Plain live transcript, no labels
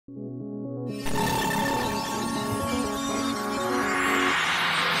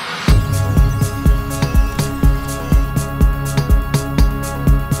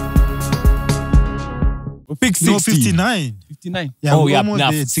Big 60. No, 59. 59. Yeah, Oh, we're yeah. almost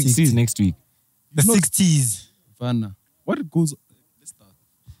Nah, there at 60s next week. The No. 60s. Vanna. What goes... Let's start.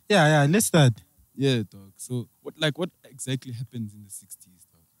 Yeah, let's start. Yeah, dog. So, what exactly happens in the 60s,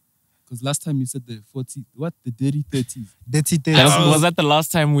 dog? Because last time you said the 40... What? The dirty 30s. Dirty 30s. Was that the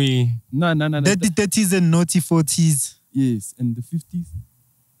last time we... No. Dirty 30s and naughty 40s. Yes. And the 50s?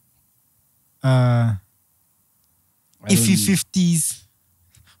 Iffy 50s.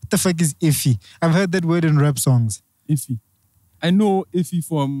 What the fuck is iffy? I've heard that word in rap songs. Iffy. I know Iffy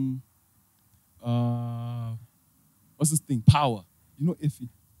from... what's this thing? Power. You know Iffy?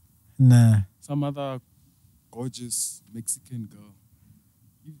 Nah. Some other gorgeous Mexican girl.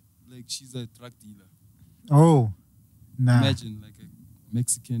 Like, she's a drug dealer. Oh. Nah. Imagine, like, a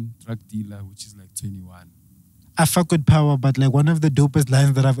Mexican drug dealer, which is like 21. I fuck with Power, but like one of the dopest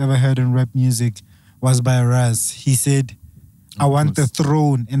lines that I've ever heard in rap music was by Raz. He said, I want the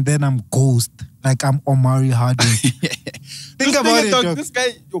throne and then I'm ghost. Like I'm Omari Hardwick. Think about it, dog. This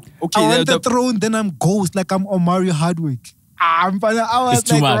guy, okay. I want the throne, then I'm ghost. Like I'm Omari Hardwick. I was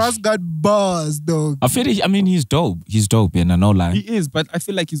too like, much. Raz got bars, dog. I mean, he's dope. He's dope, yeah, no lie. He is, but I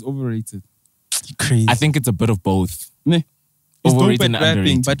feel like he's overrated. Crazy. I think it's a bit of both. He's dope Overrated at and rapping,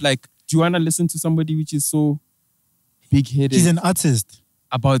 underrated. but like, do you want to listen to somebody which is so big-headed? He's an artist.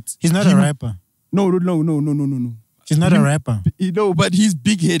 About He's not him? a rapper. No. He's not a rapper. You know, but he's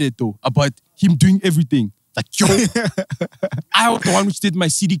big-headed though, about him doing everything. Like, yo, I was the one which did my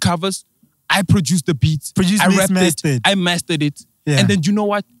CD covers. I produced the beats. Produced, I mixed, rapped mastered. it. I mastered it. Yeah. And then you know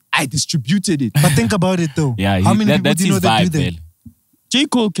what? I distributed it. But think about it though. Yeah, How many people that's do you know his that do vibe, that? man. J.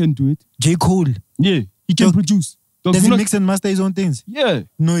 Cole can do it. J. Cole. Yeah, he can Dog, produce. Dog, Does you he know- mix and master his own things? Yeah,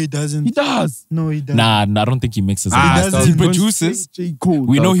 No, he doesn't. he does. No, he doesn't. Nah, I don't think he mixes. He doesn't. He produces. J. Cole.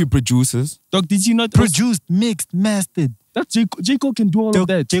 We dog. know he produces. Dog, did you not Produced, mixed, mastered. that J. Cole can do all of Dog,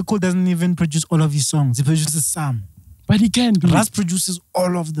 that? J. Cole doesn't even produce all of his songs. He produces some. But he can do Raz it. produces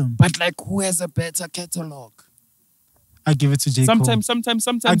all of them. But like, who has a better catalog? I give it to J. Cole. Sometimes.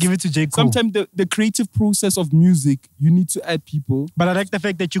 I give it to J. Cole. Sometimes the creative process of music, you need to add people. But I like the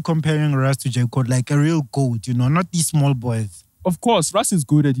fact that you're comparing Raz to J. Cole, like a real goat, you know, not these small boys. Of course, Russ is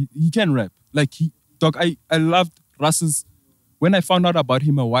good at it. He can rap. Like, I loved Russ's... When I found out about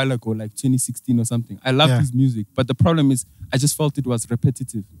him a while ago, like 2016 or something, I loved his music. But the problem is, I just felt it was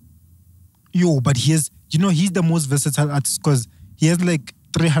repetitive. Yo, but he's the most versatile artist because he has like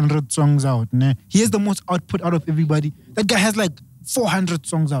 300 songs out. Né? He has the most output out of everybody. That guy has like 400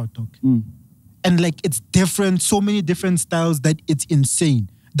 songs out, dog. And like it's different, so many different styles that it's insane.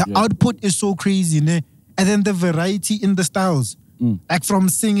 The output is so crazy, né? And then the variety in the styles. Like from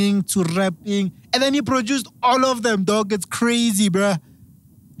singing to rapping. And then he produced all of them, dog. It's crazy, bruh.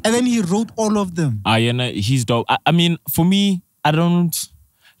 And then he wrote all of them. He's dope. I mean, for me, I don't...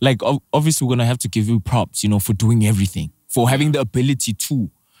 Like, obviously, we're going to have to give you props, you know, for doing everything. For having the ability to.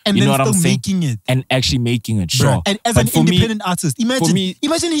 And you then know what I'm still saying? making it. And actually making it, sure. Bruh. And as But an for independent artist, imagine me-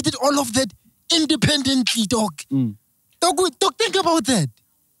 he did all of that independently, dog. Dog, think about that.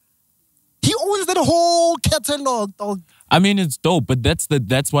 He owns that whole catalog, dog. I mean, it's dope, but that's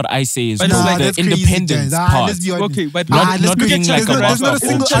what I say is But the nah, that's crazy, independence guys. part. Let's be honest. Okay, but Not let's be being honest. like a There's not a rapper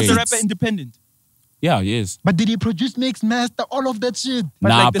single or as a chain. rapper independent. Yeah, yes. But did he produce, mix, master, all of that shit?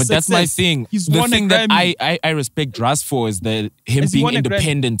 Nah, like the but that's my success, thing. he's The won a thing that Grammy. I respect Raz for is that him Has he being won a Grammy?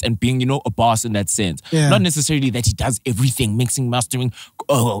 independent and being, you know, a boss in that sense. Yeah. Not necessarily that he does everything, mixing, mastering,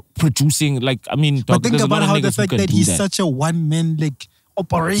 producing. Like, I mean, But dog, think there's a lot about of how niggas the who fact can that do he's that. such a one-man like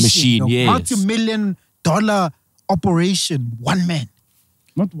operation. Machine, dog. yes. Multi-million-dollar operation. One man.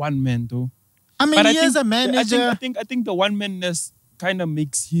 Not one man though. I mean, But he is a manager. I think the one manness kind of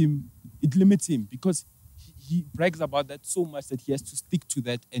makes him. It limits him because he brags about that so much that he has to stick to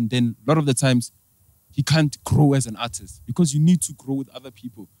that, and then a lot of the times he can't grow as an artist because you need to grow with other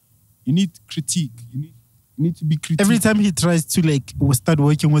people. You need critique. You need to be critiqued. Every time he tries to like start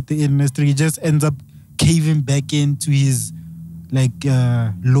working with the industry, he just ends up caving back into his like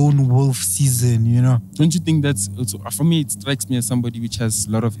lone wolf season, you know? Don't you think that's also, for me, it strikes me as somebody which has a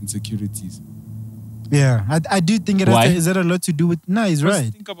lot of insecurities. Yeah, I do think it Why? has a lot to do with... No, he's Because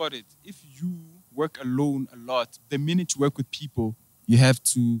right. think about it. If you work alone a lot, the minute you work with people, you have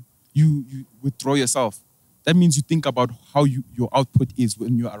to, you withdraw yourself. That means you think about how your output is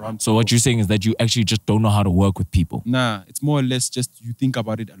when you're around So what you're saying is that you actually just don't know how to work with people. Nah, it's more or less just you think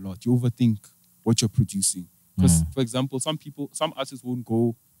about it a lot. You overthink what you're producing. Because, for example, some artists won't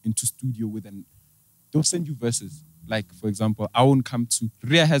go into studio they'll send you verses. Like, for example, I won't come to...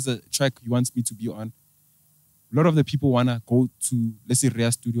 Rhea has a track he wants me to be on. A lot of the people want to go to, let's say,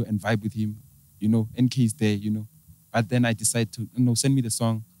 Rhea's studio and vibe with him. You know, NK is there, you know. But then I decide to, send me the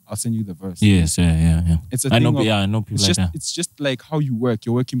song. I'll send you the verse. Yes, yeah. It's a I thing know, of, I know people it's like just, that. It's just like how you work,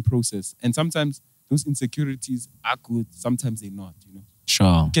 your working process. And sometimes those insecurities are good, sometimes they're not, you know.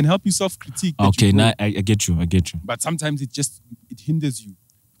 Sure. You can help you self-critique. Okay, now I get you. But sometimes it hinders you.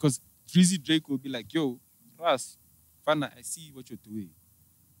 Because Drizzy Drake will be like, yo, Ras, Fana, I see what you're doing.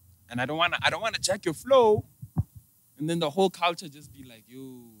 And I don't wanna jack your flow. And then the whole culture just be like,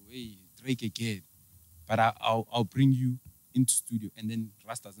 yo, hey, Drake again. But I'll bring you into studio. And then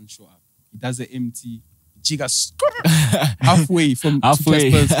Ras doesn't show up. He does the empty jigga halfway to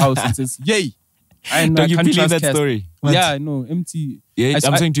Casper's house and says, yay. Don't you believe that story? What? Yeah, I know. MT. Yeah,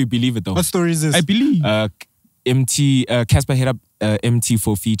 I'm saying, do you believe it though? What story is this? I believe. MT, Casper hit up MT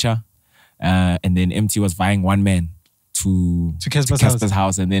for feature, and then MT was vying one man to Casper's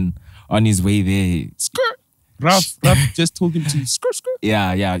house, and then on his way there, Raf just told him to skirt.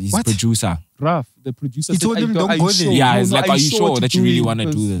 Yeah, his producer. Raf, the producer, he told him don't go there. Yeah, it's like, are you sure that you really want to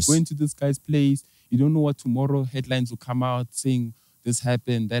do this? Going to this guy's place, you don't know what tomorrow headlines will come out saying this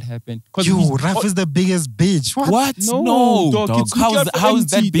happened, that happened. Yo, Raf is the biggest bitch. What? No, dog. How is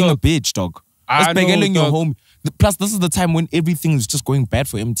that being a bitch, dog? That's begging your home. Plus, this is the time when everything is just going bad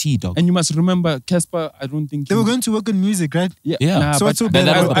for MT, dog. And you must remember, Casper, I don't think they were going to work on music, right? Yeah. Nah, so it's so bad.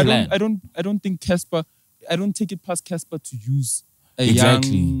 That was the plan. I don't think Casper. I don't take it past Casper to use a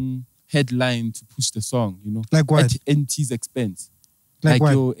Exactly. young headline to push the song. You know, Like what? At MT's expense. Like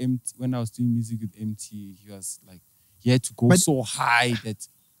what? Yo, MT, when I was doing music with MT, he was like, he had to go so high that.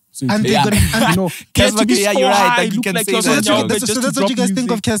 So And he they're had- gonna- you know, Casper, he had to be you're so right, high, like, you look can like say he was that, on dog. Zonke just So to that's what drop you guys think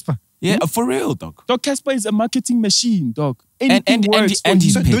music. of Casper. Yeah, for real, dog. Dog, Casper is a marketing machine, dog. Anything And works for he's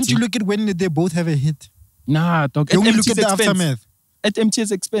him. So don't petty. you look at when they both have a hit? Nah, dog. You only At look at MT's the expense. aftermath. At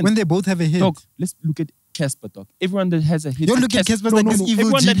MT's expense. When they both have a hit. Dog, let's look at Casper, dog. Everyone that has a hit. Don't with look at Casper No, like no, this no. evil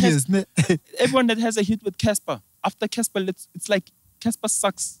Everyone that has- genius. Everyone that has a hit with Casper, after Casper, it's like Casper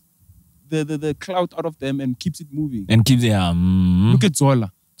sucks the clout out of them and keeps it moving. And keeps Look at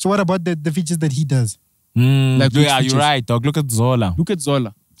Zola. So what about the features that he does? Like which yeah, you're features? right, dog. Look at Zola. Look at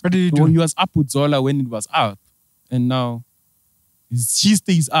Zola. What did he Well, do? he was up with Zola when it was up, and now she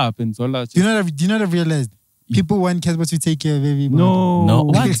stays up, and Zola. Do you not have realized? People want Casper to take care of everybody. No,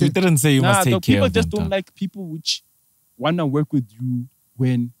 What? We didn't say you must take dog, care people of just them, don't dog. like people which wanna work with you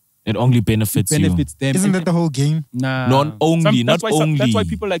when It only benefits you. benefits them. Isn't that the whole game? Nah. Not only, that's not why only. That's why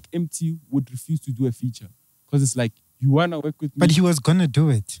people like MT would refuse to do a feature. Because it's like, you want to work with me? But he was gonna do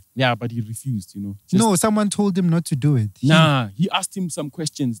it. Yeah, but he refused, you know. No, someone told him not to do it. He asked him some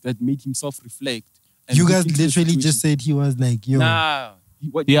questions that made himself reflect. and You look guys into the literally situation. just said he was like, yo. Nah.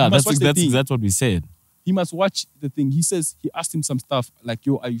 Yeah, he must that's watch the thing. what we said. He must watch the thing. He says, he asked him some stuff like,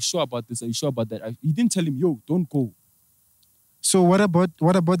 yo, are you sure about this? Are you sure about that? He didn't tell him, yo, don't go. So what about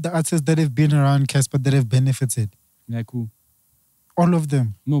the artists that have been around Casper that have benefited? Like who? All of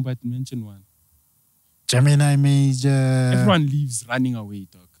them. No, but mention one. Gemini Major. Everyone leaves running away,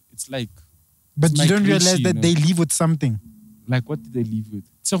 dog. It's like, But it's you don't migration, realize that you know. they leave with something. Like, what did they leave with?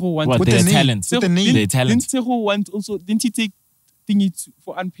 Tseho wanted What, With their the name. talent? With the name. Their talent. Didn't Tseho want also? Didn't he take thingy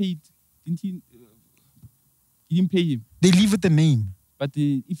for unpaid? Didn't he? He didn't pay him. They leave with the name. But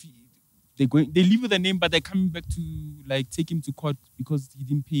they leave with the name, but they're coming back to like take him to court because he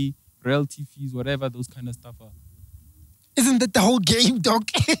didn't pay royalty fees, whatever those kind of stuff are. Isn't that the whole game, dog?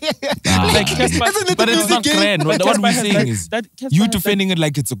 Like Casper, Isn't it But the it's not game? grand. What Casper we're has saying that- is that Casper you has that- defending it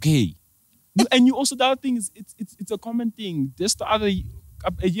like it's okay. And you also, the other thing is it's a common thing. Just the other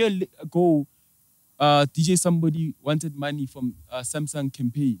a year ago, DJ somebody wanted money from Samsung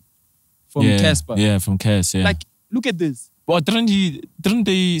campaign from Casper. Yeah, from Cas, yeah. Like, look at this. But didn't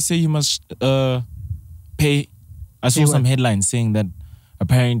they say he must pay? I saw Pay some what? headlines saying that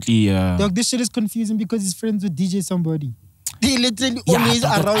apparently Dog, this shit is confusing because he's friends with DJ somebody. They literally yeah, always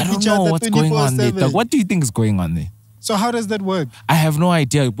dog, around I don't each know other what's going on there. 24/7. Dog. What do you think is going on there? So how does that work? I have no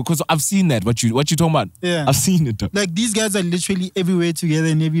idea because I've seen that. What you talking about? Yeah. I've seen it. Dog. Like these guys are literally everywhere together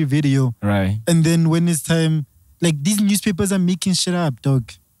in every video. Right. And then when it's time, like these newspapers are making shit up,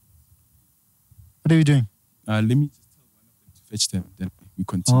 dog. What are we doing? Let me just tell one of them to fetch them. Then we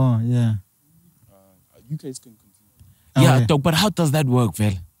continue. Oh, yeah. You guys can continue. Yeah, Okay. dog. But how does that work,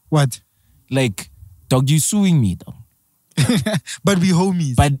 Vel? What? Like, dog, you suing me, dog. But we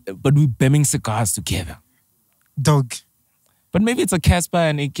homies. But we bemming cigars together. Dog. But maybe it's a Casper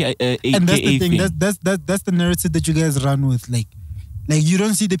and AKA And that's the thing. thing. That's the narrative that you guys run with. Like you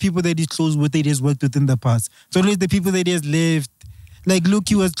don't see the people that he's close with, that he's worked with in the past. So always the people that he has left. Like, look,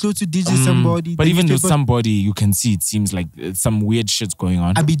 he was close to DJ somebody. But the even with newspaper- somebody, you can see it seems like some weird shit's going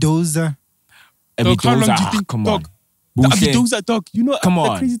on. Abidoza. Dog, how long do you think? Come Dog, on. the Buhle. Abidoza, dog. You know Come the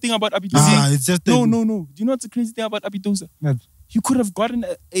on. crazy thing about Abidoza? Ah, it's just No. Do you know what's the crazy thing about Abidoza? What? He could have gotten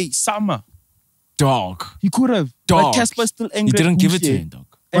a summer. Dog. He could have. Dog. But Casper's still angry. He didn't give it to him, dog.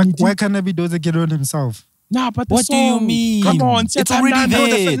 Why can't Abidoza get on himself? Nah, but the What do you song, mean? Come on, It's already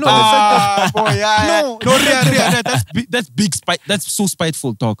there. Boy, that's big spite. That's so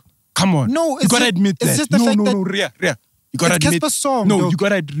spiteful, dog. Come on. No, you gotta admit that. It's just the fact that Ria. You gotta it's admit. Casper's song. No, dog. you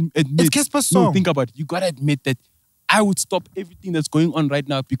gotta admit. It's Casper's song. No, think about it. You gotta admit that I would stop everything that's going on right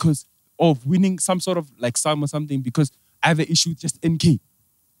now because of winning some sort of like sum or something because I have an issue with just NK.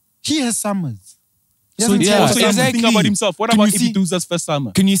 He has summers. So he has to think about himself. What about Ibidoza's first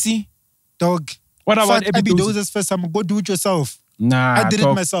summer? Can you see? Dog. What about Ibidoza's first summer? Go do it yourself. Nah, I did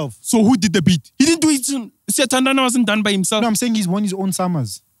it myself. So who did the beat? He didn't do it. Siatandana wasn't done by himself. No, I'm saying he's won his own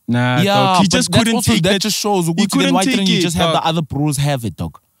summers. Nah, Yeah, dog. He but just that couldn't also, take that. that. Just shows. He couldn't Why take didn't you it, just have the dog. other bros have it,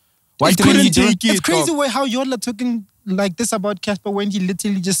 dog? Why He didn't couldn't you take it. It's crazy dog. way how y'all are talking like this about Casper when he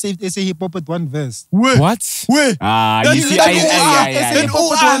literally just saved SA Hip Hop with one verse. Where? What? Where? Ah, That you is see, like I- SA Hip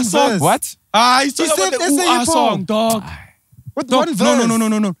Hop with Ooh, one song. verse. What? He's talking said about the SA ooh, hip song, hop. dog. With Dog, one verse.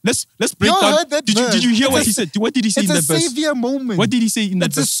 No. Let's break You down. heard that Did verse. you hear what It's he a- said? What did he say in It's that a verse? savior moment. What did he say in that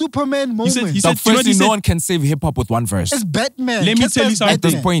It's a verse? Superman moment. He So said, you know what he firstly, no said? one can save hip hop with one verse. It's Batman. Let me tell you Casper's something. At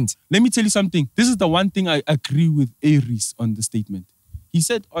this Batman. point, Let me tell you something. This is the one thing I agree with Aries on the statement. He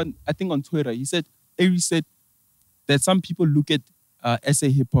said I think on Twitter, Aries said that some people look at SA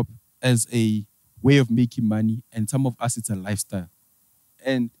hip hop as a way of making money, and some of us it's a lifestyle.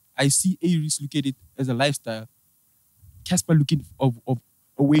 And I see Aries look at it as a lifestyle. Casper looking of a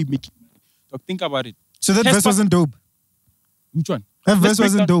way of making money. So think about it. So that Casper- verse wasn't dope. Which one? That Let's verse break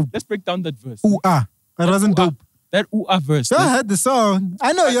wasn't down- dope. Let's break down that verse. Ooh, that wasn't Ooh, ah. dope. That ooh ah verse. You heard the song.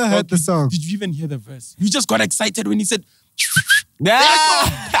 I know you heard the song. Did you even hear the verse? You just got excited when he said.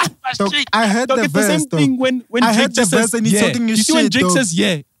 yeah. Dog, I heard Dog, the it's the verse. same thing when I Drake heard the just verse says and he's yeah. talking his You see when shit, Drake dog. says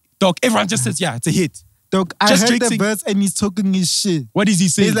yeah, dog, everyone just says yeah, it's a hit. Dog, I Just heard Drake the sing- verse and he's talking his shit. What is he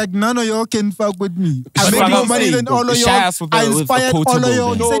saying? He's like, none of y'all can fuck with me. I But make what more I'm money saying, than dog, all of the y'all. shy-ass with the- I with the inspired all of quotable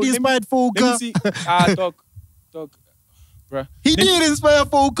y'all. He there. said he let me- inspired Folka. Let me see. Dog, bruh. He did inspire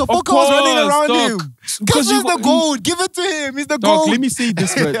Folka. Folka was course, running around dog. him. Because Casper's the gold. Give it to him. He's the Dog, gold. let me say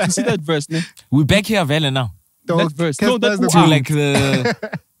this verse. You see that verse, ne? We're back here, Vela, now. Dog, that verse. No, Casper's that the ooh, To gold. like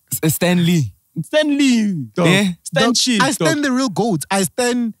the Stan Lee. Stan Lee, dog. Yeah. Stan Dog, shit, I stand the real gold. I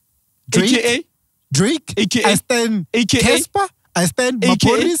stand Drake. AKA? Drake. AKA? I stand AKA? Casper. I stand AKA?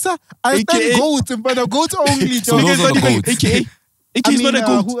 Maporisa. I stand AKA? goats in front of goats only. So dog. those are the goats. AKA? AK I is mean, not a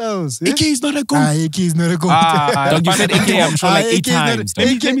goat. who else? AK is not a goat. AK is not a goat. Dog, you said AK, I'm sure like 8 times. dog.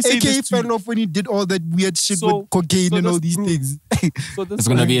 Let me say AK this to you. fell off when he did all that weird shit So- with cocaine so and all that's these true. things. So this It's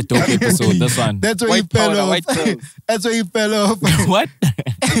gonna be a dope episode, this one. That's where White he fell powder, off. white pearls. That's where he fell off. What?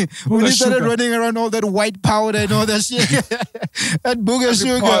 when he started sugar. running around all that white powder and all that shit. That booger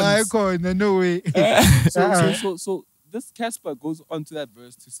sugar ponds. icon. No way. So this Casper goes on to that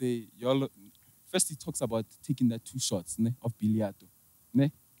verse to say, y'all. First, he talks about taking that 2 shots, ne, of Biliato, ne.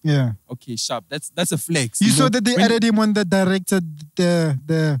 Yeah. Okay, sharp. That's a flex. You know? saw that they When- added him on the director,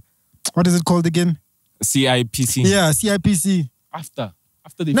 the what is it called again? CIPC. Yeah, CIPC. after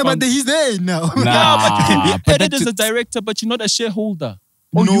they No, found. but he's there now. Yeah, but you can be but added that as a director, but you're not a shareholder,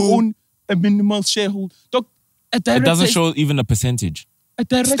 or No. you own a minimal shareholder. Dog, a director It doesn't is- show even a percentage. a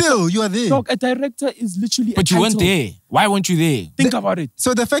director. Still, you are there. Dog, a director is literally. But a you weren't title. there. Why weren't you there? Think about it.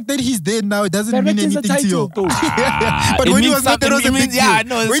 So the fact that he's there now doesn't mean Director is a anything to you. title, though. But it when he means was not there, it was a something. big deal. Yeah,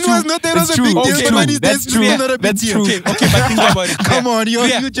 no, it's when true. he was not there, it was It's a big true. deal. Okay, But when he's there, that's it's true. not a big That's deal. true. Okay, but think about it. Come on, you're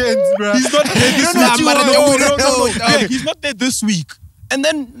Yeah. huge hands, bro. He's not there You this don't know week. what you want. No. No. Yeah, he's not there this week. And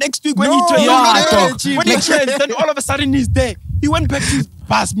then next week when No, he trends, yeah, dog. when he trends, then all of a sudden he's there. He went back to his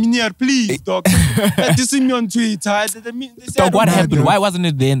past minier, please, dog. Dissing me on Twitter. Dog, what know, happened? dog. Why wasn't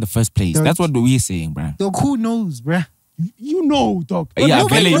it there in the first place? Dog. That's what we're saying, bruh. Dog, who knows, bro? You know, dog. Yeah,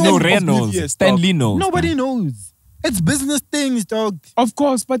 nobody Vele, knows. no, Ray knows. Oblivious, Stan dog. Lee knows. Nobody knows. It's business things, dog. Of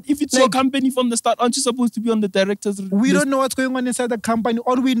course, but if it's your Like- company from the start, aren't you supposed to be on the director's We list? don't know what's going on inside the company.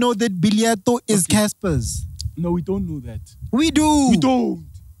 All we know that Biliato is Casper's. No, we don't know that. We do. We don't.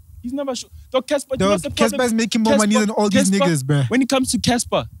 He's never sure. Dog, Casper, you know what's the problem? Casper's making more money than all these Casper, niggas, bruh. When it comes to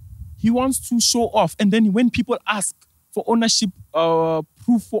Casper, he wants to show off. And then when people ask for ownership,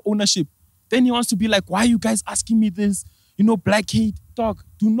 proof for ownership, then he wants to be like, why are you guys asking me this? You know, black hate. Dog,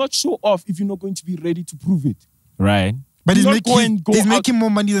 do not show off if you're not going to be ready to prove it. Right. But Do he's not go making, and go he's out- making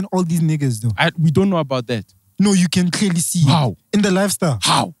more money than all these niggas, though. We don't know about that. No, you can clearly see. How? In the lifestyle.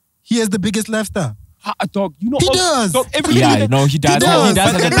 How? He has the biggest lifestyle. Dog, you know. He does. Dog, Yeah, no, he does. does. He does but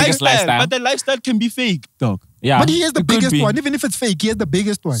have the the biggest lifestyle. But the lifestyle can be fake, dog. Yeah. But he has the it could biggest be. one. Even if it's fake, he has the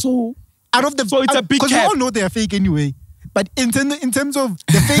biggest one. So Out of the, So it's a big because we cap. all know they're fake anyway. But in terms of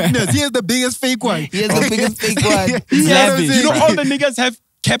the fakeness, he is the biggest fake one. He is the biggest fake one. You know what I'm saying? You know, all the niggas have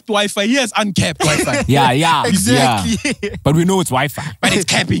capped Wi-Fi. He has uncapped Wi-Fi. Yeah. Exactly. Yeah. But we know it's Wi-Fi. But it's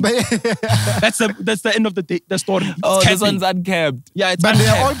capping. That's the end of the story. It's Oh, capping. this one's uncapped. Yeah, it's But uncapped.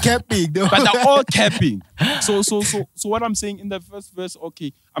 they're all capping. Though. But they're all capping. So what I'm saying in the first verse,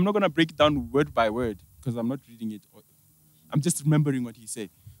 okay, I'm not gonna break it down word by word because I'm not reading it. I'm just remembering what he said.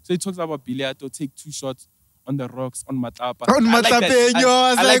 So he talks about Biliato, take 2 shots on the rocks, on Matapa. On Matapeng,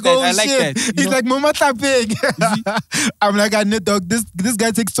 I like that. I like that. He's like, Mama Tapeng. I'm like, I know, dog. This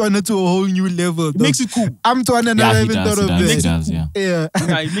guy takes Twana to a whole new level. It makes it cool. I'm Twana, Yeah, never he even does, thought of he this. does, yeah. Yeah.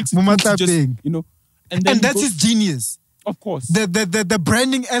 It makes it Mama cool to just, Tapeng. you know. And then that's his genius. Of course. The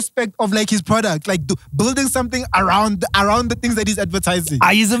branding aspect of like his product, like building something around the things that he's advertising.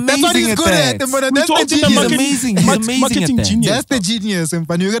 He's amazing. That's what he's good at. That's the He's genius. amazing. He's amazing marketing at that. genius. That's the genius,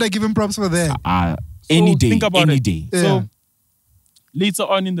 and you gotta give him props for that. Any So day. think about Any it. day. Yeah. So later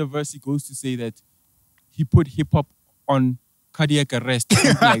on in the verse, he goes to say that he put hip hop on cardiac arrest,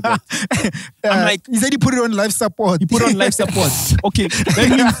 something like that. I'm like, he said he put it on life support. he put on life support. Okay,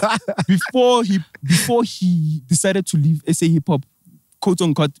 that means before he decided to leave SA hip hop, quote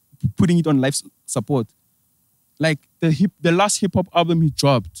unquote, putting it on life support, like the last hip hop album he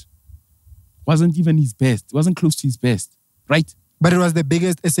dropped wasn't even his best. It wasn't close to his best, right? But it was the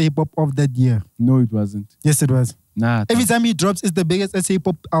biggest SA hip hop of that year. No, it wasn't. Yes, it was. Nah. Every time he drops, it's the biggest SA hip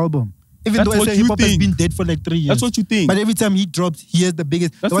hop album. Even That's though what SA you hip hop has think. been dead for like 3 years. That's what you think. But every time he drops, he has the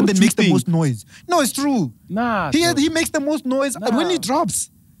biggest, That's the one what that you makes the think. most noise. No, it's true. Nah. He makes the most noise when he drops.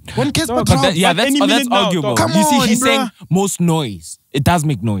 When Casper Dog, drops. That's arguable. dog. Come You see, on, he's bruh. saying most noise. It does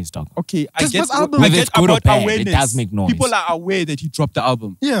make noise, dog. Okay, I Casper's get, album. I Whether get it's good or about bad, it awareness. does make noise. People are aware that he dropped the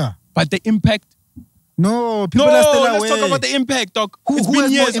album. Yeah. But the impact... No, people are still aware. let's talk about the impact, dog. Who It's has been more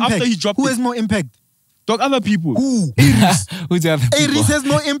years impact? after he dropped Who it. has more impact? Dog, other people. Who? Who's the other people? Aries has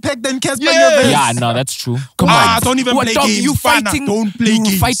more impact than Casper. Yes. Yeah, no, that's true. Come Ah, on. don't even play dog, games. You Fana, fighting? don't play you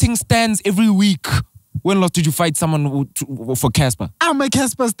games. fighting stands every week. When last did you fight someone for Casper? I'm a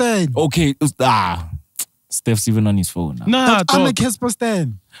Casper stan. Okay, Steph's even on his phone now. Nah, I'm a dog. Casper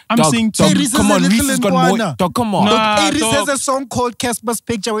stan. I'm Dog, saying dog, Aries is come a on, little Reese has got more. Nkwana. Dog, come on. Nah. Aries dog. has a song called Casper's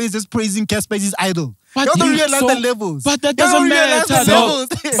Picture where he's just praising Casper as his idol. But You don't he- realize so- the levels. but that You doesn't don't realize matter, the dog. levels.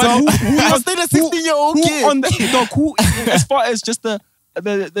 But who You're on- still a 16-year-old who kid. on the dog? Who as far as just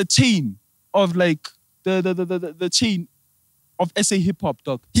the chain of like the chain of SA hip hop,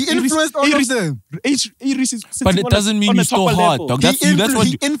 dog. He influenced all of them. Iris is But sitting it doesn't mean on you're the still topper hard, level. dog. He That's what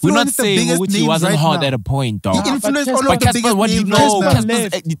he we're not influenced the saying biggest which he names wasn't right hard now. at a point, dog. He influenced all But of the Casper, biggest what do you names know? right now.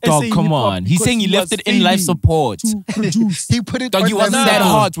 Casper's, dog, come on. He's saying he left it in life support. to produce. He put it Dog, on he wasn't life that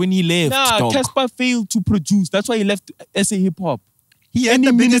support. hard when he left, Nah, dog. Casper failed to produce. That's why he left SA hip hop. He had Any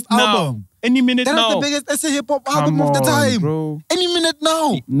the biggest minute now. album. Any minute That now. was the biggest SA hip hop album Come of the on, time. bro. Any minute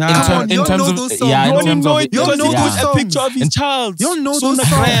now. Nah. Come on, you in don't terms know of- those songs. yeah, You in only terms know of it it- because you don't he know put those a songs. picture of his child. You don't know those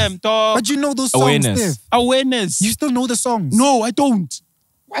Sonogram, songs. dog. But you know those songs, Awareness. Steph. Awareness. You still know the songs. No, I don't.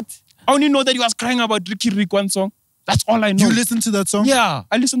 What? I only know that he was crying about Riky one song. That's all I know. You listen to that song? Yeah,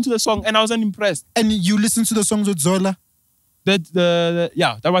 I listened to the song and I wasn't impressed. And you listen to the songs with Zola?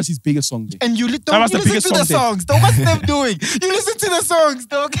 That was his biggest song. There. And you, was don't, the you listen biggest to the song there. songs. Dog, what's Steph doing? You listen to the songs,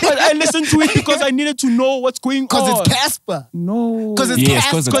 dog. But I listened to it because I needed to know what's going on. Because it's Casper. No. Because it's Yes,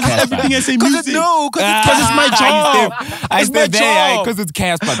 Casper. 'cause it's Because Casper. everything is a Because music. it's my job. I It's my stayed there job. because it's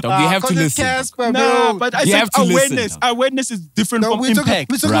Casper, dog. You have to 'cause it's listen. Casper, Nah, bro. but I You said have to listen, awareness. dog. Awareness is different No, from we're talking-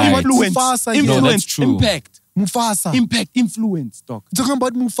 impact. we're talking Right. about Influence. Mufasa. Influence. No, that's true. Impact. Mufasa. Impact. Influence, dog. We're talking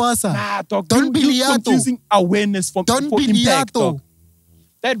about Mufasa. Nah, dog. Don You're Biliato. confusing awareness for Don impact, Biliato. dog.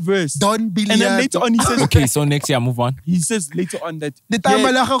 That verse. Don Biliato. And then later on he says, Okay, so next year, move on. he says later on that The time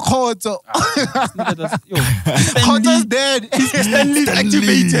I like a Khotso. Khotso's dead. Stanley's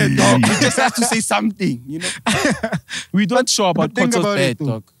activated, dog. We just have to say something, you know. We don't sure about but think Khotso's about dead, it, though.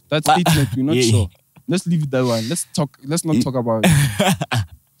 dog. That statement, we're not Yeah. sure. Let's leave that one. Let's not talk about it.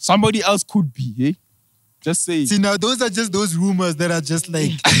 Somebody else could be, eh? Just say. See, now those are just those rumors that are just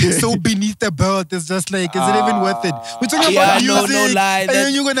like so beneath the belt. It's just like, is it even worth it? We're talking Yeah, about no, music. no lie. And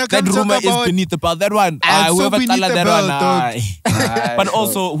then you're gonna come That talk rumor is about beneath the belt. That one, so whoever beneath tell the that belt, one, Aye, But dog.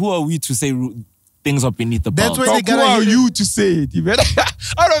 also, who are we to say things are beneath the That's belt? why- Dog, they who gotta are hit it. you to say it? You better,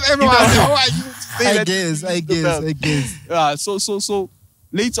 out of everyone, who are you to say I that? guess, I beneath the guess. belt? So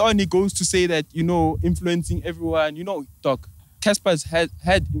later on he goes to say that, you know, influencing everyone, you know, dog. Casper's had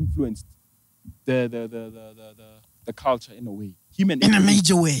influenced the culture in a way. Him and In a AKA.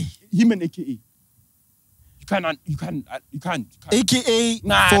 major way. Him and AKA. You can't. AKA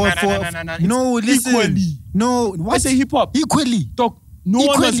Nah, for no, listen. Equally. No, I what? say hip hop. Equally. Dog, no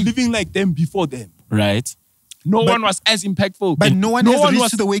one was Equally. living like them before them. Right? No one was as impactful. But no one has reached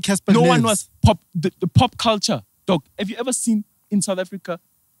to the way Casper lives. No one was the pop culture. Dog, have you ever seen in South Africa,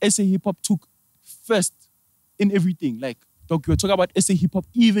 SA hip hop took first in everything? Like, dog, you're talking about SA hip hop,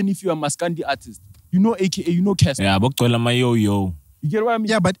 even if you're a Maskandi artist. You know AKA, you know Casper. Yeah, yo. You get what I mean?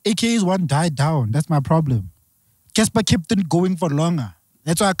 Yeah, but AKA's one died down. That's my problem. Casper kept it going for longer.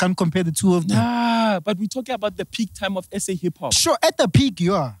 That's why I can't compare the two of them. Nah, but we're talking about the peak time of SA hip hop. Sure, at the peak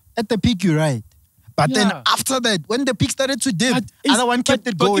you are. At the peak you're right. But then after that, when the peak started to dip, other one kept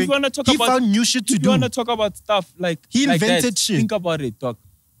it going. He found new shit to do. If you want to talk about stuff like he invented that, shit. Think about it, dog.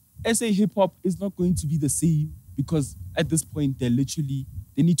 SA hip hop is not going to be the same because at this point they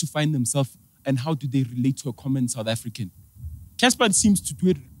need to find themselves and how do they relate to a common South African. Casper seems to do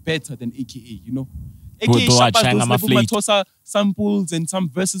it better than AKA, you know. AKA Shaba's those Matosa samples and some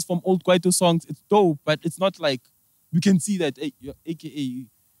verses from old Kwaito songs. It's dope, but it's not like you can see that AKA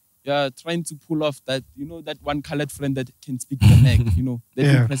you're trying to pull off that, you know, that one colored friend that can speak the neck, you know,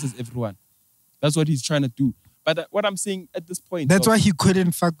 that impresses everyone. That's what he's trying to do. But what I'm saying at this point... That's why he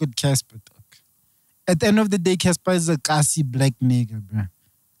couldn't fuck with Casper, dog. At the end of the day, Casper is a gassy black nigga, bro. You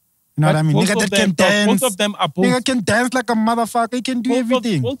know what I mean? Nigga that can dance. Both of them are both... Nigga can dance like a motherfucker. He can do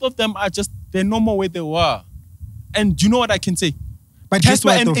everything. Both of them are just... They're no more where they were. And you know what I can say? But Casper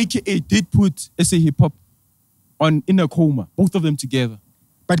and AKA did put SA hip hop in a coma. Both of them together.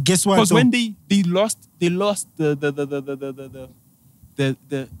 But guess what? Because when they lost the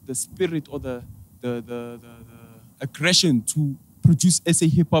spirit or the aggression to produce SA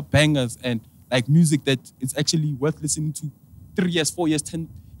hip hop bangers and like music that is actually worth listening to 3 years, 4 years, 10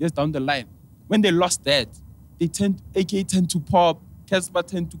 years down the line. When they lost that, AKA tend to pop, Casper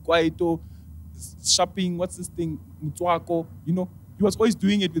tend to Kwaito, shopping, what's this thing, Mutwa, you know. He was always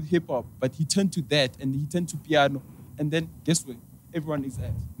doing it with hip hop, but he turned to that and he turned to piano. And then guess what? Everyone is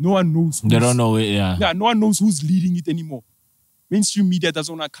at. No one knows. They don't know it, yeah. Yeah, no one knows who's leading it anymore. Mainstream media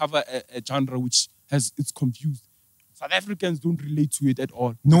doesn't want to cover a genre which it's confused. South Africans don't relate to it at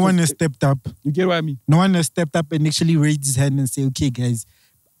all. No one has stepped up. You get what I mean? No one has stepped up and actually raised his hand and say, okay, guys,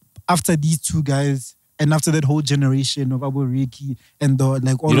 after these two guys and after that whole generation of Riky and all of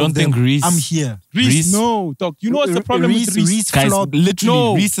them, you don't think Reese? I'm here. Reese? No, dog. You know what's the problem with Reese? Reese guys, flopped.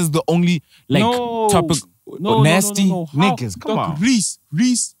 literally, Reese is the only topic. Nasty niggas, come on.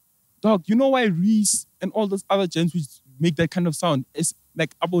 Reese, dog, you know why Reese and all those other gens which make that kind of sound? It's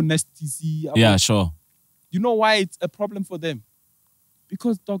like Abo Nasty. Yeah, sure. You know why it's a problem for them?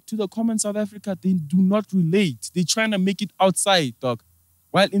 Because, dog, to the common South Africa, they do not relate. They're trying to make it outside, dog.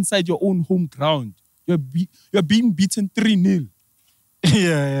 While inside your own home ground, you're being beaten 3-0.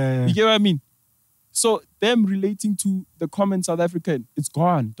 Yeah. You get what I mean? So them relating to the common South African, it's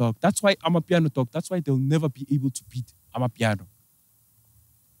gone, dog. That's why Amapiano, dog. That's why they'll never be able to beat Amapiano.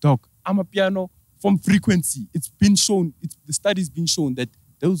 Dog, Amapiano from frequency, it's been shown, the study's been shown that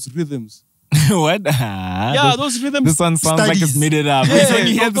those rhythms. What? Yeah, those rhythms. This one sounds like it's made it up. Yeah, when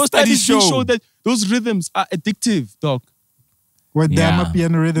you hear the studies show that those rhythms are addictive, dog. What the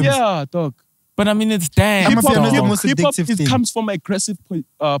Amapiano rhythms? Yeah, dog. But I mean, it's dance. Amapiano is the most addictive thing. It comes from an aggressive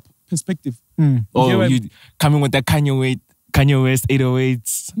perspective. Oh, you coming with that Kanye West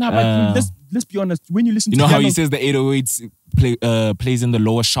 808s. Nah, but let's be honest. When you listen to you know how he says the 808s plays in the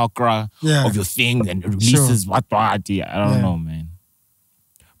lower chakra of your thing and releases what? Yeah, I don't know, man.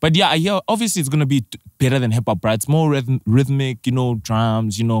 But yeah, I hear obviously it's gonna be better than hip hop, right? It's more rhythmic, you know,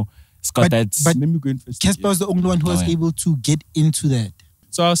 drums, you know. It's got that. But let me go in first. Casper was the only one who was able to get into that.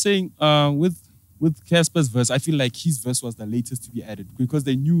 So I was saying, with Casper's verse, I feel like his verse was the latest to be added because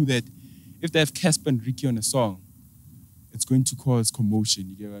they knew that if they have Casper and Riky on a song, it's going to cause commotion.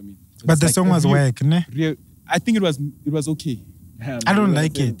 You get what I mean? But the song was whack, ne? I think it was okay. I don't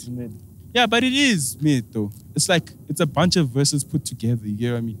like it. Yeah, but it is made though. It's like it's a bunch of verses put together. You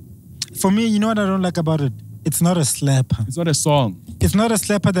get what I mean? For me, you know what I don't like about it? It's not a slapper. It's not a song. It's not a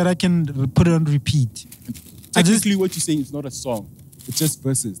slapper that I can put it on repeat. Technically, what you're saying is not a song. It's just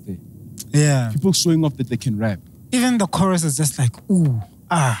verses there. Yeah. People showing off that they can rap. Even the chorus is just like, ooh,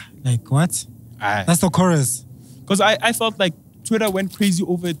 like what? That's the chorus. Because I felt like Twitter went crazy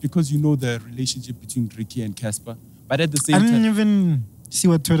over it because you know the relationship between Riky and Casper. But at the same time... I didn't even see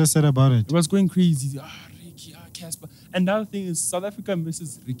what Twitter said about it. It was going crazy. Riky, Casper. And the other thing is South Africa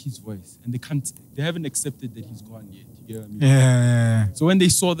misses Ricky's voice. And they haven't accepted that he's gone yet. You know what I mean? Yeah. So when they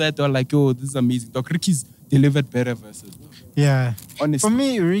saw that, they were like, oh, this is amazing. Dog, Ricky's delivered better verses. Yeah. Honestly. For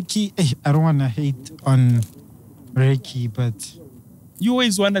me, Riky, I don't want to hate on Riky, but... You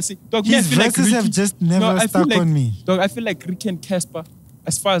always want to say... Dog, his verses have just never stuck on me. Dog, I feel like Riky and Casper,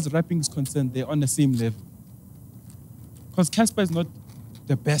 as far as rapping is concerned, they're on the same level. Because Casper is not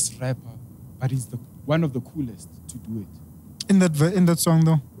the best rapper, but he's one of the coolest to do it. In that song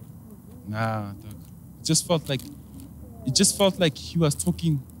though. Nah, dog. It just felt like he was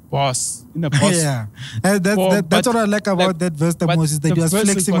talking boss in a boss. Yeah. That's what I like about that verse the most is that he was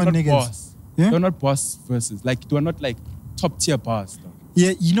flexing on niggas. Boss. Yeah? They're not boss verses. Like they're not like top tier bars. Dog.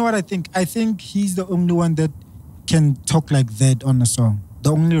 Yeah, you know what I think? I think he's the only one that can talk like that on a song.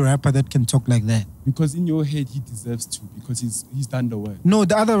 The only rapper that can talk like that. Because in your head he deserves to, because he's done the work. No,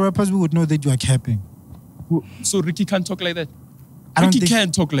 the other rappers we would know that you are capping. So Riky can't talk like that. Riky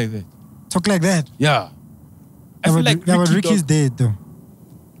can't talk like that. Talk like that? Yeah. I feel like but Ricky's dead though.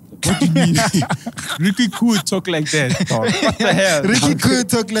 What do you mean? Riky could talk like that, dog. What the hell? Riky could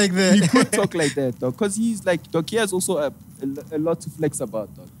talk like that. He could talk like that, dog. Because he's like, dog, he has also a lot to flex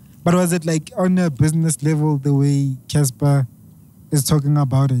about, dog. But was it like on a business level the way Casper is talking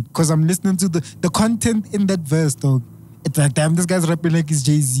about it? Because I'm listening to the content in that verse, dog. It's like, damn, this guy's rapping like he's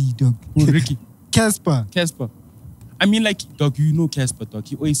Jay-Z, dog. Who, Riky? Casper. I mean, like, dog, you know Casper, dog.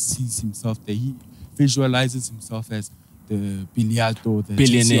 He always sees himself there. He visualizes himself as the Biliato, the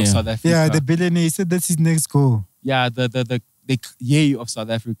billionaire of South Africa. Yeah, the billionaire. He said that's his next goal. Yeah, the yay of South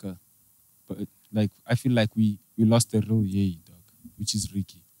Africa. But like, I feel like we lost the real yay, dog, which is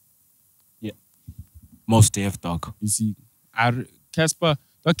Riky. Yeah. Most deaf, dog. You see, Casper,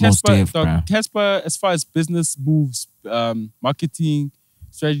 as far as business moves, marketing,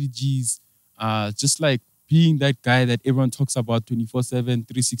 strategies, just like being that guy that everyone talks about 24/7,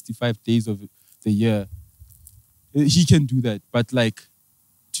 365 days of the year, he can do that. But like,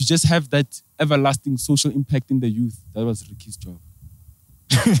 to just have that everlasting social impact in the youth, that was Riky's job.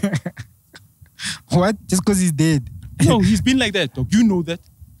 What? Just because he's dead? No, he's been like that, dog. You know that.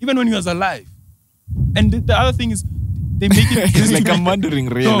 Even when he was alive. And the other thing is, they make it... It's like, I'm wondering,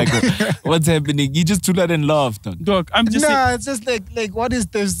 real, like, what's happening? You just do that and laugh, dog. Dog, I'm just saying... it's just like, what is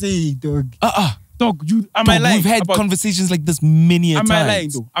Steph saying, dog? Dog, am I lying? We've had conversations like this many a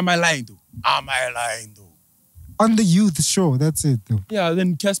times. Am I lying, though? On the youth show, that's it, though. Yeah,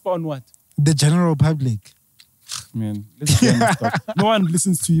 then Casper on what? The general public. Man, let's be honest, dog. No one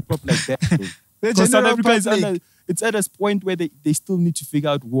listens to hip-hop like that, though. Because South Africa it's at a point where they still need to figure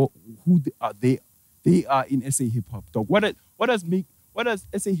out who they are. They are in SA hip-hop, dog. What does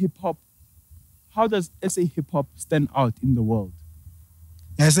SA hip-hop, how does SA hip-hop stand out in the world?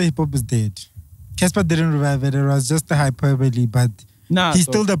 SA hip-hop is dead. Casper didn't revive it. It was just a hyperbole, but he's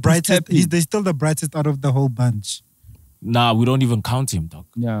still the brightest. He's still the brightest out of the whole bunch. Nah, we don't even count him, dog.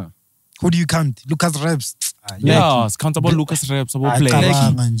 Yeah. Who do you count? Lucas Reps. Yeah, it's countable Lucas Reps, about play.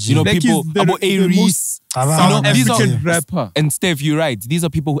 You know, people about Aries. African rapper. And Steph, you're right. These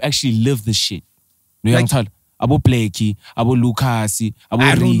are people who actually live the shit. No, Abo Blvck, Abo Lucas,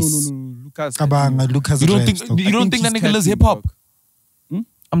 Abo Reese. No. Lucas. You don't think that nigga lives hip hop?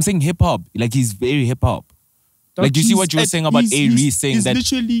 I'm saying hip hop. Like, he's very hip hop. Like, you see what you were saying about Aries saying that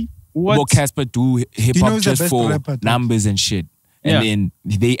literally what Casper do hip hop just for numbers and shit. And then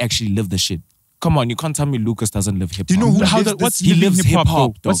they actually live the shit. Come on, you can't tell me Lucas doesn't live hip hop. Do you know he lives hip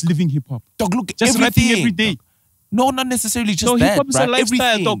hop? What's living hip hop? Dog, look, just rapping every day. No, not necessarily just that. No, hip hop is a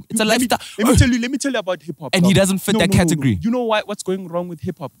lifestyle, dog. It's a lifestyle. Let me tell you about hip hop. And he doesn't fit that category. You know what's going wrong with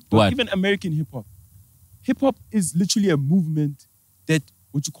hip hop? What? Even American hip hop. Hip hop is literally a movement that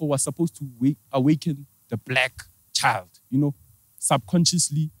was supposed to awaken the black child. You know,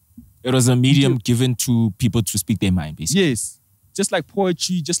 subconsciously. It was a medium given to people to speak their mind, basically. Yes. Just like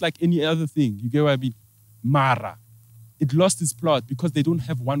poetry, just like any other thing. You get what I mean? Mara. It lost its plot because they don't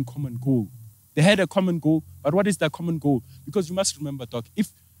have one common goal. They had a common goal, but what is that common goal? Because you must remember, Doc,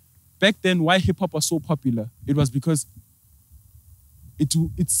 if back then why hip-hop was so popular, it was because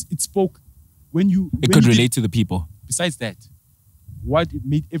it spoke when you... It could relate to the people. Besides that, what it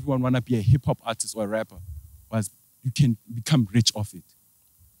made everyone want to be a hip-hop artist or a rapper was you can become rich off it.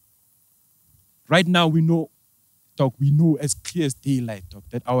 Right now, we know as clear as daylight, Doc,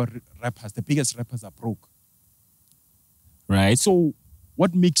 that our rappers, the biggest rappers, are broke. Right. So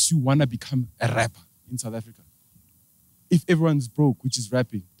what makes you want to become a rapper in South Africa? If everyone's broke, which is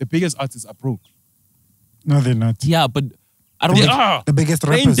rapping, the biggest artists are broke. No, they're not. Yeah, but I don't they think... are. The biggest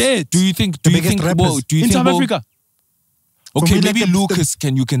rappers. Do you think in South Africa? Okay, maybe Lucas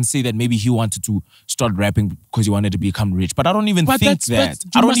you can say that maybe he wanted to start rapping because he wanted to become rich. But I don't even think that.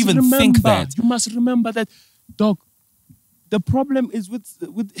 I don't even think that. You must remember that, dog. The problem is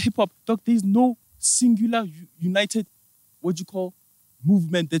with hip hop, dog. There's no singular united,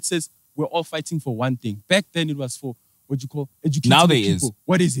 movement that says we're all fighting for one thing. Back then it was for educating now there people. is.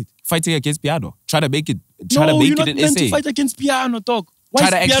 What is it? Fighting against piano. Try to make it an you're not essay. meant to fight against piano, dog. Why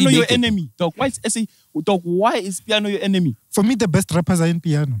is piano your enemy, dog? Why is piano your enemy? For me, the best rappers are in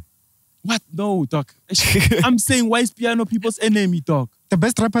piano. What? No, dog. I'm saying, why is piano people's enemy, dog? The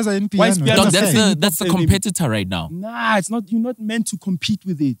best rappers are in Why is piano. piano That's the competitor right now. Nah, it's not. You're not meant to compete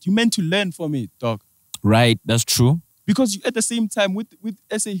with it. You're meant to learn from it, dog. Right, that's true. Because at the same time, with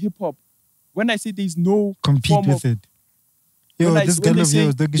SA hip hop, when I say there's no compete form with of, it. Yo, this girl of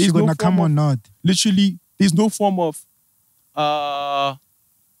yours, she's gonna come or not? Literally, there's no form of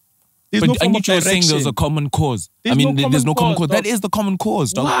there's no But form I of you were saying there's a direction. common cause. There's no common cause, That dog. is the common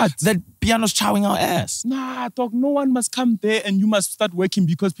cause, dog. What? That piano's chowing our ass. Nah, dog. No one must come there and you must start working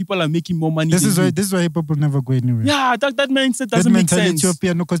because people are making more money. This than is you. why hip hop will never go anywhere. Yeah, that mindset That doesn't make mentality sense. of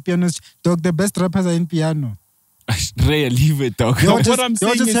piano, because piano's, dog, the best rappers are in piano. Ray, leave it, dog. Yo, Dog, just- what I'm y'all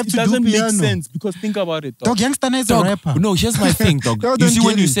saying just is have it to do doesn't make piano. sense because think about it, dog. Dog, Youngster is a Dog, rapper. no, here's my thing, dog. Y'all You don't see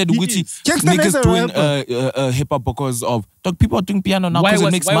when get you it. said He Gucci, is. Youngster is niggas a doing rapper. hip hop because of, dog, people are doing piano now Why because it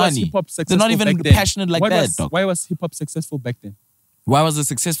was makes hip money. hop They're successful not even back then? passionate like that, dog. Why was hip hop successful back then? Why was it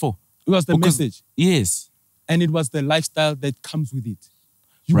successful? It was the Because- message, Yes. and it was the lifestyle that comes with it.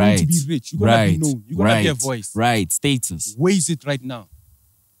 You want to be rich. You're gonna be known. You're gonna be a voice. Right, status. Where is it right now?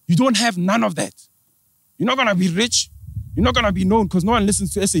 You don't have none of that. You're not gonna be rich. You're not gonna be known because no one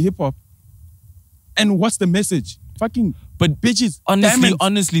listens to SA hip hop. And what's the message? Fucking But bitches. honestly,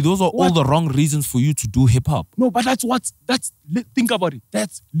 diamonds. those are all What? the wrong reasons for you to do hip hop. No, but think about it.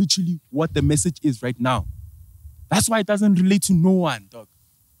 That's literally what the message is right now. That's why it doesn't relate to no one, dog.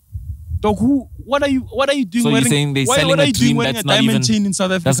 Dog, what are you doing? So you're wearing, saying they're why, selling what a are you doing dream wearing that's a not diamond even- chain in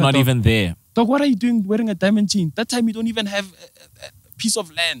South Africa? That's not dog? even there. Dog, what are you doing wearing a diamond chain? That time you don't even have a piece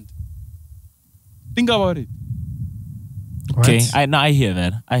of land. Think about it. What? Okay, I hear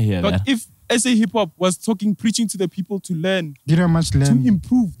that. I hear Dog, that. if SA hip hop was preaching to the people to learn, Do you know how much to land? Do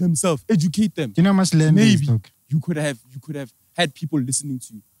improve themselves, educate them, you know how much land there is, maybe dog? you could have had people listening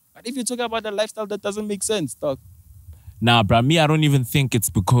to you. But if you're talking about a lifestyle that doesn't make sense, dog. Nah, bruh, me, I don't even think it's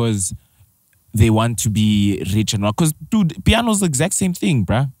because they want to be rich and all. Because, dude, piano's the exact same thing,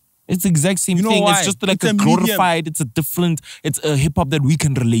 bruh. It's the exact same You know thing. why? It's just like It's a a medium. glorified, it's a hip hop that we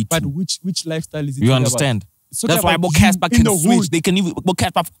can relate But to. which lifestyle is it? You talking understand? about? It's talking That's why about Casper you in can the switch. hood. They can even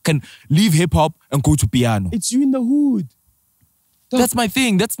Casper can leave hip hop and go to piano. It's you in the hood. Dog. That's my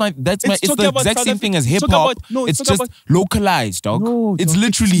thing. It's talking the about exact South same thing as Africa. hip It's hop. talking about- no, It's it's just talking localized, dog. No, it's dog.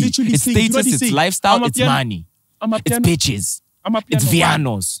 literally It's literally it's saying- you know what status, he's it's saying? lifestyle, I'm a it's piano- money, I'm a it's piano. bitches, I'm a it's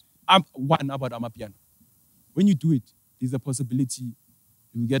piano. vianos. I'm when you do it, there's a possibility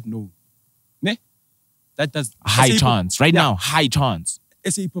you will get no. Ne? That does High SA hip hop- chance. Right yeah, now, high chance.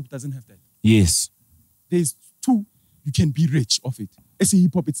 SA hip hop doesn't have that. Yes. There's two, you can be rich off it. SA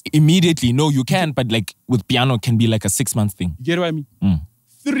hip hop, it's Immediately, no, you can, but like with piano, it can be like a 6-month thing. you get what I mean? Mm.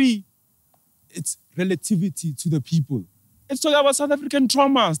 3, it's relativity to the people. It's talking about South African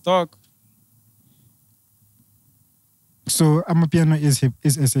traumas, dog. So Amapiano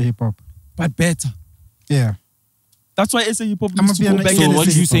is SA hip hop. But better. Yeah. That's why SA hip hop I'm needs a to go piano- back Yeah, So and what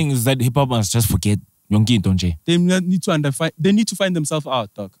it's you're hip-hop. saying is that hip hop must just forget Yonki Donje. they need to find themselves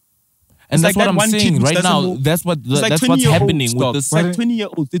out, dog. And It's that's like what that I'm one kid saying which right doesn't now. know- That's It's like what's 20-year-olds, happening with dog. this. It's like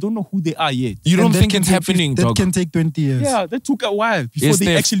 20-year-olds. They don't know who they are yet. You don't And that think can it's take happening, That dog? can take 20 years. Yeah, that took a while before Yes, they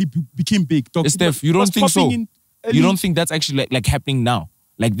Steph. actually became big, dog. Yes, It Steph, was- you it don't was think so? popping in early- You don't think that's actually like happening now?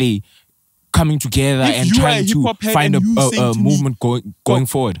 Like they coming together If and you are a trying to hip-hop head find and you saying a to me, movement going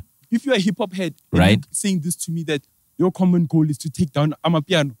forward. If you're a hip hop head, and Right. you're saying this to me that your common goal is to take down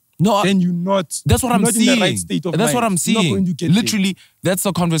Amapiano, No, then you're not. that's what you're I'm not seeing. In the right state of That's what mind. I'm You're not seeing. going to get Literally, that's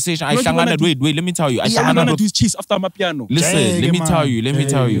the conversation. You know what you wanna do? Wait, let me tell you. there. All you wanna do is chase after Amapiano. Listen, Jege, let me man. tell you.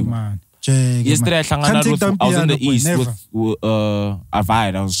 Jege, man. Jege, Yesterday, I man. Can't take down was in the piano, boy, east never. with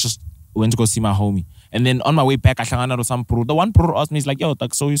Avad. I was just went to go see my homie. And then on my way back, I hung out with some bro. The one bro asked me, he's like, yo,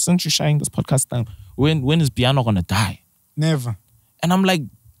 Doc, so since you're sharing this podcast thing, when is piano gonna die? Never. And I'm like,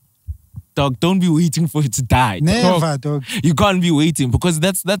 dog, don't be waiting for it to die. Never, dog. You can't be waiting because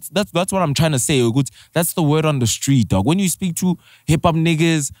that's what I'm trying to say. Good, that's the word on the street, dog. When you speak to hip hop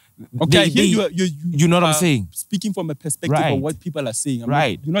niggas, Okay, they, here you know what I'm saying? Speaking from a perspective Right. of what people are saying.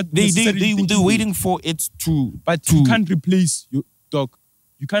 Right. You're not They're necessarily thinking waiting for it to. But you can't replace your dog.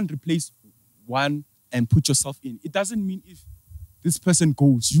 You can't replace one and put yourself in. It doesn't mean if this person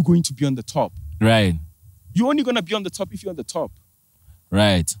goes, you're going to be on the top. Right, You're only gonna be on the top if you're on the top.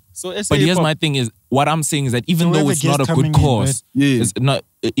 right. So But here's my thing: is what I'm saying is that even So though whoever it's not a gets good coming in, cause, Yeah. it's not.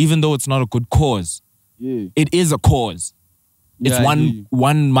 Even though it's not a good cause, Yeah. it is a cause. It's Yeah, I hear you.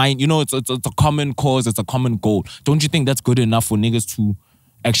 one mind. You know, it's a common cause. It's a common goal. Don't you think that's good enough for niggas to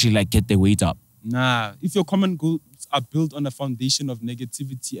actually like get their weight up? Nah. If your common goals are built on a foundation of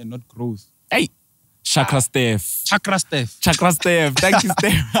negativity and not growth. Hey, Chakra Steph. Chakra Steph. Chakra Steph. Thank you,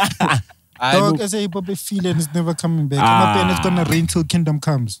 Steph. I Dog, know. as a hip hop feeling is never coming back. Ah. Amapiano is gonna reign till kingdom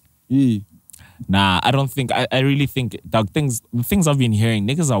comes. Yeah. Nah, I don't think. I really think the things I've been hearing,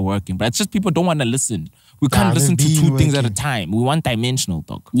 niggas are working, but it's just people don't want to listen. We can't listen to two things at a time. We want dimensional,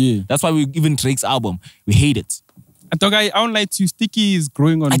 dog. Yeah. That's why we even Drake's album, we hate it. And dog, I don't like to. Sticky is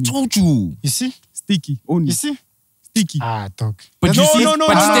growing on me. I told you. You see? Sticky only. You see? Sticky. Dog. But No, you see, no, no,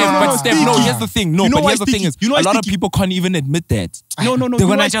 but no, Steph, no, but no, Steph, Sticky. no, here's the thing. No, You know but why here's the thing Sticky? is, You know a why lot of Sticky? people can't even admit that. No. They're You know gonna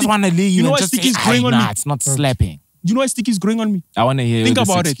why just Sticky- want to leave You know and why just Sticky's say, growing on me? nah, it's not slapping. You know why Sticky's growing on me? I want to hear Think this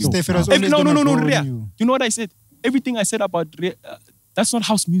about it, excuse. Steph, it now. was always No, gonna grow Ria. on you. You know what I said? Everything I said about that's not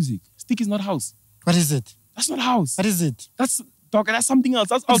house music. Sticky's not house. What is it? That's not house. What is it? That's dog. That's something else.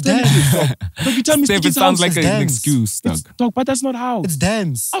 That's It's alternative. Dog. Dog, you tell me Steph, it Sticky's sounds house. like It's an dance. excuse, dog. Dog, but that's not house. It's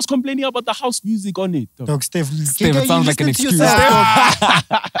dance. I was complaining about the house music on it. Dog. Dog, Steph, it sounds like an excuse.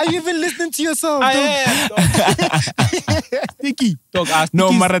 Are you even listening to yourself? I dog? am, dog. Sticky, dog. No,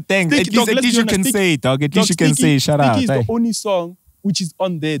 Sticky's- Mara, thanks. Sticky, At dog, least let's be you honest, can Sticky- say it, dog. At dog, least you can Sticky- say, shut out. Sticky is Hey. the only song which is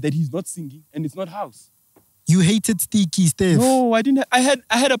on there that he's not singing, and it's not house. You hated Sticky, Steph. No, I didn't. I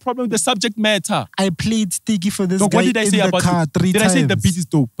had a problem with the subject matter. I played Sticky for this Dog, guy what did I say in the about car it? 3 Did times. I say the beat is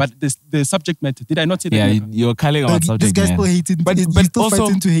dope, but the subject matter? Did I not say that? Yeah, in the car? you're calling out Dog, subject this guy matter. still hating. But he's still also,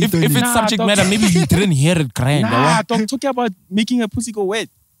 fighting to hate if on it's it. Nah, subject dog. matter, maybe you didn't hear it crying. Nah, dog, talking about making a pussy go wet.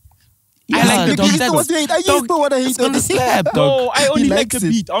 I like the Nigga, dog. you still want to hate. I used to want to hate It's on gonna it. slap, dog. No, I only He like likes the it.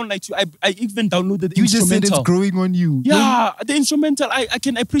 beat. I don't like to. I even downloaded the You just said instrumental. it's growing on you. Yeah, the instrumental. I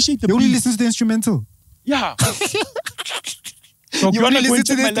can appreciate the You only beat. listen to the instrumental. Yeah. Dog, You when only I go listen and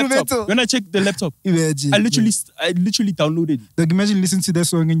to check the my laptop, instrumental. when I check the laptop, Imagine. I literally downloaded it. Like imagine listening to that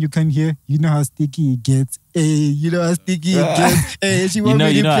song and you can hear, you know how sticky it gets. Hey, you know how sticky it gets. Hey, she won't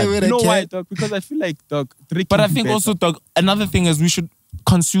really play with You a know why, cat. dog? Because I feel like, dog, Drake But can I do think better. also, dog, another thing is we should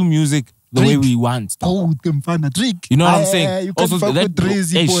consume music the way Drake. we want. Dog. Oh, them fan of Drake. You know what I'm saying? You can't Also, fuck that- with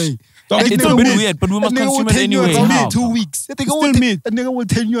Drazy, Hey, boy. Dog, It's it's a still bit mid. weird, but we must That nigga consume will it turn you anyway. around How? in 2 weeks. That nigga Still will mid. that nigga will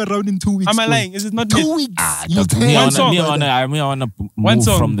turn you around in 2 weeks. Am I boy. lying? Is it not 2 mid? weeks. You Dog, turn me, I One wanna, song, me, I brother. wanna One move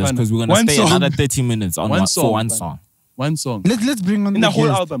song, from this brother. because we're gonna One stay song. another 30 minutes on One for song, one brother. song. One song. Let's bring on In the the whole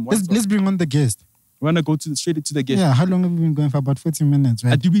guest. album, one Let's bring on the guest. We wanna go straight to the guest. Yeah, how long have we been going for? About 40 minutes,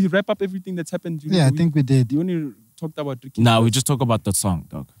 right? Did we wrap up everything that's happened? during Yeah, I the week? think we did. You only talked about Riky. Nah, we just talk about the song,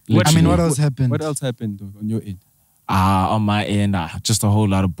 dog. I mean, what Literally. else happened? What else happened, dog, on your end? On my end, just a whole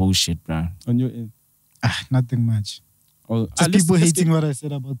lot of bullshit, bro. On your end. Nothing much. Oh, Just people hating what I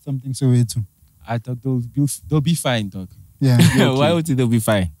said about something so way too. I thought they'll be fine, dog. Yeah. Why would they be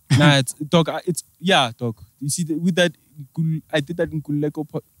fine? Nah, it's dog. Dog. You see, with that, I did that in Kuleko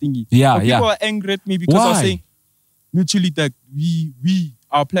thingy. Yeah, But yeah. people are angry at me because I was Why? saying, literally, that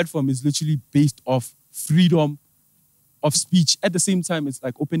our platform is literally based off freedom of speech. At the same time, it's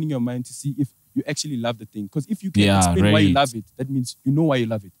like opening your mind to see if you actually love the thing. Because if you can Yeah, explain why you right. love it, that means you know why you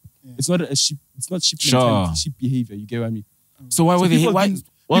love it. Yeah. It's not a sheep. It's not sheep Sure. mentality, sheep behavior. You get what I mean? So why So were they? people Why? didn't-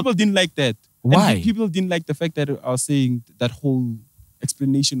 What? People didn't like that. Why? And people didn't like the fact that I was saying that whole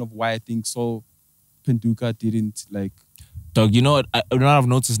explanation of why I think Saul Penduka didn't like. Dog, you know what? You know what I've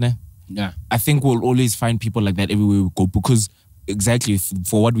noticed now? Yeah. I think we'll always find people like that everywhere we go because exactly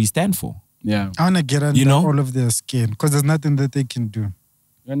for what we stand for. Yeah. I want to get under You know? all of their skin because there's nothing that they can do.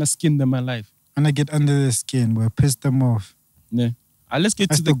 You're gonna skin them alive. I want to get under their skin. We'll piss them off. Yeah. Let's get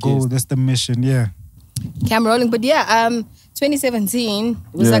That's to the the goal. guest. That's the mission. Yeah. Camera rolling. But yeah, 2017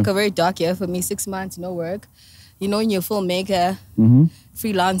 was Yeah. like a very dark year for me. 6 months, no work. You know, when you're a filmmaker,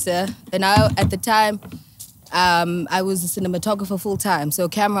 freelancer. And at the time, I was a cinematographer full time. So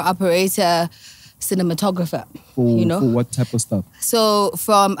camera operator, cinematographer, you know. For what type of stuff? So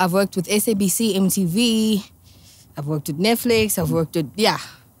I've worked with SABC, MTV, I've worked with Netflix, I've worked with, yeah.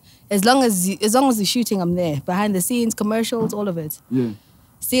 As long as the shooting, I'm there. Behind the scenes, commercials, all of it. Yeah.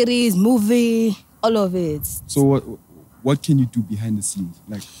 Series, movie, all of it. So what can you do behind the scenes?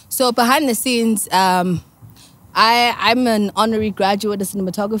 Like, So behind the scenes, I'm an honorary graduate, a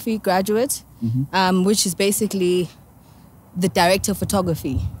cinematography graduate, which is basically the director of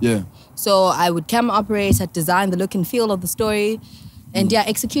photography. yeah. So I would camera operate, I'd design the look and feel of the story, and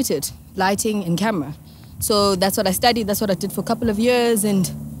execute it, lighting and camera. So that's what I studied, that's what I did for a couple of years,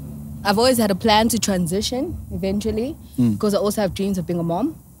 and I've always had a plan to transition eventually, because I also have dreams of being a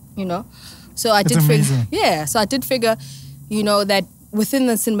mom, you know. So I That's did amazing. figure, you know, that within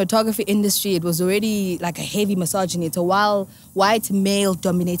the cinematography industry, it was already like a heavy misogyny. It's a white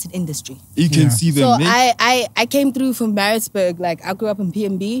male-dominated industry. You can Yeah. see them. So Nick. I came through from Maritzburg. Like I grew up in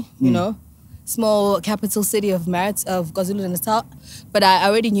PMB, you know, small capital city of KwaZulu-Natal. But I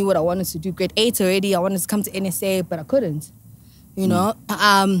already knew what I wanted to do. Grade 8 already, I wanted to come to NSA, but I couldn't. you know. But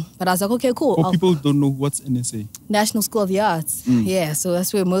I was like, okay, cool. For people who don't know, what's NSA? National School of the Arts. Yeah, so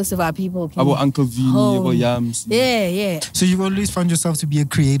that's where most of our people came. Our Uncle Vini, our Yams. Yeah. So you've always found yourself to be a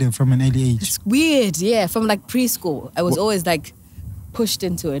creator from an early age? It's weird, yeah. From like preschool, I was always like pushed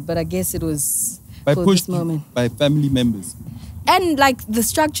into it, but I guess it was for this moment. By family members. And like the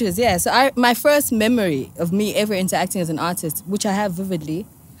structures, yeah. So my first memory of me ever interacting as an artist, which I have vividly,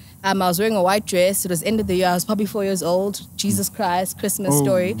 I was wearing a white dress. It was end of the year. I was probably 4 years old. Jesus Christ, Christmas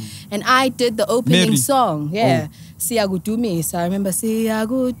story. And I did the opening song. Yeah. Siagudumi. So I remember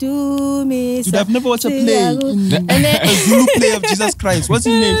Siagudumi. Dude, I've never watched a play. And then, a Zulu play of Jesus Christ. What's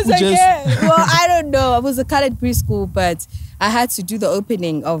his name? Like, yeah. Well, I don't know. I was a colored preschool, but I had to do the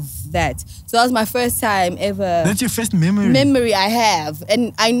opening of that. So that was my first time ever. That's your first memory? Memory I have.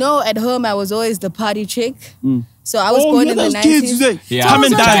 And I know at home I was always the party chick. So I was born in the 90s. Kids, yeah. Come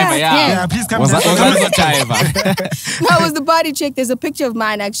and dive. Yeah, please come down. No, I was the party chick. There's a picture of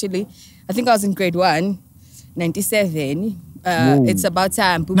mine actually. I think I was in grade 1, 97. It's about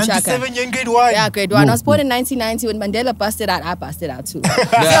time. Boom 97, you're in grade 1? Yeah, grade 1. I was born in 1990. When Mandela busted out, I busted out too.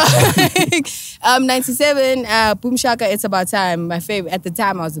 97, Boom Shaka, It's About Time. My favorite. At the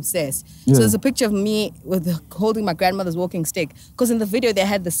time, I was obsessed. So there's a picture of me holding my grandmother's walking stick. Because in the video, they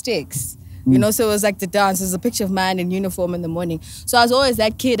had the sticks. You know, so it was like the dance. There's a picture of mine in uniform in the morning. So I was always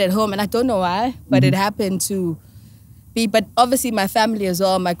that kid at home, and I don't know why, but it happened to be. But obviously, my family as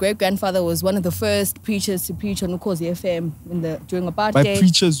well. My great grandfather was one of the first preachers to preach on Ukhozi FM during apartheid. By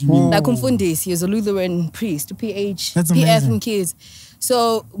preachers, you mean? Like Umfundisi, he was a Lutheran priest, PH, That's PF amazing. and kids.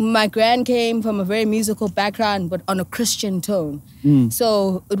 So my gran came from a very musical background, but on a Christian tone.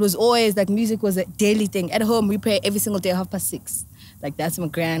 So it was always like music was a daily thing. At home, we pray every single day, 6:30. Like that's my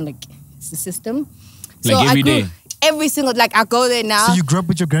gran, like it's the system. Like so every I grew day? every single, like I go there now. So you grew up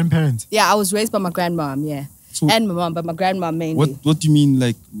with your grandparents? Yeah, I was raised by my grandmom, yeah. So and my mom, but my grandma mainly. What do you mean,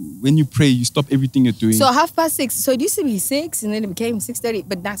 like, when you pray, you stop everything you're doing? So 6:30. So it used to be 6 and then it became 6:30,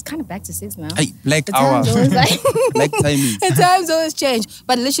 but that's kind of back to 6 now. Hey, black The hour. times always like Black timing. the times always change.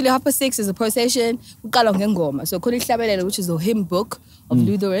 But literally 6:30 is a procession. So which is a hymn book of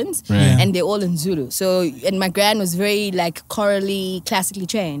Lutherans, Right. and they're all in Zulu. So and my gran was very like chorally, classically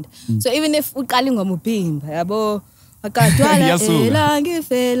trained. So even if you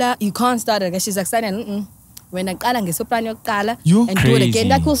can't start it. She's like saying, when I soprano You're and do it crazy. again,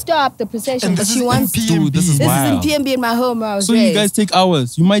 that will stop the procession. And But this she is wants in to. PMB. Dude, this is This wild. is in PMB in my home where I was So raised. you guys take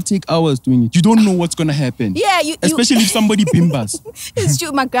hours. You might take hours doing it. You don't know what's gonna happen. Yeah, you Especially if somebody bimbas. It's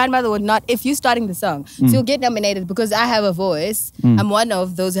true. My grandmother would not. If you're starting the song, she'll get nominated because I have a voice. I'm one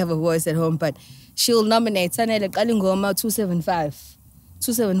of those who have a voice at home, but she'll nominate Sanele Kalingoma 275.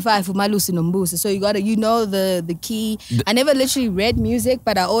 275 for Malusi Nombusi. So you know the key. I never literally read music,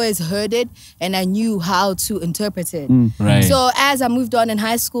 but I always heard it and I knew how to interpret it. Right. So as I moved on in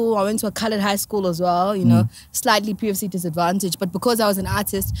high school, I went to a colored high school as well, you know, slightly PFC disadvantage. But because I was an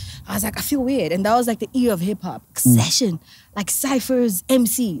artist, I was like, I feel weird. And that was like the era of hip hop. Session, like ciphers,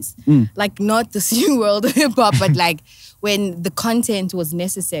 MCs. Like not the new world of hip hop, but like when the content was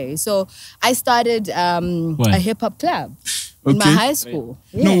necessary. So I started a hip hop club. In my high school.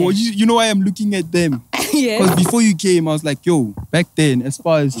 Yeah. No, you know why I'm looking at them? Yeah. Because before you came, I was like, yo, back then, as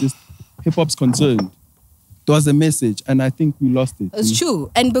far as just hip hop's concerned, there was a message, and I think we lost it. It's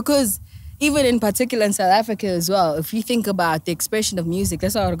true. And because even in particular in South Africa as well, if you think about the expression of music,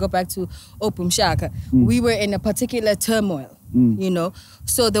 that's why I want to go back to Opum Shaka. We were in a particular turmoil, you know.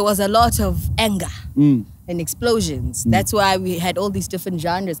 So there was a lot of anger and explosions. That's why we had all these different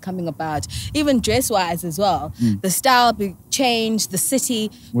genres coming about. Even dress-wise as well. The style changed, the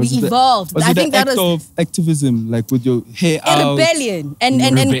city, we evolved. Was I it think an that act was of activism, like with your hair a out? rebellion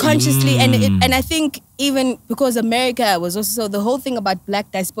and consciously and I think even because America was also the whole thing about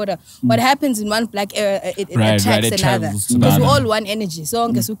black diaspora, what happens in one black era it attracts it another travels to because we're another. all one energy. So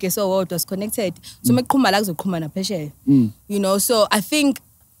it was connected. So you know, so I think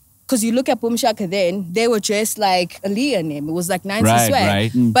because you look at Boom Shaka then, they were dressed like a Leah name. It was like 90s swag.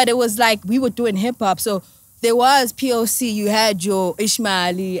 Right. But it was like we were doing hip hop. So there was POC, you had your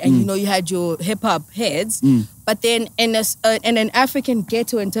Ishmaeli and you know you had your hip hop heads. But then in an African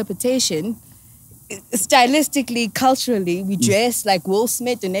ghetto interpretation, stylistically, culturally, we dress like Will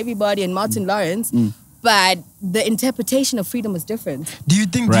Smith and everybody and Martin Lawrence. But the interpretation of freedom was different. Do you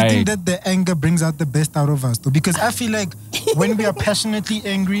think that the anger brings out the best out of us though? Because I feel like when we are passionately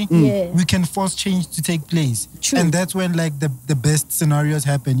angry, we can force change to take place. True. And that's when like the best scenarios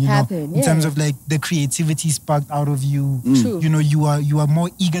happen, you know, in terms of like the creativity sparked out of you. True. You know, you are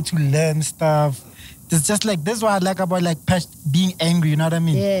more eager to learn stuff. It's just like, this is what I like about like being angry, you know what I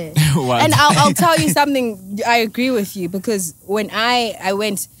mean? Yeah. What? And I'll tell you something, I agree with you, because when I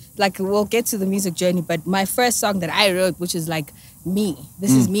went, like, we'll get to the music journey, but my first song that I wrote, which is like me,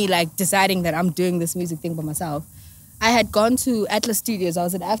 this is me like deciding that I'm doing this music thing by myself. I had gone to Atlas Studios. I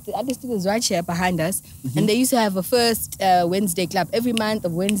was at Atlas Studios right here behind us. And they used to have a first Wednesday club. Every month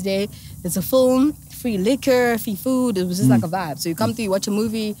of Wednesday, there's a film, free liquor, free food. It was just like a vibe. So you come through, you watch a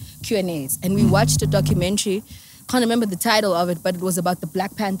movie, Q&As. And we watched a documentary. Can't remember the title of it, but it was about the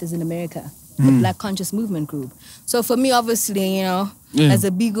Black Panthers in America, the Black Conscious Movement group. So for me, obviously, you know, as a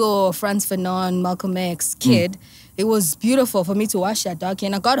Bigo, Frantz Fanon, Malcolm X kid, it was beautiful for me to watch that doc.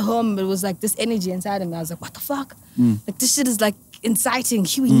 And I got home, it was like this energy inside of me. I was like, what the fuck? Like, this shit is like inciting,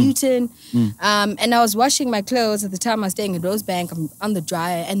 Huey Newton. And I was washing my clothes at the time. I was staying in Rosebank. I'm on the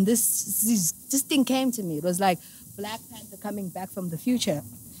dryer. And this thing came to me. It was like Black Panther coming back from the future.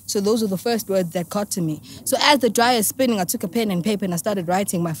 So those were the first words that caught to me. So as the dryer is spinning, I took a pen and paper and I started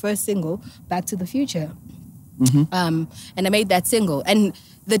writing my first single, Back to the Future. And I made that single. And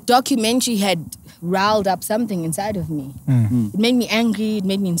the documentary had riled up something inside of me. It made me angry. It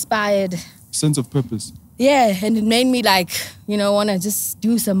made me inspired. Sense of purpose. Yeah, and it made me like, you know, want to just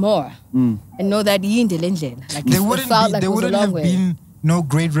do some more. And know that like There wouldn't have been no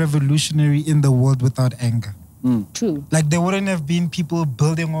great revolutionary in the world without anger. True. Like, there wouldn't have been people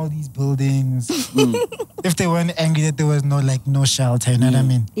building all these buildings if they weren't angry that there was no shelter, you know what I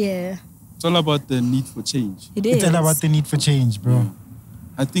mean? Yeah. It's all about the need for change. It is. It's all about the need for change, bro.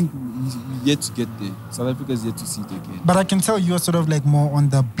 I think we're yet to get there. South Africa's yet to see it again. But I can tell you're sort of like more on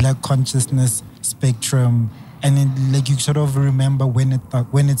the black consciousness spectrum, and then like you sort of remember when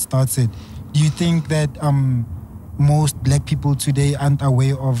it started. Do you think that most black people today aren't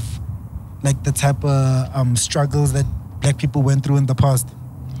aware of like the type of struggles that black people went through in the past?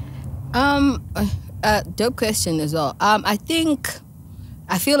 Dope question as well.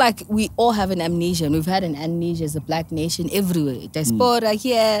 I feel like we all have an amnesia, and we've had an amnesia as a black nation everywhere. Diaspora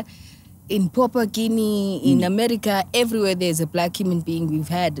here, in Papua Guinea, in America, everywhere there's a black human being. We've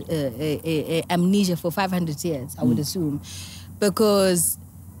had a amnesia for 500 years, I would assume. Because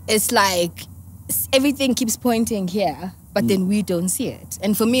it's like everything keeps pointing here, but then we don't see it.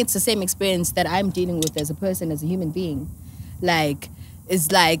 And for me, it's the same experience that I'm dealing with as a person, as a human being. Like, it's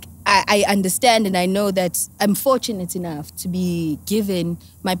like I understand and I know that I'm fortunate enough to be given,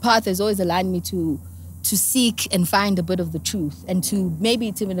 my path has always aligned me to seek and find a bit of the truth, and to maybe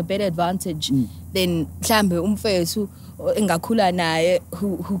it's even a better advantage than mhlambe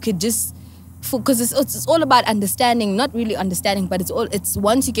who could just, because it's all about understanding, not really understanding, but it's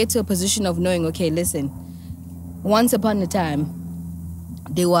once you get to a position of knowing, okay, listen, once upon a time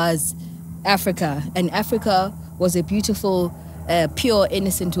there was Africa, and Africa was a beautiful, pure,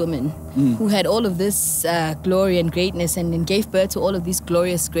 innocent woman who had all of this glory and greatness, and then gave birth to all of these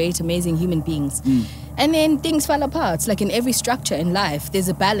glorious, great, amazing human beings. And then things fell apart. It's like in every structure in life, there's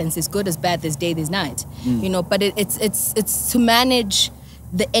a balance. There's good, there's bad, there's day, there's night. You know, but it's to manage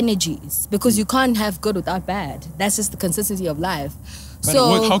the energies, because you can't have good without bad. That's just the consistency of life. But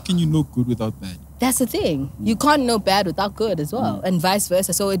So how can you know good without bad? that's the thing. You can't know bad without good as well, and vice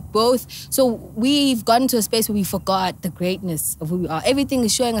versa. So we've gotten to a space where we forgot the greatness of who we are. Everything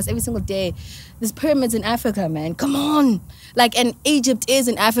is showing us every single day. There's pyramids in Africa, man. Come on. Like, and Egypt is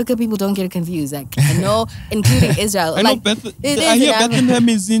in Africa. People don't get it confused. Like, I know, including Israel. I know like, I hear Bethlehem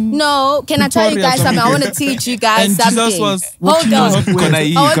is in... No, can I tell you guys something? I want to teach you guys and something. Jesus was Hold on.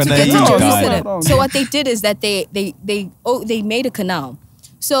 I want to get to Jerusalem. God. So what they did is that they made a canal.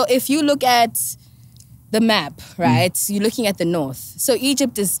 So if you look at the map, right, you're looking at the north. So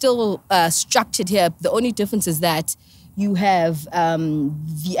Egypt is still structured here. The only difference is that you have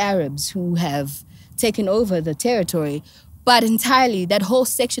the Arabs who have taken over the territory, but entirely that whole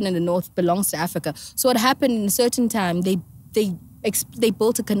section in the north belongs to Africa. So what happened in a certain time, they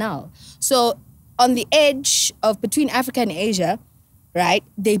built a canal. So on the edge of between Africa and Asia, right,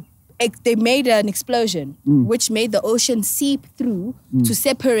 they made an explosion, which made the ocean seep through to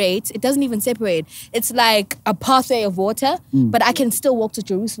separate. It doesn't even separate. It's like a pathway of water, but I can still walk to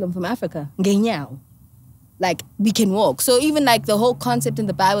Jerusalem from Africa. Ngenyao. Like, we can walk. So even like the whole concept in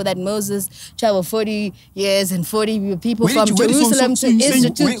the Bible that Moses traveled 40 years and 40 people from Jerusalem to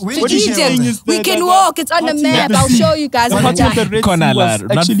Israel to Egypt. We can walk. It's on the map. I'll show you guys. The part of the Red Sea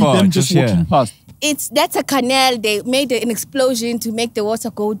was actually them just walking past. That's a canal. They made an explosion to make the water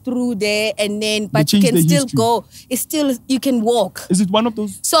go through there, and then but you can still go. It's still, you can walk. Is it one of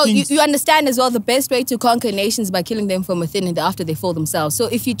those? So you understand as well, the best way to conquer nations by killing them from within and after they fall themselves. So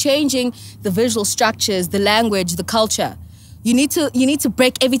if you're changing the visual structures, the language, the culture, You need to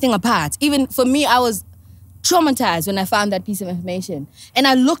break everything apart. Even for me, I was traumatized when I found that piece of information. And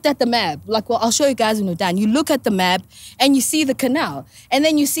I looked at the map. Like, well, I'll show you guys when we're done. You look at the map and you see the canal. And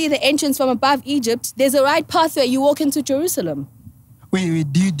then you see the entrance from above Egypt. There's a right pathway. You walk into Jerusalem.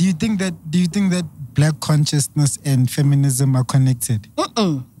 Wait. Do you think that black consciousness and feminism are connected?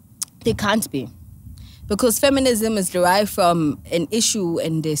 They can't be. Because feminism is derived from an issue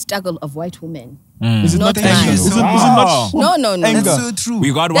and the struggle of white women. Is it not mine. anger? Is it not No. anger? That's so true.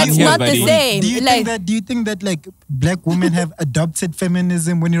 We got one That's here, not buddy. the same. Do you think that like black women have adopted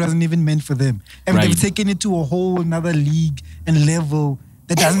feminism when it wasn't even meant for them, and Right. they've taken it to a whole another league and level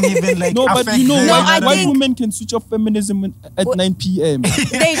that doesn't even like No, but affect you know them? what? White think- women can switch off feminism at 9 p.m.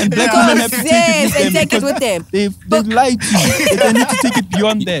 They, And black women have to take it with them. take it because with them. They've lied to you. They need to take it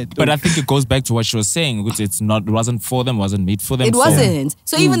beyond that. But I think it goes back to what she was saying, which it wasn't for them, wasn't made for them. It so- wasn't.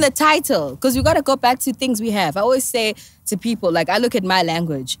 So even the title, because we got to go back to things we have. I always say to people, like I look at my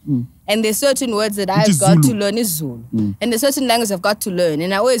language and there's certain words that I've is got Zulu. to learn is Zulu. And there's certain language I've got to learn.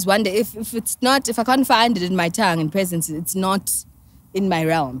 And I always wonder if I can't find it in my tongue and presence, it's not in my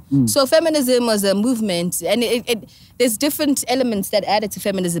realm. So feminism was a movement, and there's different elements that added to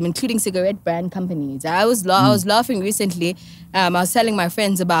feminism, including cigarette brand companies. I was laughing recently. I was telling my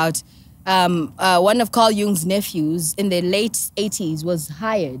friends about one of Carl Jung's nephews in the late 80s was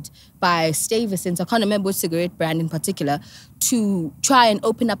hired by Stuyvesant, I can't remember which cigarette brand in particular, to try and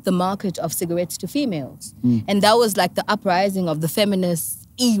open up the market of cigarettes to females. And that was like the uprising of the feminist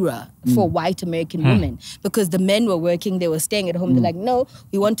era for white American women, because the men were working, they were staying at home. They're like, no,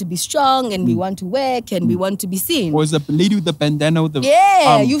 we want to be strong and we want to work and we want to be seen. Was the lady with the bandana with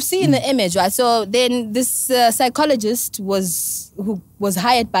the You've seen the image, right? So then this psychologist who was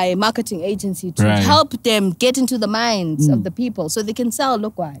hired by a marketing agency to Right. help them get into the minds of the people so they can sell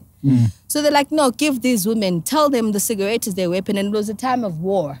look why. So they're like, no, give these women, tell them the cigarette is their weapon. And it was a time of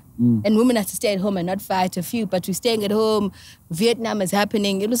war. And women had to stay at home and not fight a few, but we're staying at home. Vietnam is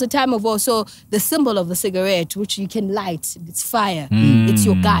happening. It was a time of war. So the symbol of the cigarette, which you can light, it's fire. It's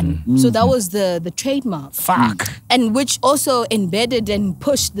your gun. So that was the trademark. Fuck. And which also embedded and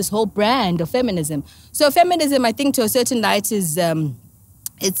pushed this whole brand of feminism. So feminism, I think to a certain light is,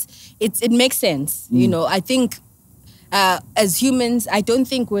 it makes sense. You know, I think as humans, I don't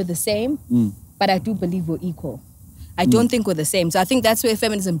think we're the same, but I do believe we're equal. I don't think we're the same. So I think that's where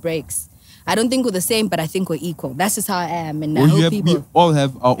feminism breaks. I don't think we're the same, but I think we're equal. That's just how I am. And I hope people... we all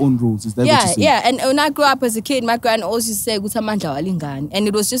have our own roles. Is that what you're saying? Yeah. And when I grew up as a kid, my grand always used to say, "Gutamandla walingani," and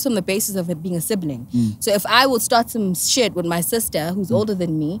it was just on the basis of it being a sibling. So if I would start some shit with my sister, who's older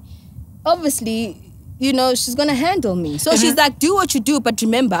than me, obviously, you know, she's going to handle me. So she's like, do what you do, but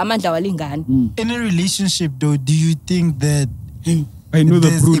remember, amandla walingani. In a relationship, though, do you think that I know the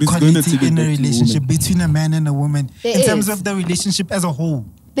there's brood is going to equality take it in a back to relationship women. between a man and a woman There in terms is. of the relationship as a whole?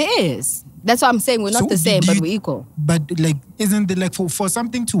 There is. That's why I'm saying we're not So the same, do but you- we're equal. But like, isn't there like for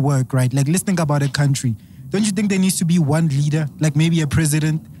something to work, right? Like, let's think about a country. Don't you think there needs to be one leader, like maybe a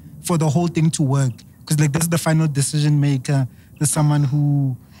president, for the whole thing to work? Because like that's the final decision maker. There's someone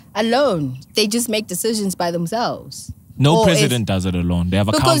who. Alone. They just make decisions by themselves. No Or president does it alone. They have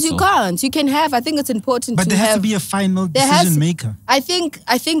a Because council. you can't. You can have, I think it's important But to there has have... to be a final There has decision to- maker. I think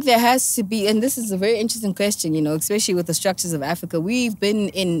there has to be, and this is a very interesting question, you know, especially with the structures of Africa. We've been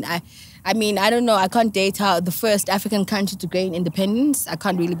in, I mean, I don't know, I can't date how the first African country to gain independence. I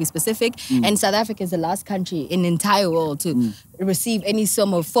can't really be specific. And South Africa is the last country in the entire world to receive any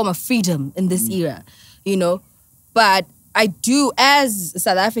form of freedom in this era, you know. But I do, as a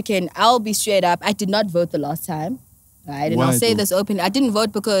South African, I'll be straight up, I did not vote the last time, right? And Why I'll say though? this openly. I didn't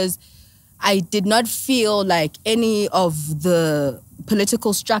vote because I did not feel like any of the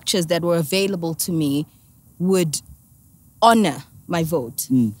political structures that were available to me would honor my vote.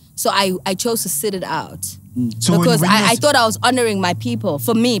 So I chose to sit it out. So Because when I you're- thought I was honoring my people.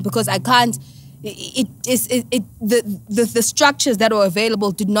 For me, because I can't... The structures that were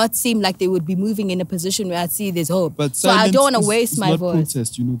available did not seem like they would be moving in a position where I see there's hope. But So I don't want to silence waste is my not voice.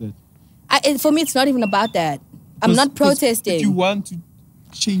 protest, you know that. For me, it's not even about that. I'm not 'Cause protesting. If you want to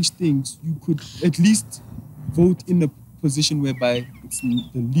change things, you could at least vote in a position whereby it's the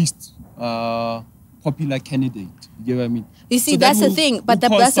least popular candidate. You get what I mean? You see, So that that's the will- thing. But will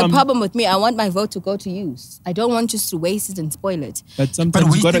cause that's the some- problem with me. I want my vote to go to use. I don't want just to waste it and spoil it. But sometimes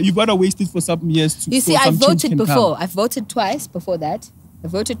wasting- you gotta waste it for some years to. You see, so I some change voted can before. come. I've voted twice before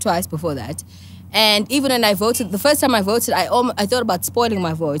that. And even when I voted, the first time I voted, I thought about spoiling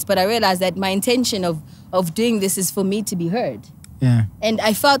my vote. But I realized that my intention of doing this is for me to be heard. Yeah. And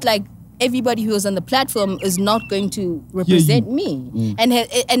I felt like everybody who was on the platform is not going to represent me.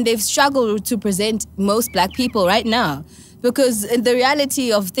 And they've struggled to present most black people right now. Because the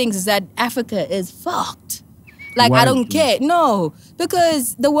reality of things is that Africa is fucked. Like, I don't care. No,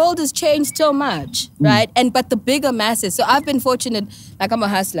 because the world has changed so much, right? But the bigger masses. So I've been fortunate, like I'm a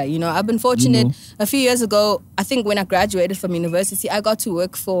hustler, you know. I've been fortunate a few years ago, I think when I graduated from university, I got to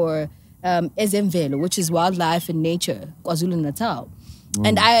work for Ezemvelo, which is wildlife and nature, KwaZulu-Natal.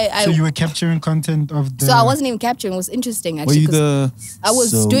 And I So you were capturing content of the... So I wasn't even capturing. It was interesting, actually. I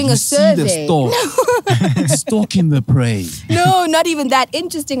was doing a survey. Stalking the prey. No, not even that.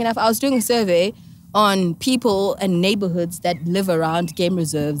 Interesting enough, I was doing a survey on people and neighborhoods that live around game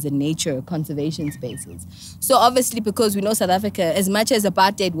reserves and nature conservation spaces. So obviously, because we know South Africa, as much as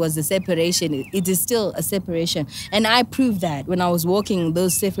apartheid was a separation, it is still a separation. And I proved that when I was walking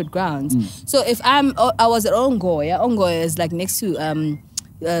those separate grounds. So if I was at Ongoya is like next to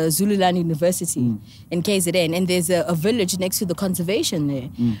Zululand University in KZN, and there's a village next to the conservation there.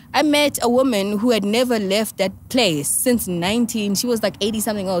 I met a woman who had never left that place since she was like 80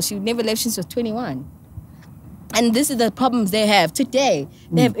 something old. She never left since she was 21. And this is the problems they have today.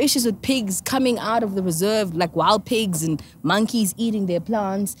 They have issues with pigs coming out of the reserve, like wild pigs and monkeys eating their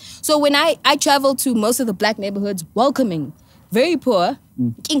plants. So when I travel to most of the black neighborhoods, welcoming, very poor,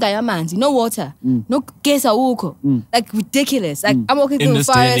 no water, no kesa uko, like ridiculous. Like I'm walking through the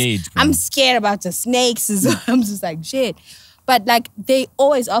forest, I'm scared about the snakes. I'm just like shit. But like they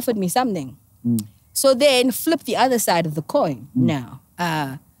always offered me something. So then flip the other side of the coin now.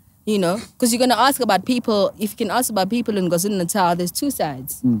 You know, because you're gonna ask about people. If you can ask about people in KwaZulu-Natal, there's two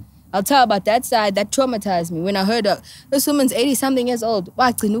sides. I'll tell about that side that traumatized me when I heard this woman's 80-something years old. In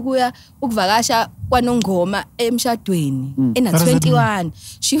her 21,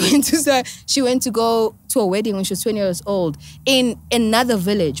 she went to go to a wedding when she was 20 years old in another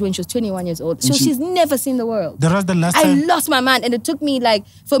village when she was 21 years old. So she's never seen the world. That was the last time. I lost my mind, and it took me like,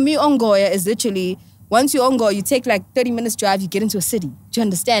 for me, Ongoya is literally, once you're Ongoya, you take like 30 minutes drive, you get into a city. Do you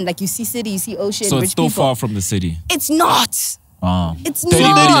understand? Like you see city, you see ocean, so rich it's still people. far from the city. It's not. It's 30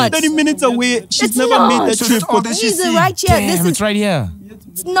 not. 30 minutes away. She's It's never not. made that So trip. that's all that she's These are seen. right here. Damn, it's right here.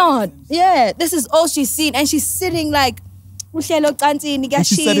 It's not. Yeah, this is all she's seen, and she's sitting like, her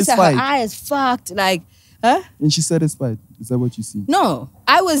satisfied. eye is fucked. Like, huh? And she's satisfied. Is that what you see? No,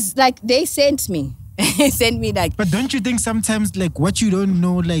 I was like, they sent me. They sent me like. But don't you think sometimes like what you don't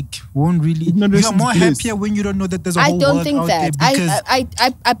know like won't really? Ignorance You're more is bliss. happier when you don't know that there's a I whole don't world think out that.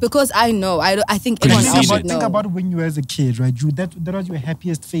 there Because I know. I think Because everyone you else see should it. think know. about when you were as a kid, right? That was your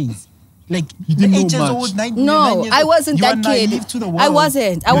happiest phase. Like You didn't the know 8 years much. old, 9 No, years I old, wasn't you that are kid. naive to the world. I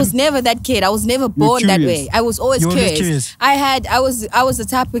wasn't. I was never that kid. I was never born that curious. way. I was always You were always curious. curious. I was the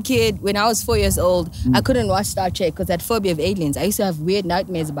type of kid when I was 4 years old. I couldn't watch Star Trek because I had phobia of aliens. I used to have weird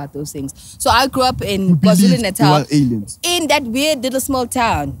nightmares about those things. So I grew up in KwaZulu-Natal. Aliens. In that weird little small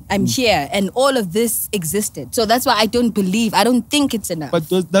town. I'm here, and all of this existed. So that's why I don't think it's enough. But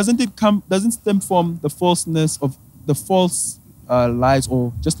doesn't stem from the falseness of the false lies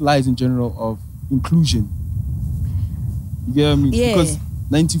or just lies in general of inclusion? You get me? Yeah. Because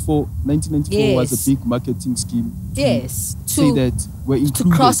 1994 was a big marketing scheme. Yes. Say that we're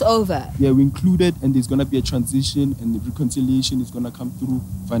included. To cross over. Yeah, we're included, and there's gonna be a transition, and the reconciliation is gonna come through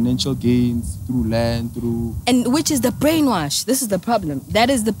financial gains, through land, through. And which is the brainwash. This is the problem. That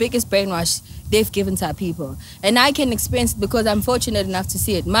is the biggest brainwash they've given to our people. And I can experience it because I'm fortunate enough to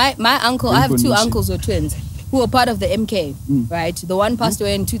see it. My uncle, I have two uncles who are twins who were part of the MK, right? The one passed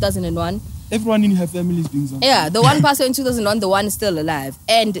away in 2001. Everyone in her family is doing something. Yeah, the one passed away in 2001, the one is still alive.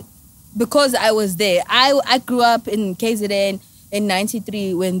 And because I was there, I grew up in KZN in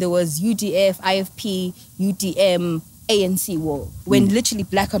 93 when there was UDF, IFP, UDM, ANC war, when literally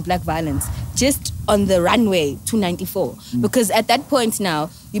black on black violence, just on the runway to 94. Because at that point now,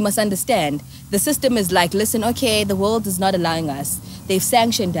 you must understand, the system is like, listen, okay, the world is not allowing us. They've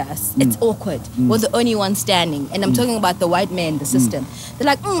sanctioned us. It's awkward. We're the only ones standing. And I'm talking about the white men, the system. They're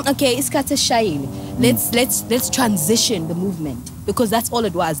like, okay, it's kata shail. Let's transition the movement. Because that's all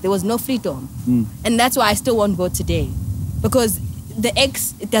it was. There was no freedom. And that's why I still won't vote today. Because the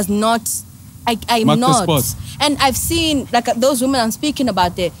X does not, I'm Mark the not. spot. And I've seen, like those women I'm speaking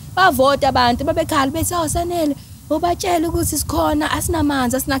about there, bavota abantu, babekhala bethi awusanele, ubatshela ukuthi sikhona,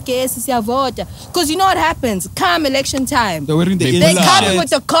 asinamanzi, asinagesi, siyavota. Because you know what happens? Come election time, They're wearing the they're pull coming up. with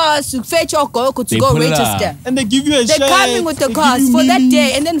the cars to fetch your gogo to They go pull up. register. And they give you a They're shirt. coming with the they cars give you for that millies.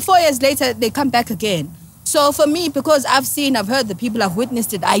 day, and then 4 years later, they come back again. So for me, because I've heard the people, I've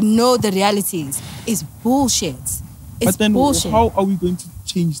witnessed it, I know the realities. It's bullshit. It's But then bullshit. how are we going to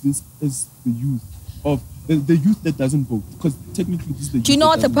change this as the youth of the youth that doesn't vote? Because technically this is the youth. Do you know that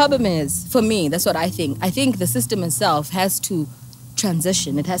what the doesn't problem is? For me, that's what I think. I think the system itself has to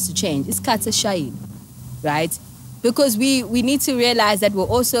transition. It has to change. It's kata shaib, right? because we need to realize that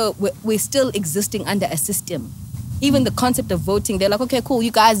we're still existing under a system. Even the concept of voting, they're like, okay, cool,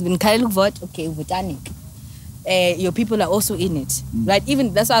 you guys been kind of vote, okay, votanik. Your people are also in it, right?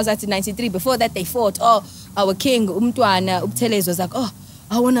 Even that's why I was at 93. Before that, they fought. Oh, our king Mutwa was like, oh,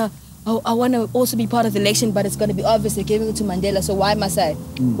 I wanna also be part of the election, but it's gonna be obvious they're giving it to Mandela. So why must I?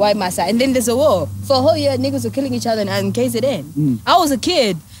 Why must I? And then there's a war. For a whole year, niggas were killing each other in KZN. I was a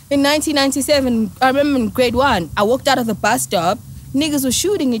kid in 1997. I remember in grade 1, I walked out of the bus stop. Niggas were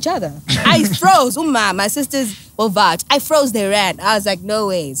shooting each other. I froze. My sisters will vouch. I froze. They ran. I was like, no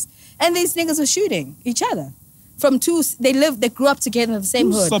ways. And these niggas were shooting each other. They grew up together in the same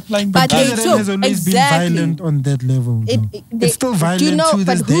hood. But KZN has always been violent on that level. It's still violent to this day.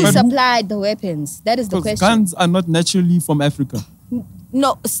 But who supplied the weapons? That is the question. Guns are not naturally from Africa.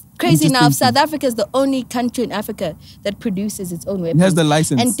 No, it's crazy enough. South Africa is the only country in Africa that produces its own weapons. It has the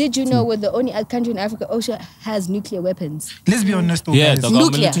license. And did you know we're the only country in Africa also has nuclear weapons? Let's be honest, though, yeah, guys.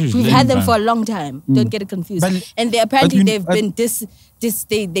 Nuclear. We've had them for a long time. Don't get it confused. And they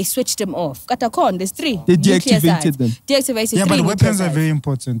switched them off. Katakon, there's 3. They deactivated them. Deactivated. Yeah, but weapons are very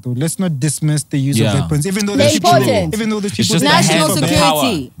important, though. Let's not dismiss the use of weapons, even though they're important. Even though there's people just national the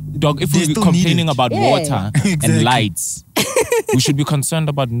security. Dog, if we're complaining about water and lights, we should be concerned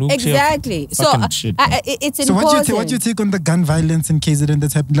about nuclear. Exactly. So it's important. So what's your take on the gun violence in KZN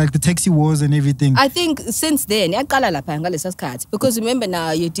that's happened, like the taxi wars and everything? I think since then, because remember now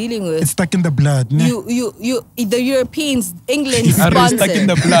you're dealing with, it's stuck in the blood. The Europeans, England are sponsored. stuck in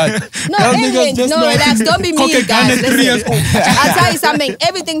the blood. No, England, relax, don't be mean, guys. Listen, I'll tell you something.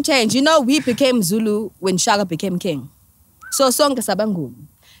 Everything changed. You know, we became Zulu when Shaka became king. So Zonke Sabangu.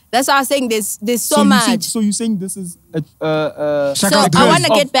 That's why I was saying there's so much. So you're saying this is so I want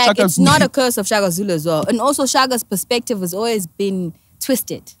to get back. It's not a curse of Shaka Zulu as well. And also Shaka's perspective has always been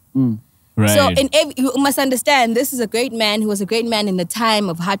twisted. Right. So you must understand, this is a great man who was a great man in a time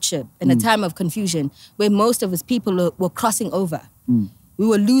of hardship, in a time of confusion, where most of his people were crossing over. We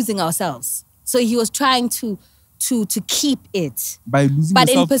were losing ourselves. So he was trying to keep it. By losing but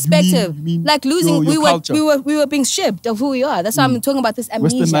yourself, in perspective, you mean like losing, your culture. we were being stripped of who we are. That's why I'm talking about this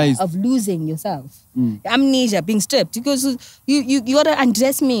amnesia of losing yourself. Amnesia, being stripped, because you gotta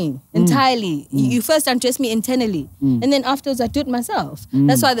undress me entirely. You first undress me internally, and then afterwards I do it myself.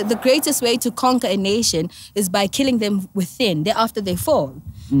 That's why the greatest way to conquer a nation is by killing them within. Thereafter they fall.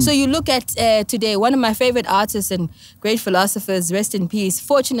 So you look at today, one of my favorite artists and great philosophers, rest in peace,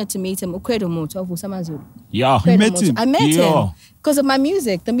 fortunate to meet him, Credo. Yeah. I met him because of my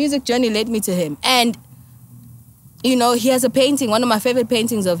music. The music journey led me to him. And, you know, he has a painting. One of my favorite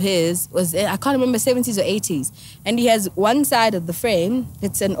paintings of his was, I can't remember, 70s or 80s. And he has one side of the frame,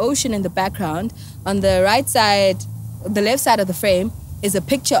 it's an ocean in the background. On the right side, the left side of the frame, is a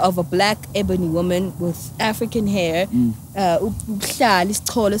picture of a black ebony woman with African hair,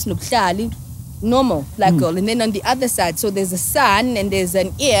 normal black girl. And then on the other side, so there's a sun and there's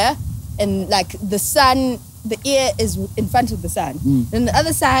an ear, and like the sun, the ear is in front of the sun. Then the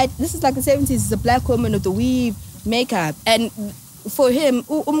other side, this is like the 70s, is a black woman with the weave, makeup. And for him,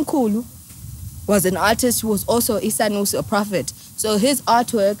 Umkulu was an artist who was also Isanusi, a prophet. So his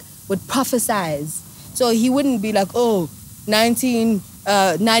artwork would prophesize. So he wouldn't be like, oh,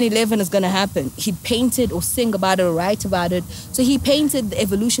 9/11 is going to happen. He'd paint it or sing about it or write about it. So he painted the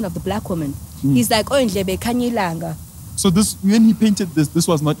evolution of the black woman. He's like, oh, Ndlebe Kanyilanga. So when he painted this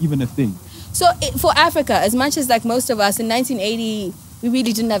was not even a thing. So for Africa, as much as like most of us in 1980, we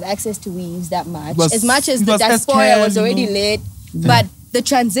really didn't have access to weaves that much. As much as the diaspora was already lit, but the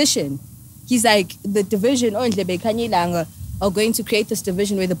transition, he's like, the division, oh, Ndlebe Kanyilanga, are going to create this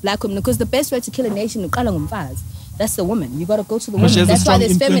division where the black woman, because the best way to kill a nation, that's the woman. You got to go to the woman. That's why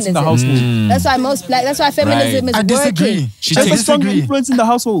there's feminism. That's why that's why feminism is working. She has a strong influence in the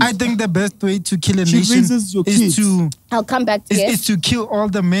household. I think the best way to kill a nation is to... I'll come back to it. Is to kill all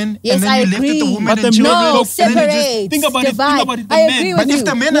the men, yes, and then you left with the woman and children. No, separate. Think about it. I agree with you. But if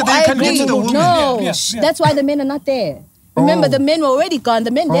the men are there, can get to the woman. No, that's why the men are not there. Remember, the men were already gone.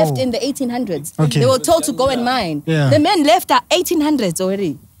 The men left in the 1800s. Okay. They were told to go and mine. Yeah. The men left at 1800s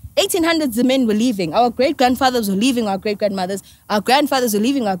already. 1800s, the men were leaving. Our great-grandfathers were leaving our great-grandmothers. Our grandfathers were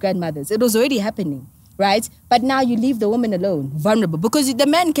leaving our grandmothers. It was already happening, right? But now you leave the woman alone, vulnerable, because the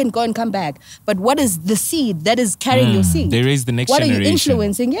man can go and come back. But what is the seed that is carrying your seed? They raise the next generation. What are you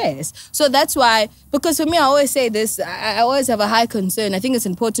influencing? Yes. So that's why, because for me, I always say this, I always have a high concern. I think it's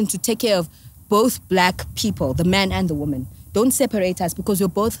important to take care of both black people, the man and the woman. Don't separate us because we're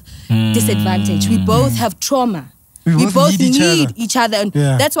both disadvantaged. We both have trauma. We both need each other. And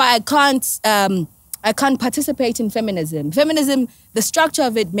that's why I can't participate in feminism. Feminism, the structure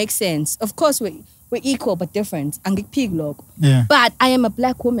of it makes sense. Of course, we're equal but different. Yeah. But I am a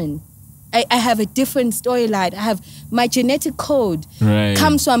black woman. I have a different storyline. I have my genetic code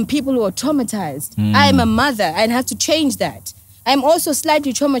comes from people who are traumatized. I am a mother and have to change that. I'm also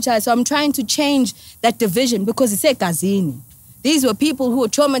slightly traumatized, so I'm trying to change that division because it's a gazini. These were people who were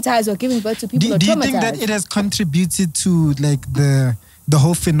traumatized or giving birth to people who are traumatized. Do you think that it has contributed to like the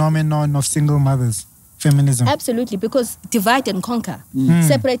whole phenomenon of single mothers, feminism? Absolutely, because divide and conquer,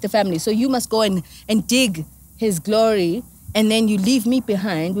 separate the family. So you must go and dig his glory, and then you leave me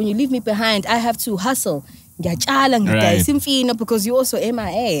behind. When you leave me behind, I have to hustle. Because you also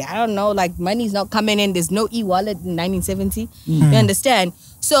MIA. I don't know, like money's not coming in. There's no e-wallet in 1970. You understand?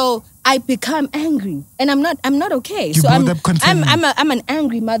 So I become angry, and I'm not okay. You so build up contentment. I'm an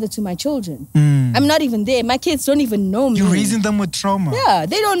angry mother to my children. I'm not even there. My kids don't even know me. You're raising them with trauma. Yeah,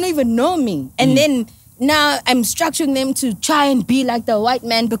 they don't even know me. And then now I'm structuring them to try and be like the white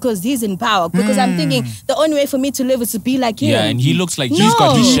man because he's in power. Because I'm thinking the only way for me to live is to be like him. Yeah, and he looks like he's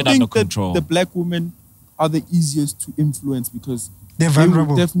got his shit under control. The black women are the easiest to influence because they're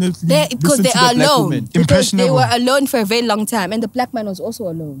vulnerable. Because they are alone. Because they were alone for a very long time. And the black man was also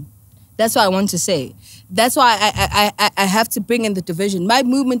alone. That's what I want to say. That's why I have to bring in the division. My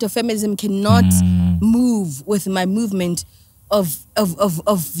movement of feminism cannot move with my movement of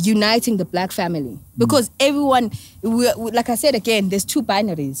uniting the black family. Because everyone, like I said again, there's two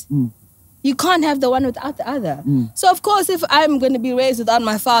binaries. You can't have the one without the other. So of course, if I'm going to be raised without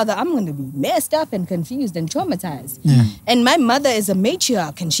my father, I'm going to be messed up and confused and traumatized. And my mother is a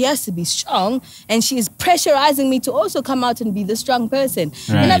matriarch and she has to be strong, and she is pressurizing me to also come out and be the strong person.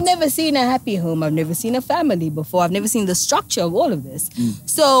 And I've never seen a happy home. I've never seen a family before. I've never seen the structure of all of this.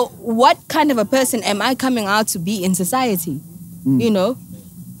 So what kind of a person am I coming out to be in society? You know?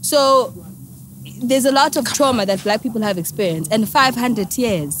 So there's a lot of trauma that black people have experienced, and 500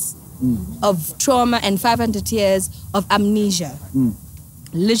 years of trauma and 500 years of amnesia.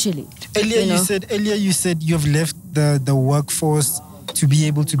 Literally. Earlier you said you've left the workforce to be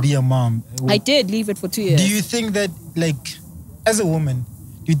able to be a mom. I did leave it for 2 years. Do you think that, like, as a woman,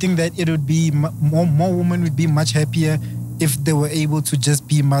 do you think that it would be more women would be much happier if they were able to just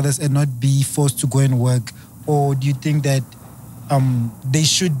be mothers and not be forced to go and work? Or do you think that they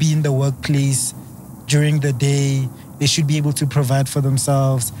should be in the workplace during the day? They should be able to provide for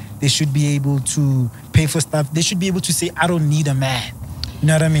themselves. They should be able to pay for stuff. They should be able to say, I don't need a man. You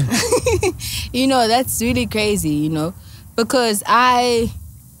know what I mean? You know, that's really crazy, you know, because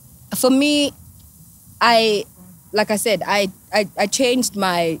for me, like I said, I changed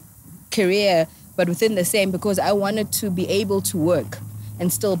my career, but within the same, because I wanted to be able to work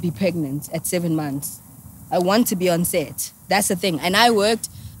and still be pregnant at 7 months. I want to be on set. That's the thing. And I worked.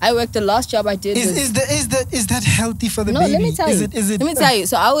 The last job I did is that healthy for the baby? No, let me tell you. Let me tell you.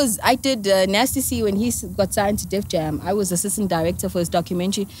 So I did Nasty C when he got signed to Def Jam. I was assistant director for his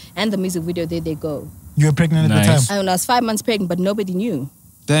documentary and the music video. There They Go. You were pregnant at the time? I was 5 months pregnant, but nobody knew.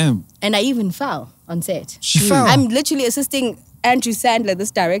 Damn. And I even fell on set. She fell? I'm literally assisting Andrew Sandler, this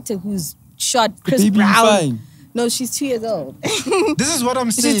director who's shot Chris The baby Brown. fine. No, she's 2 years old. This is what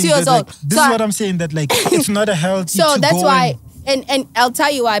I'm saying. She's 2 years old. This is what I'm saying, that like it's not a healthy. So that's why. And I'll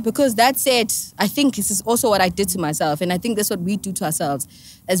tell you why, because that said, I think this is also what I did to myself, and I think that's what we do to ourselves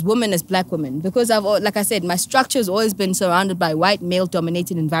as women, as black women, because like I said, my structure has always been surrounded by white,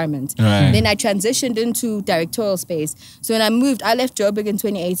 male-dominated environment. Then I transitioned into directorial space. So when I left Joburg in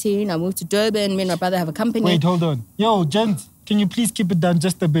 2018, I moved to Durban, me and my brother have a company. Wait, hold on. Yo, gent, can you please keep it down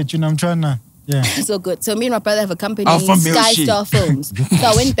just a bit? You know, I'm trying to... Yeah. So good. So me and my brother have a company, Sky Star Films. So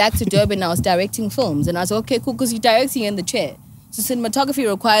I went back to Durban and I was directing films. And I was like, okay, cool, because you're directing in the chair. So cinematography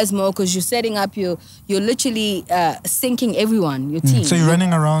requires more because you're setting up, you're literally syncing everyone, your team. So you're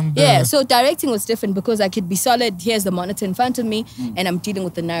running around. Yeah, so directing was different because I could be solid, here's the monitor in front of me, and I'm dealing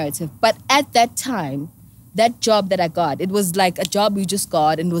with the narrative. But at that time, that job that I got, it was like a job you just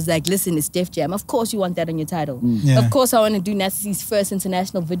got, and it was like, listen, it's Def Jam. Of course you want that on your title. Of course I want to do Nasty's first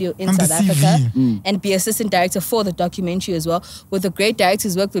international video in South Africa and be assistant director for the documentary as well, with the great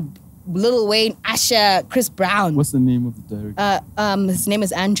directors worked with Lil Wayne, Usher, Chris Brown. What's the name of the director? His name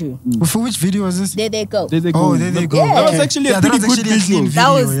is Andrew. For which video was this? There They Go. There They Go. Oh, There They Go. Yeah. That was actually a pretty good visual.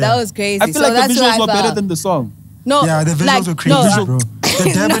 That was crazy. I feel like the visuals were better than the song. No, yeah, the visuals were crazy, bro.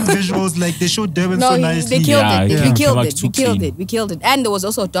 The Durban visuals, like they showed Durban so nicely. They killed it. Yeah. We killed Like it. We killed it. We killed it. And there was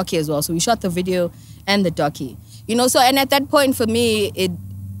also a docu as well. So we shot the video and the docu. You know, so and at that point for me,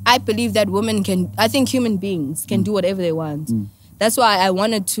 I believe that I think human beings can do whatever they want. That's why I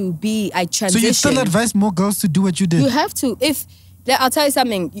wanted to I transitioned. So you still advise more girls to do what you did? You have to. I'll tell you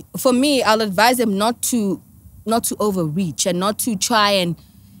something. For me, I'll advise them not to overreach and not to try and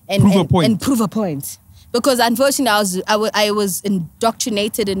Prove a point. and prove a point. Because unfortunately, I was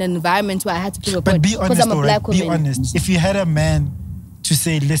indoctrinated in an environment where I had to prove a But point. be honest, I'm a though, black right? Be woman. honest. If you had a man to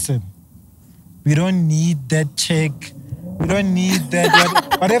say, listen, we don't need that check, we don't need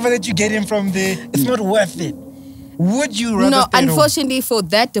that, whatever that you get in from there, it's not worth it. Would you rather No, stay at home? unfortunately for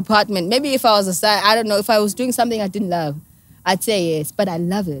that department, maybe if I was a side, I don't know, if I was doing something I didn't love, I'd say yes, but I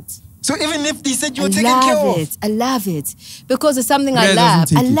love it. So even if they said you were taken care of. I love it because it's something I Rhea love.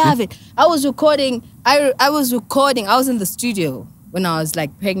 doesn't I take it. love it. I was recording. I was in the studio when I was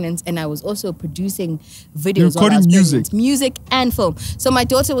like pregnant, and I was also producing videos. You're while I was recording pregnant. Music and film. So my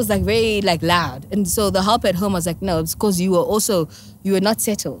daughter was like very like loud, and so the help at home was like, no, it's because you were not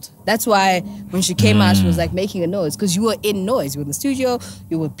settled. That's why when she came out, she was like making a noise because you were in noise. You were in the studio.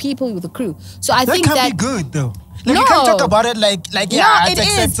 You were people. You were the crew. So I That think can't that be good though. Like No. you can't talk about it like yeah, no, it's it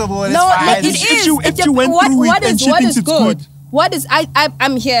is. acceptable, it's No, fine. like, it If is. you went through it and she what thinks is it's good. What is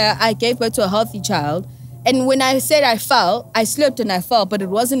I'm here. I gave birth to a healthy child, and when I said I fell, I slipped and I fell, but it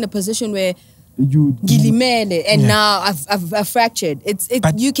wasn't a position where You gilimele and Yeah. now I've fractured.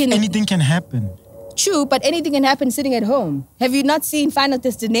 But you can anything can happen. true, but anything can happen sitting at home. Have you not seen Final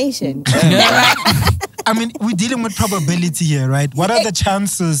Destination? I mean, we're dealing with probability here, right? What are the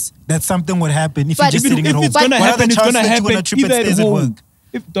chances that something would happen if you're But just if sitting at home? it's gonna What are happen, the it's gonna chances that you're happen gonna trip either and at stays at home. work?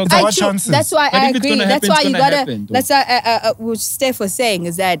 If dog, It's our I true. chances. That's why But I if it's agree. gonna That's happen, why it's you gonna gotta. happen, though. That's why what Steph was saying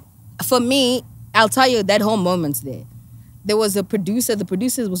is that for me, I'll tell you that whole moment there. There was a producer. The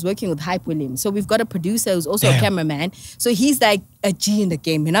producer was working with Hype Williams. So we've got a producer who's also a Damn. cameraman. So he's like a G in the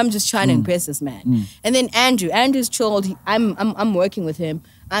game, and I'm just trying to impress this man. And then Andrew's chilled. I'm working with him.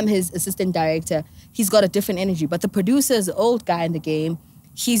 I'm his assistant director. He's got a different energy. But the producer is the old guy in the game.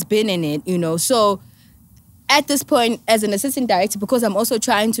 He's been in it, you know. So at this point, as an assistant director, because I'm also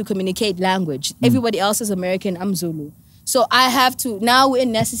trying to communicate language, everybody else is American, I'm Zulu. So I have to, now we're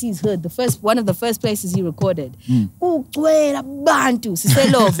in Nessie's hood, one of the first places he recorded. Bantu,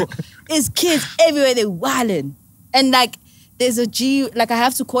 It's kids everywhere, they're wilding. And like, there's a G, like I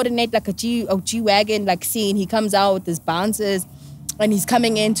have to coordinate like a G-Wagon like scene. He comes out with his bouncers and he's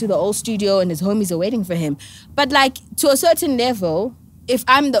coming into the old studio and his homies are waiting for him. But like, to a certain level, if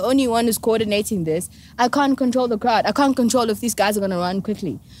I'm the only one who's coordinating this, I can't control the crowd. I can't control if these guys are going to run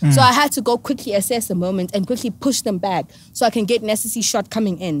quickly. So I had to go quickly assess the moment and quickly push them back so I can get necessary shot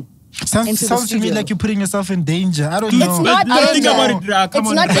coming in. Sounds into the to me studio. like you're putting yourself in danger. I don't know. It's not Let's think danger. about it, Ra. Come It's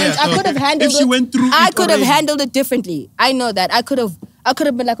on, not Ra. danger. I could have handled If she went through I it could have already. handled it differently. I know that. I could have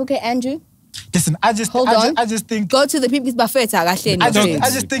been like, okay, Andrew, Listen, I just think go to the people's buffet. I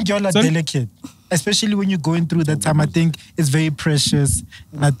just think y'all are Sorry? delicate. Especially when you're going through that time, I think it's very precious.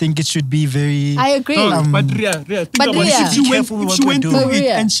 And I think it should be very... I agree. Dog, but Rhea, think But about it. Rhea- If she Be went, careful with if what she we're went doing. through it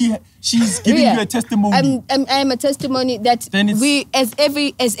Rhea. and she's giving Rhea, you a testimony. I'm a testimony that Then it's- we,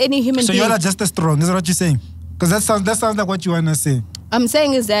 as any human So being, y'all are just as strong, is that what you're saying? Because that sounds like what you want to say. I'm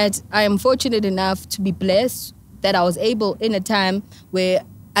saying is that I am fortunate enough to be blessed that I was able in a time where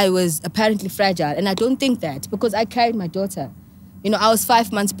I was apparently fragile. And I don't think that because I carried my daughter. You know, I was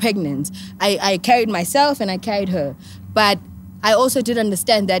 5 months pregnant. I carried myself and I carried her. But I also did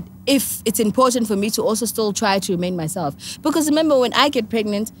understand that if it's important for me to also still try to remain myself. Because remember, when I get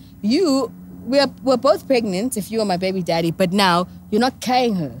pregnant, we're both pregnant if you are my baby daddy, but now you're not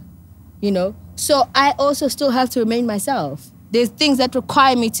carrying her, you know? So I also still have to remain myself. There's things that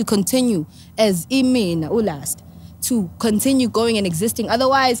require me to continue as Imin uLasta, to continue going and existing.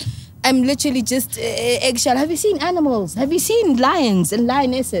 Otherwise, I'm literally just eggshell. Have you seen animals? Have you seen lions and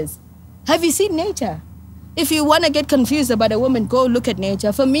lionesses? Have you seen nature? If you want to get confused about a woman, go look at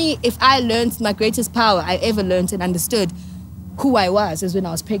nature. For me, if I learned my greatest power I ever learned and understood who I was when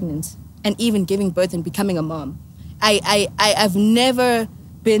I was pregnant and even giving birth and becoming a mom. I've never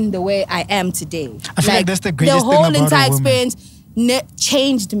been the way I am today. I feel like that's the greatest thing whole about a entire woman. experience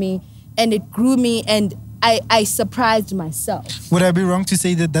changed me and it grew me and I surprised myself. Would I be wrong to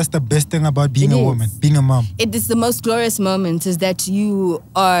say that that's the best thing about being It a is. woman, being a mom? It is the most glorious moment is that you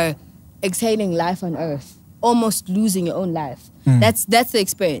are exhaling life on earth, almost losing your own life. That's the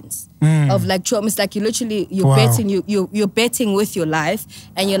experience of like trauma. It's like you're Wow. betting you're betting with your life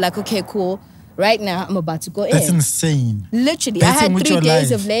and you're like, okay, cool. Right now I'm about to go That's in. insane. Literally, I Betting had with 3 your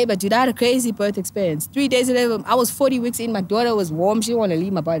days life. of labor. Dude, I had a crazy birth experience. 3 days of labor. I was 40 weeks in. My daughter was warm. She didn't want to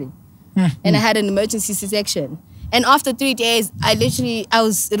leave my body. And I had an emergency C-section. And after 3 days,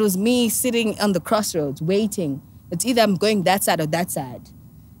 it was me sitting on the crossroads waiting. It's either I'm going that side or that side.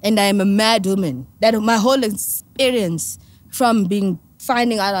 And I am a mad woman. That my whole experience from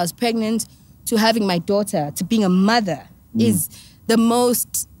finding out I was pregnant to having my daughter to being a mother is the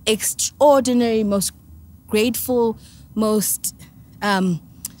most extraordinary, most grateful, most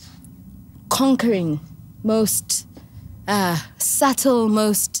conquering, most subtle,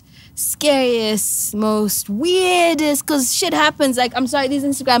 most scariest, most weirdest, because shit happens. Like, I'm sorry, these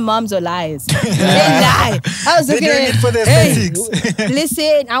Instagram moms are liars. They lie. I was looking at it for their aesthetics.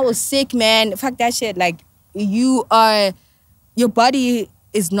 Listen, I was sick, man. Fuck that shit. Like, your body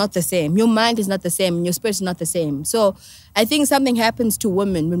is not the same. Your mind is not the same. And your spirit is not the same. So I think something happens to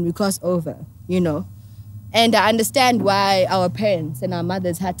women when we cross over, you know. And I understand why our parents and our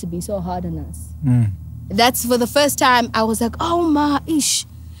mothers had to be so hard on us. That's for the first time I was like, oh ma, ish.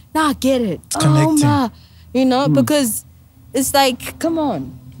 Now I get it. Oh ma. You know, because it's like, come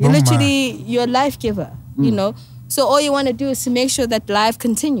on. You're literally your life giver, you know. So all you want to do is to make sure that life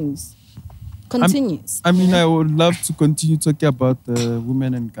continues. I mean, I would love to continue talking about the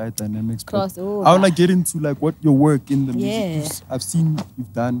women and guy dynamics. I want to get into like what your work in the music. I've seen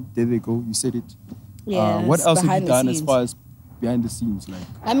you've done. There they go. You said it. Yeah. What else have you done as far as behind the scenes? Like,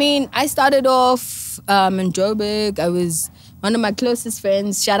 I mean, I started off in Joburg. I was one of my closest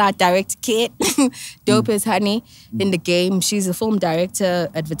friends. Shout out Director Kit, dope as honey in the game. She's a film director,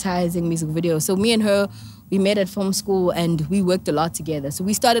 advertising, music video. So me and her, we met at film school and we worked a lot together. So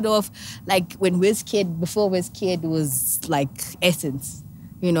we started off like when before WizKid was like Essence,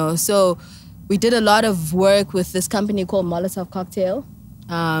 you know. So we did a lot of work with this company called Molotov Cocktail.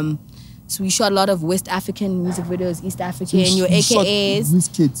 So we shot a lot of West African music videos, East African, your AKAs.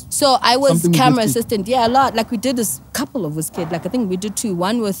 WizKid. So I was camera assistant. Yeah, a lot. Like we did a couple of WizKid. Like I think we did 2.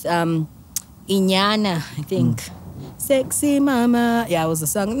 One with Inyana, I think. Sexy Mama. Yeah, it was a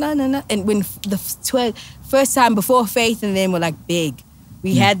song. No, no, no. And when the first time before Faith and them were like big,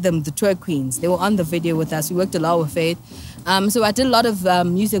 we had them, the twerk queens. They were on the video with us. We worked a lot with Faith. So I did a lot of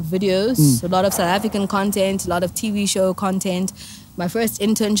music videos, a lot of South African content, a lot of TV show content. My first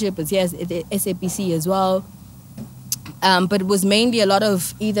internship was at the SABC as well. But it was mainly a lot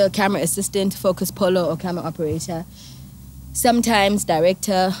of either camera assistant, focus polo, or camera operator. Sometimes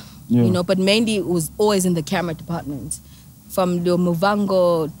director, you know, but mainly it was always in the camera department. From your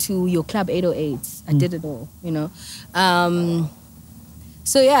Muvango to your Club 808. I did it all, you know.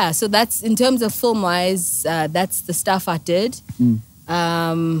 So yeah, so that's, in terms of film-wise, that's the stuff I did.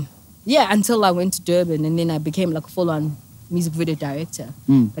 Yeah, until I went to Durban, and then I became like a full-on music video director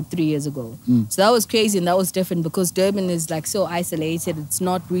like 3 years ago. So that was crazy and that was different because Durban is like so isolated. It's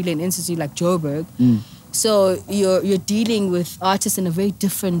not really an institute like Joburg. So you're dealing with artists in a very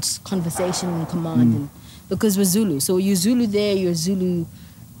different conversation and command and, because we're Zulu. So you're Zulu there, you're Zulu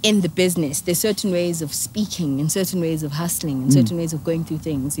in the business. There's certain ways of speaking and certain ways of hustling and certain ways of going through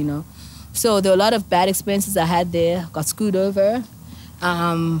things, you know. So there were a lot of bad experiences I had there. Got screwed over.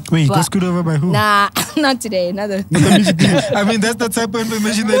 Wait, you got screwed over by who? Nah, not today. Another. I mean, that's the type of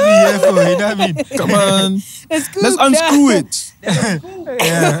information that we here for. You know what I mean? Come on. Let's unscrew it.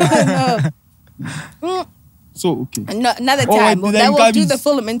 So, okay. No, another time. We'll do the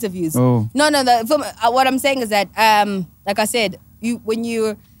film interviews. No, the film, what I'm saying is that, like I said,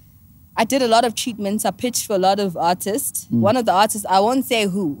 I did a lot of treatments. I pitched for a lot of artists. One of the artists, I won't say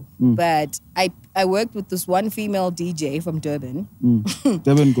who, but I worked with this one female DJ from Durban.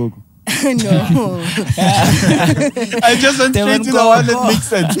 Durban Gogo. No. I just went straight to the one that makes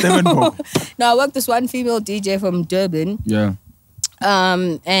sense. Durban Gogo. No, I worked with this one female DJ from Durban. Yeah.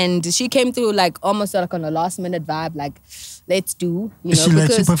 And she came through like almost like on a last minute vibe, like, let's do, you know. Is she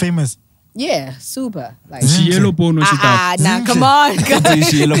like super famous? Yeah, super. Like, she yellow bono nah, come on.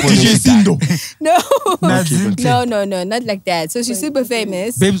 No, not like that. So she's super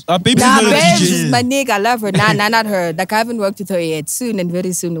famous. Babes nah, not a Babes DJ. is my nigga. I love her. Nah, not her. Like I haven't worked with her yet. Soon and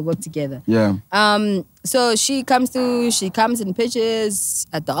very soon we'll work together. Yeah. So she comes through. She comes in pitches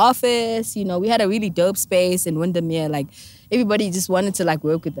at the office. You know, we had a really dope space in Windermere. Like everybody just wanted to like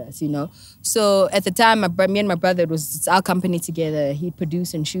work with us. You know. So at the time, me and my brother, it's our company together. He'd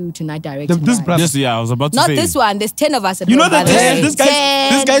produce and shoot and I direct. I was about to say. Not this one. There's 10 of us. At You know home, that by the way. this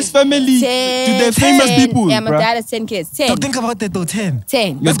guy's family. 10, To the famous 10. people. Yeah, my dad has 10 kids. 10. Don't think about that though, 10.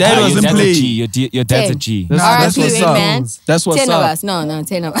 10. Your dad was in Your play. dad's a 10. G. That's what's RIP, up. man. That's what's 10 up. of us. No,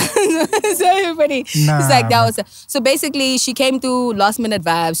 10 of us. So everybody, Nah, it's like that was. So basically, she came through last minute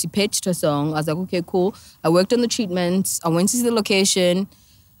vibes. She pitched her song. I was like, okay, cool. I worked on the treatments. I went to see the location.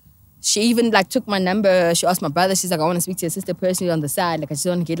 She even like took my number. She asked my brother. She's like, I want to speak to your sister personally on the side. Like I just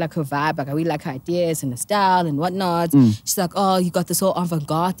want to get like her vibe. Like I really like her ideas and the style and whatnot. She's like, oh, you got this whole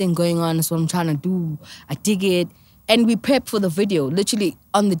avant-garde thing going on. That's what I'm trying to do. I dig it. And we prep for the video. Literally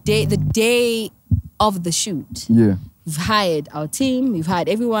on the day of the shoot. Yeah. We've hired our team. We've hired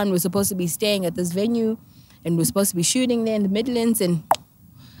everyone. We're supposed to be staying at this venue, and we're supposed to be shooting there in the Midlands and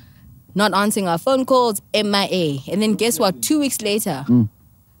not answering our phone calls. MIA. And then guess what? 2 weeks later.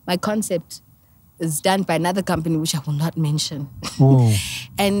 my concept is done by another company, which I will not mention. Whoa.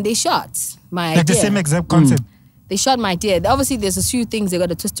 And they shot my Like idea. the same exact concept. They shot my idea. Obviously, there's a few things they got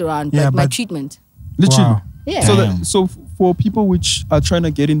to twist around, Yeah, but my but- treatment. Literally. Wow. Yeah. So, Damn. for people which are trying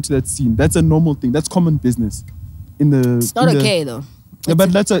to get into that scene, that's a normal thing. That's common business. It's not okay though. Yeah,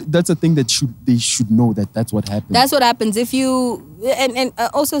 but that's a thing that they should know that that's what happens. That's what happens if you and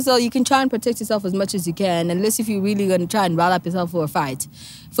also so you can try and protect yourself as much as you can, unless if you're really gonna try and rile up yourself for a fight.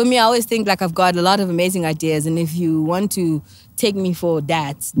 For me, I always think like I've got a lot of amazing ideas, and if you want to take me for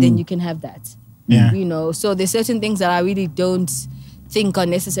that, then you can have that. Yeah. You know, so there's certain things that I really don't think are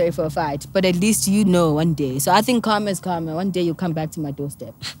necessary for a fight, but at least you know one day. So I think karma is karma. One day you'll come back to my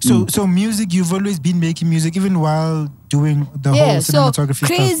doorstep. So music, you've always been making music even while doing the whole So cinematography stuff.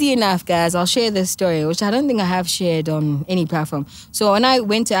 crazy enough, guys, I'll share this story, which I don't think I have shared on any platform. So when I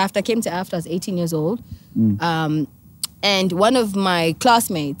came to AFTA, I was 18 years old. And one of my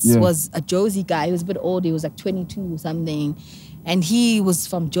classmates was a Josie guy. He was a bit old. He was like 22 or something. And he was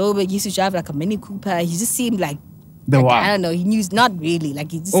from Joburg. He used to drive like a Mini Cooper. He just seemed like I don't know. He knew, not really.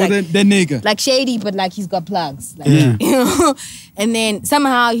 Like, he just the nigga. like shady, but like he's got plugs. Like, Yeah. you know? And then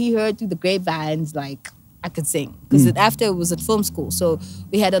somehow he heard through the grapevines, like, I could sing. Because after it was at film school. So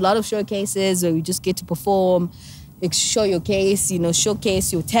we had a lot of showcases where we just get to perform, show your case, you know,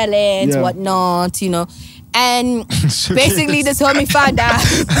 showcase your talent, whatnot, you know. And basically this homie found out,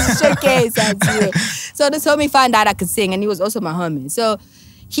 showcase, so this homie found out I could sing, and he was also my homie. So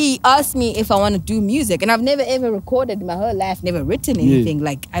he asked me if I want to do music, and I've never ever recorded in my whole life, never written anything.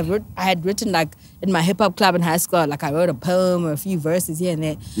 Like I had written like in my hip hop club in high school, like I wrote a poem or a few verses here and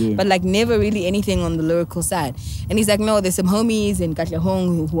there, but like never really anything on the lyrical side. And he's like, no, there's some homies in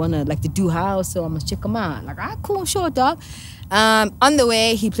Katlehong who wanna like to do house, so I must check them out. Like, cool, sure, dog. On the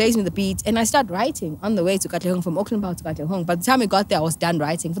way, he plays me the beat, and I start writing on the way to Katlehong, from Auckland Park to Katlehong. By the time we got there, I was done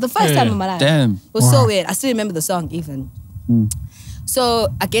writing for the first time in my life. Damn. It was so weird. I still remember the song even. So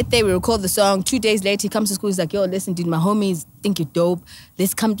I get there, we record the song. 2 days later, he comes to school. He's like, yo, listen, dude, my homies think you're dope.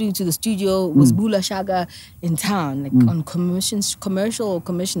 Let's come through to the studio. Was Bula Shaga in town, like on commercial or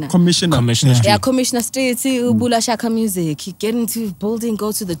commissioner? Commissioner Street. Yeah, Commissioner Street, Bula Shaka music. You get into the building,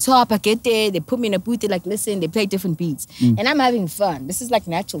 go to the top. I get there, they put me in a booth, they're like, listen, they play different beats. And I'm having fun. This is like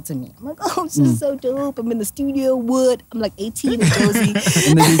natural to me. I'm like, oh, this is so dope. I'm in the studio, wood. I'm like 18 and Josie.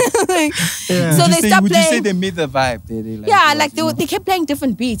 Like, so they start Would playing. you say they made the vibe? They kept playing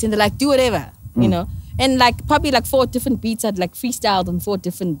different beats, and they're like, do whatever, you know. And like probably like 4 different beats I'd like freestyled on 4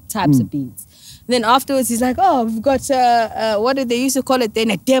 different types of beats. And then afterwards he's like, oh, we've got what did they used to call it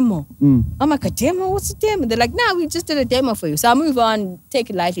then, a demo. I'm like, a demo? What's a demo? They're like, nah, we just did a demo for you. So I move on, take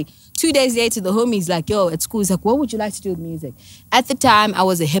it lightly. 2 days later, the homie's like, yo, at school, he's like, what would you like to do with music? At the time, I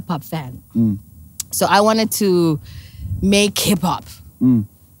was a hip hop fan. So I wanted to make hip hop.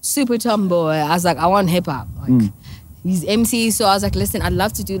 Super tomboy. I was like, I want hip hop. Like, he's MC, so I was like, listen, I'd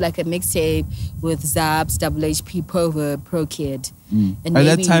love to do like a mixtape with Zabs, Double HP, Proverb, Pro Kid. And At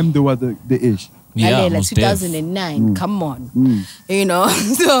that time, they were the ish. Yeah, like most def. 2009, come on. You know,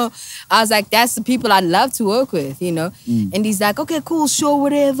 so I was like, that's the people I'd love to work with, you know. And he's like, okay, cool, sure,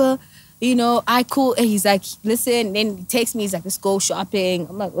 whatever. You know, cool. And he's like, listen, then he takes me, he's like, let's go shopping.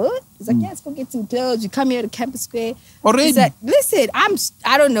 I'm like, what? He's like, yeah, let's go get some clothes. You come here to Campus Square. Already? He's like, listen,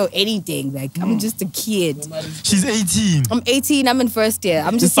 I don't know anything. Like, I'm just a kid. She's 18. I'm 18, I'm in first year.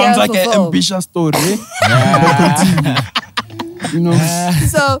 I'm This just sounds here like for an fun. ambitious story. Continue. You know?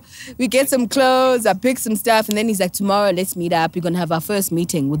 So we get some clothes, I pick some stuff, and then he's like, tomorrow, let's meet up. We're going to have our first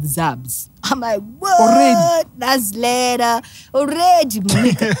meeting with Zabs. I'm like, what? Already? That's later. Already,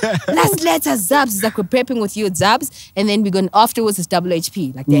 that's later, Zabs. He's like, we're prepping with you at Zabs, and then we're going, afterwards, it's Double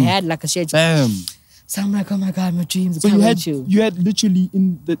HP. Like, they had like a schedule. Damn. So I'm like, oh my God, my dreams So are you coming had true. literally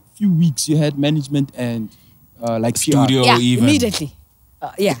in the few weeks, you had management and like Studio Yeah, even. immediately.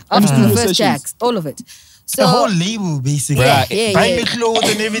 After studio the first sessions. tracks, all of it. So, The whole label, basically. Yeah, Buying yeah. the clothes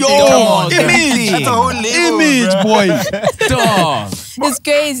and everything. Yo, Come on, image. That's a whole label. Image, bruh. boy. Dog. it's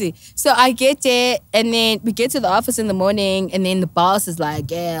crazy. So I get there, and then we get to the office in the morning, and then the boss is like,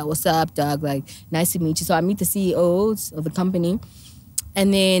 yeah, what's up, dog? Like, nice to meet you. So I meet the CEOs of the company.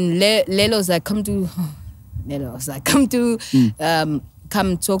 And then Lelo's like, come talk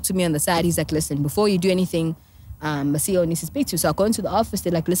to me on the side. He's like, listen, before you do anything, the CEO needs to speak to you. So I go into the office.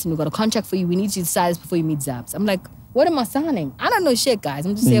 They're like, listen, we've got a contract for you. We need you to sign this before you meet Zabs. I'm like, what am I signing? I don't know shit, guys.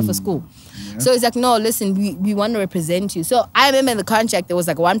 I'm just here for school. Yeah. So he's like, no, listen, we want to represent you. So I remember in the contract, there was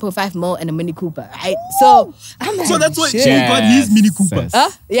like 1.5 mil and a Mini Cooper, right? So I'm like, So that's why shit. she got his Mini Cooper.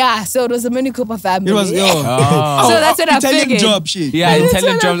 Yes. Yeah, so it was a Mini Cooper family. It was, yo. Oh. So that's what I Italian figured. job shit. Yeah, That's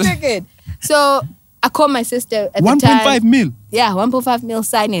intelligent what I jobs. figured. So I called my sister at the time. 1.5 mil? Yeah, 1.5 mil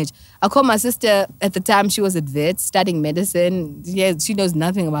signage. I called my sister at the time. She was at Wits studying medicine. Yeah, she knows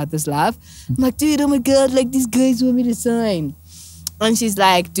nothing about this life. I'm like, dude, oh my God, like these guys want me to sign. And she's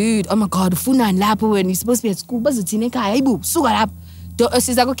like, dude, oh my God, Funa and Lapo, and you're supposed to be at school.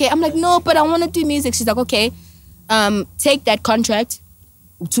 She's like, okay. I'm like, no, but I want to do music. She's like, okay, take that contract.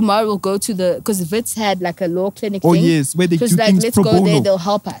 Tomorrow we'll go to because Wits had like a law clinic thing. Yes, where they do like, things let's pro go bono. there, they'll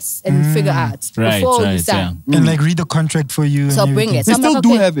help us and figure out before we sign. And like read the contract for you. So and bring it. They So I'm still like, do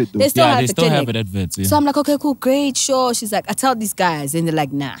okay. have it though. They still have they the still clinic. have it at Wits. Yeah. So I'm like, okay, cool, great, sure. She's like, I tell these guys, and they're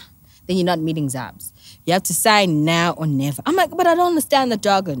like, nah. Then you're not meeting Zabs. You have to sign now or never. I'm like, but I don't understand the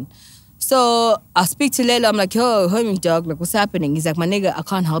jargon. So I speak to Lelo. I'm like, yo, homie dog, like, what's happening? He's like, my nigga, I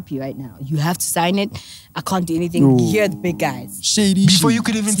can't help you right now. You have to sign it. I can't do anything. You're the big guys. Shady. Before you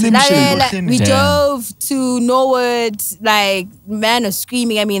could even say We drove to Norwood, like, man was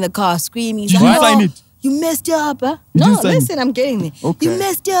screaming at me in the car, screaming. He's Did like, you sign it? You messed up, huh? You No, didn't sign listen, I'm getting there. Okay. You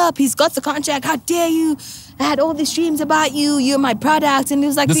messed up. He's got the contract. How dare you? I had all these dreams about you. You're my product. And it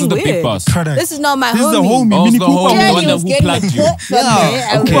was like, This is being the weird. big boss. Product. This is not my This is the homie. homie, Oh, Mini the Cooper. homie, Yeah, the one he that was who getting plugged you. hurt from me.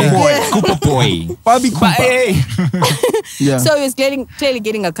 I was Cooper boy. Bobby Cooper. But hey. Yeah. So he was clearly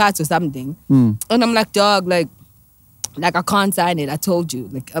getting a cut or something. And I'm like, dog, like I can't sign it. I told you.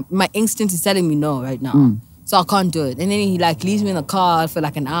 Like my instinct is telling me no right now. So I can't do it. And then he like leaves me in the car for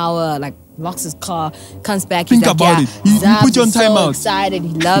like an hour, like locks his car, comes back. Think he's like, about yeah, it. He Zabs put you on is so timeout. excited. He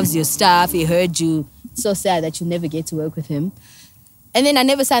loves your stuff. He heard you. So sad that you never get to work with him. And then I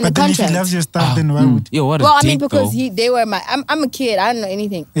never signed But the then if contract. he loves your stuff, then why would? Yo, what a Well, I mean, dick, because though. they were my. I'm a kid. I don't know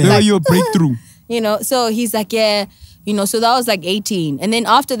anything. They were your breakthrough. You know, so he's like, yeah, you know, so that was like 18. And then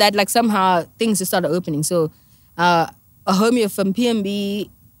after that, like somehow things just started opening. So a homie from PMB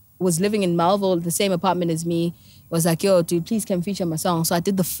was living in Melville, the same apartment as me, was like, yo, dude, please come feature my song. So I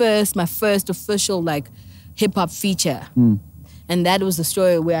did my first official like hip hop feature. And that was the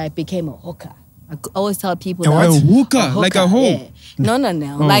story where I became a hooker. I always tell people A hooker? Like a hoe? Yeah. No.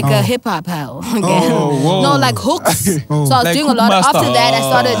 Like a hip hop hoe. Okay? No, like hooks. So I was Like doing a lot. hook master. After that, I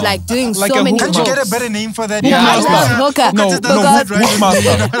started like doing Like so a many hook Can't you hooks. get a better name for that? Yeah, Hook master. hooker. No, just no, doesn't hook, fit right. hook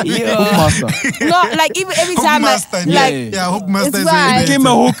master. Hook master. No, like even every Hook time, master. like Yeah, hook master it's is fine. very Became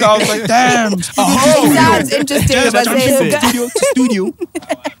a hooker. I was like, damn. it sounds interesting if I say hooker. Studio.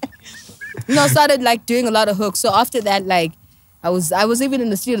 No, started like doing a lot of hooks. So after that, like I was even in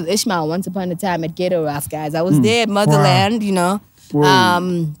the studio with Ishmael once upon a time at Ghetto Rough, guys. I was there at Motherland, you know.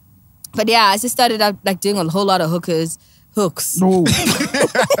 But yeah, I just started out like doing a whole lot of hooks. No.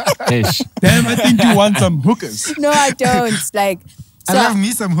 Ish. Damn, I think you want some hookers. No, I don't. Like I love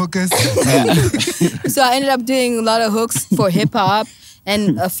me some hookers. so I ended up doing a lot of hooks for hip hop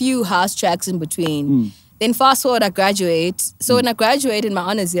and a few house tracks in between. Then fast forward, I graduate. So when I graduated in my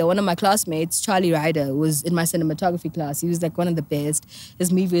honors year, one of my classmates, Charlie Ryder, was in my cinematography class. He was like one of the best.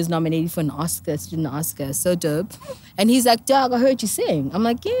 His movie was nominated for an Oscar, student Oscar. So dope. And he's like, dog, I heard you sing. I'm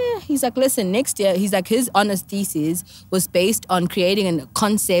like, yeah. He's like, listen, next year, he's like, his honors thesis was based on creating a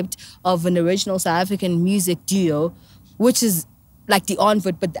concept of an original South African music duo, which is like the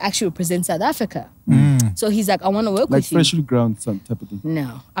Onward, but actually represents South Africa. So he's like, I want to work Like with you. freshly ground some type of thing.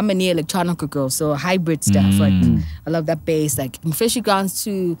 No, I'm a neo electronic girl, so hybrid stuff. Like I love that bass. Like freshly grounds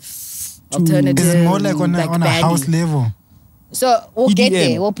to alternative. It's more like on a baggy. house level. So we'll get EDM.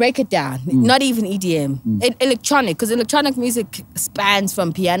 there. We'll break it down. Not even EDM. Electronic, because electronic music spans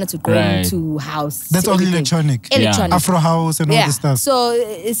from piano to drum Right. to house. That's to only everything. electronic. Electronic. Afro house and all this stuff. So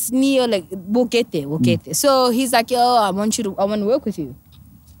it's neo, like we'll get there. We'll get there. So he's like, yo, I want to work with you.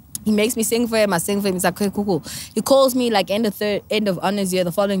 He makes me sing for him. I sing for him. He's like, okay, cool. He calls me like end of honors year,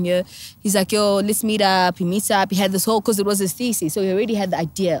 the following year. He's like, yo, let's meet up. He meets up. He had this whole, because it was his thesis. So he already had the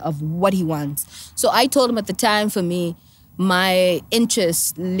idea of what he wants. So I told him at the time, for me, my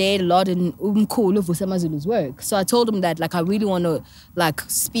interest lay a lot in Umkhulu Vusamazulu's work. So I told him that like I really want to like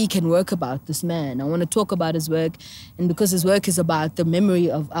speak and work about this man. I want to talk about his work, and because his work is about the memory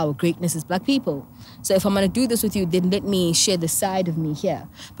of our greatness as Black people. So if I'm going to do this with you, then let me share the side of me here,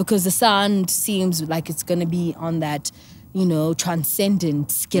 because the sound seems like it's going to be on that, you know, transcendent,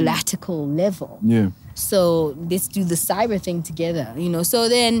 skillatical level. Yeah. So let's do the cyber thing together, you know. So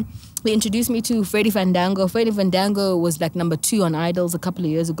then he introduced me to Freddie Fandango. Freddie Fandango was like number 2 on Idols a couple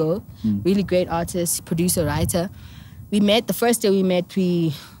of years ago. Really great artist, producer, writer. We met, the first day we met,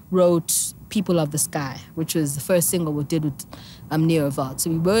 we wrote People of the Sky, which was the first single we did with Neo Vault.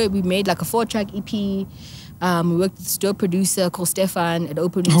 So we made like a 4-track EP. We worked with this dope producer called Stefan at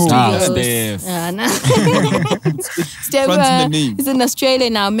Open Studios. Steph. Steph, Runs in the name. he's in Australia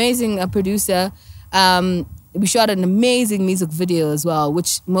now, amazing producer. we shot an amazing music video as well,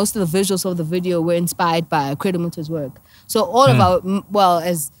 which most of the visuals of the video were inspired by Credo Mutwa's work. So all of our,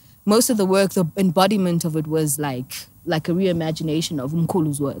 as most of the work, the embodiment of it was like a reimagination of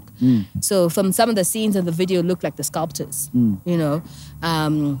Mkhulu's work. So from some of the scenes in the video looked like the sculptors, you know.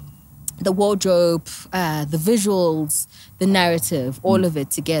 The wardrobe, the visuals, the narrative, all of it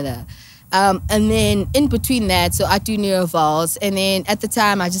together. And then in between that, so I do Neurovals, and then at the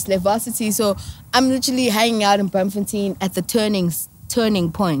time I just left varsity, so I'm literally hanging out in Braamfontein at the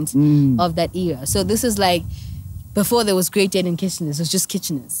turning point of that era. So this is like before there was Great Dane and Kitcheners, it was just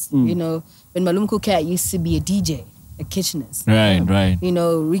Kitcheners. You know, when Malumko Cat used to be a DJ at Kitcheners. Right. You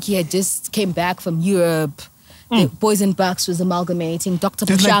know, Riky had just came back from Europe. The Boys and Bucks was amalgamating. Dr.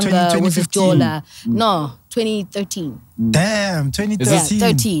 Pashanga was a Jola. No, 2013. Damn, 2013.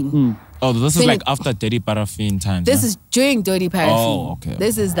 13. Oh, this is like after Dirty Paraffin times. This is during Dirty Paraffin. Oh, okay.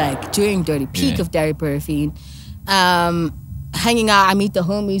 This is like during peak of Dirty Paraffin. Hanging out, I meet the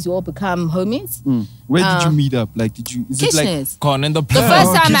homies, we all become homies. Where did you meet up? Like, is it like Con in the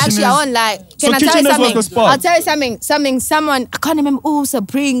first time actually I won't like, can I tell you something? Was the spot? I'll tell you something, someone, I can't remember,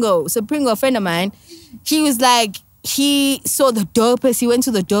 Sabringo, a friend of mine, he was like, he saw the dopest, he went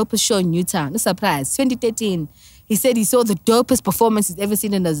to the dopest show in Newtown, no surprise, 2013. He said he saw the dopest performance he's ever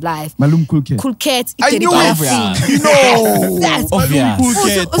seen in his life. Malum Cool Cat. Cool Cat. I knew it. No. That's Malum Cool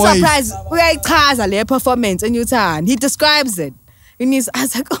Cat. Surprise. We had cars a performance in Newtown. He describes it. And I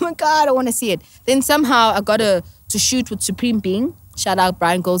was like, oh my God, I want to see it. Then somehow I got to shoot with Supreme Being. Shout out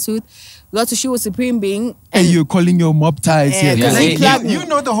Brian Goldtooth. We got to shoot with Supreme Being. And you're calling your mob ties here. You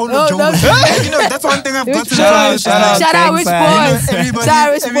know the whole of Joburg. You know, that's one thing I've got to shout out Rich Boys.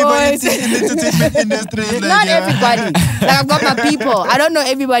 Everybody in the entertainment industry. Not everybody. Like, I've got my people. I don't know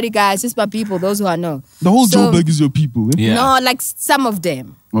everybody, guys. Just my people, those who I know. The whole Joburg is your people. Eh? Yeah. No, like some of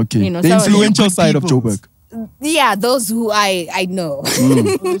them. Okay. You know, the influential side of Joburg. Yeah, those who I know.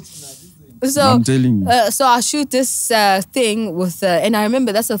 So I'm telling you. So I shoot this thing with, and I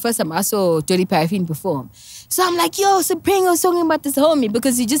remember that's the first time I saw Dirty Paraffin perform. So I'm like, yo, Supreme was talking about this homie,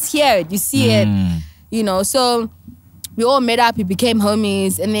 because you just hear it, you see it, you know. So we all met up, we became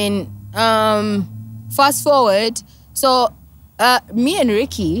homies, and then fast forward, so me and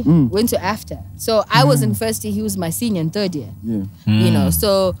Riky went to after. So I was in first year, he was my senior in third year. Yeah. You know,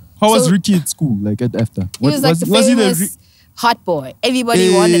 so how was Riky at school, like at after? He was like the famous hot boy.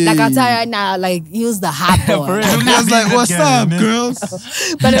 Everybody wanted, like I'll tell you right now, like he was the hot boy. I was like, what's up, girls?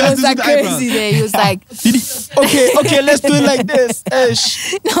 But it was like crazy there. He was like, okay, let's do it like this.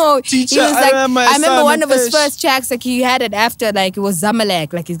 No, teacher, he was like, I remember one of his Ish. first tracks, like he had it after, like it was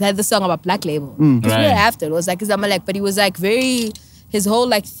Zamalek, like he had the song about Black Label. It was right after, it was like Zamalek, but he was like very, his whole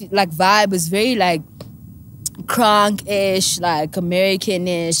like vibe was very like crunk-ish, like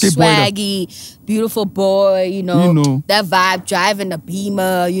American-ish, swaggy, beautiful boy, you know, that vibe, driving a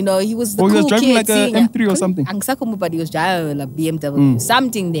Beamer, you know, he was the cool kid. He was driving like a M3 or something. But he was driving a BMW,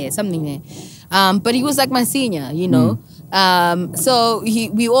 something there. But he was like my senior, you know. So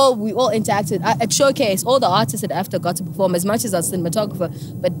we all interacted at Showcase. All the artists at After got to perform, as much as I was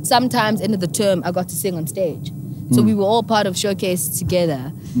cinematographer, but sometimes end of the term I got to sing on stage. So we were all part of Showcase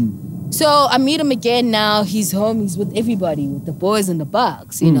together. So I meet him again now. He's home. He's with everybody, with the boys and the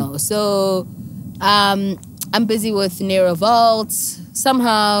bucks, you know. So I'm busy with Nero Vault.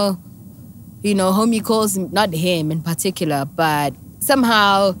 Somehow, you know, homie calls him, not him in particular, but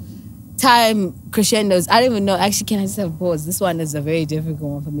somehow time crescendos. I don't even know. Actually, can I just have a pause? This one is a very difficult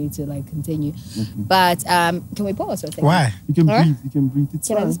one for me to like continue. But can we pause for a second? Why? You can breathe. You can breathe. It's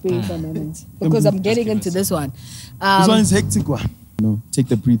can I just breathe for a moment? Because I'm getting into this one. This one is hectic one. No, take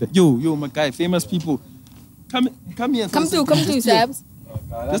the breather. Yo, my guy, famous people. Come here. Come through, Sabs.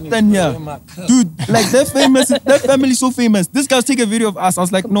 Just stand here. Dude, like they're famous. Their family's so famous. This guy's take a video of us. I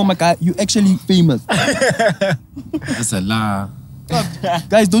was like, no, my guy, you actually famous. That's a lie.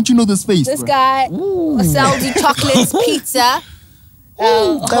 Guys, don't you know this face? This guy sells you chocolates, pizza.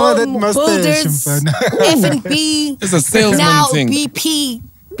 That mustache, F&B. It's a salesman now thing.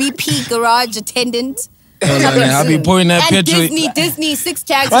 BP garage attendant. I'll be pouring that and petrol. Disney 6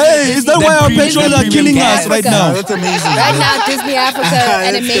 tags. Hey, is that why our petrol are killing us right now? That's amazing. Right now, Disney Africa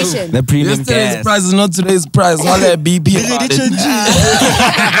animation. The premium Yesterday's gas. price is not today's price. All that BP. Get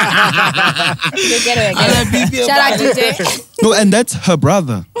it. Shout out DJ. No, and that's her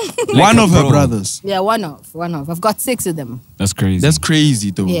brother. One of her brothers. Yeah, one of. I've got 6 of them. That's crazy. That's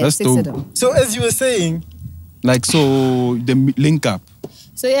crazy though. Yeah, That's 6 dope. of them. So as you were saying, like, so the link up.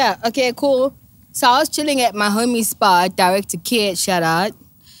 So yeah, okay, cool. So I was chilling at my homie's spot, Director Kid, shout out.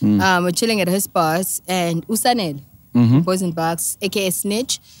 We're chilling at his spot, and Usanel, Boys and Bucks, aka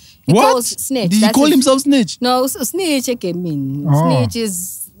Snitch, He What? calls Snitch. Did he That's call his- himself Snitch? No, so Snitch again. Oh. Snitch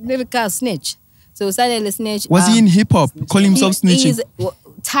is lyrical Snitch. So Sanele Snitch. Was he in hip hop? Call himself Snitch. He's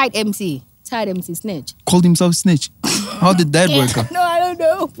tight MC. Tight MC Snitch. Called himself Snitch. How did that work out? No, I don't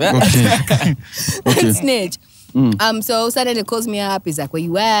know. Okay. Snitch. So Sanele calls me up. He's like, "Where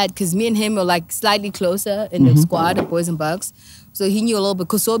you at?" Because me and him are like slightly closer in the squad of Boys and Bucks. So he knew a little bit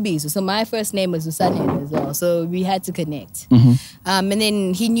Kosobi. So my first name was Usanele as well. So we had to connect. And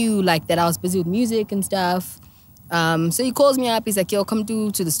then he knew like that I was busy with music and stuff. So he calls me up. He's like, "Yo, come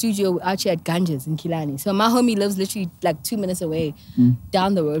to the studio. We're out here at Ganja's in Kilani." So my homie lives literally like 2 minutes away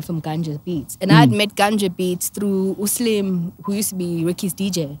down the road from Ganja Beats. And I had met Ganja Beats through Uslim, who used to be Ricky's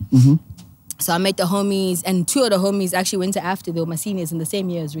DJ. So I met the homies, and 2 of the homies actually went to after. They were my seniors in the same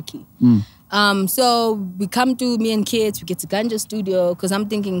year as Riky. So we come to me and kids, we get to Ganja's studio, because I'm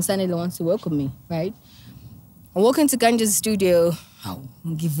thinking Sanele wants to work with me, right? I walk into Ganja's studio,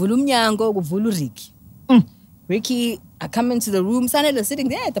 ngivula umnyango, kuvula Riky. Riky, I come into the room, Sanele sitting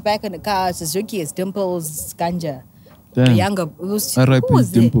there at the back of the car. It says Riky is Dimples Ganja. Damn. The younger, who R.I.P.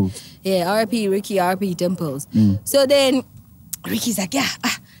 was it? Dimples. Yeah, R.I.P. Riky, R.I.P. Dimples. So then Ricky's like, "Yeah,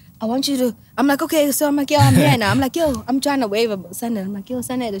 I want you to," I'm like, "Okay." So I'm like, "Yo, I'm here now." I'm like, "Yo, I'm trying to wave at Sanele." I'm like, "Yo,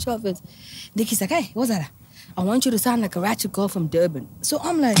 Sanele, the chauffeurs." Ricky's like, "Hey, what's that? I want you to sound like a ratchet girl from Durban." So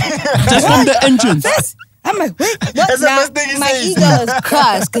I'm like, Just from the entrance. "This?" I'm like, "Wait, what?" That's the Now, first thing he my says. ego is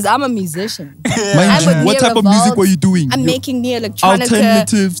crushed because I'm a musician. Mind I'm you, a what type of music were you doing? I'm You- making neo-electronica.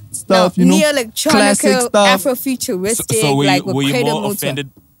 Alternative stuff, you know? Classic neo-electronica, stuff. Afrofuturistic, So were like you, with were you Credo, more Mutwa.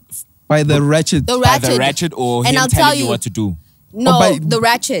 offended By the ratchet. The by ratchet. the ratchet or And him I'll tell telling you you- what to do? No, by- the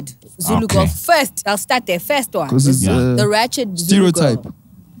ratchet Zulu Okay. girl. First, I'll start there. First one. 'Cause it's, is the ratchet Zulu stereotype. girl.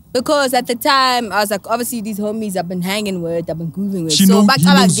 Because at the time, I was like, obviously these homies I've been hanging with, I've been grooving with. She So know- back he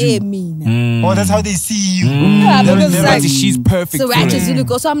up knows you. gave me. now. Oh, that's how they see you. Yeah, They'll because never- like, She's perfect. so for ratchet it. Zulu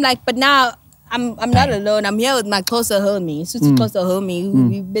girl. So I'm like, but now I'm not alone. I'm here with my closer homie, super closer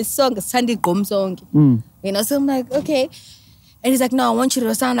homie. We sung a Sunday Gum song. You know, so I'm like, okay. And he's like, "No, I want you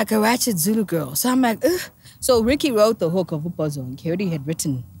to sound like a ratchet Zulu girl." So I'm like, ugh. So Riky wrote the hook of Zonke. He already had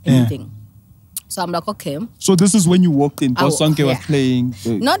written everything. So I'm like, okay. So this is when you walked in. Boss Oh, Zonke was yeah. playing.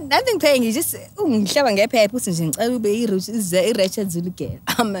 Nothing playing. He just, ngihlaba ngephepha uthi nje ngicela ube i-ratchet Zulu girl.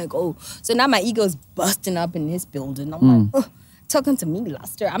 I'm like, oh. So now my ego's busting up in his building. I'm like, oh. Talking to me,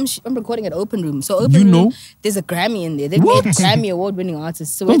 Luster. I'm recording at Open Room. So Open You Room, know? there's a Grammy in there. They've What? made Grammy award-winning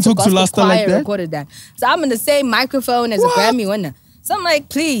artists. So Don't it's a talk to gospel Luster like choir that. recorded that. So I'm in the same microphone as a Grammy winner. So I'm like,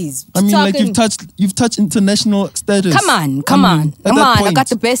 please. I mean, like talking- you've touched international status. Come on. At Come that on. I point. got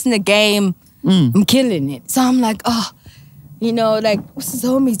the best in the game. I'm killing it. So I'm like, oh, you know, like, what's this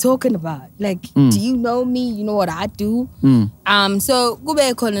homie talking about? Like, do you know me? You know what I do? So, you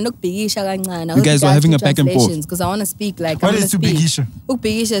guys were having a back and forth. because I want to speak like, What I is want to speak. Tubigisha?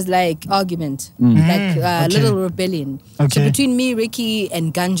 Ukbigisha is like argument, like okay. little rebellion. So Okay. between me, Riky,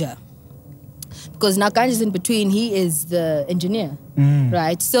 and Ganja. Because now Ganja's in between, he is the engineer,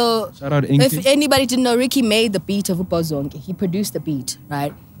 right? So Shout out Nkhaotic. if anybody didn't know, Riky made the beat of Zonke. He produced the beat,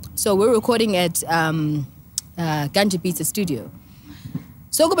 right? So we're recording at Ganja Beats studio.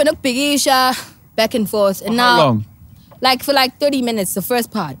 So go back and forth, and now How long? like for like 30 minutes, the first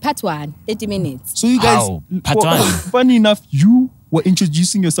part 30 minutes. So you guys, Wow, Patwan. funny enough, you were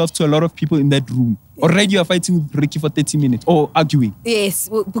introducing yourself to a lot of people in that room. Already you're fighting with Riky for 30 minutes or arguing. Yes,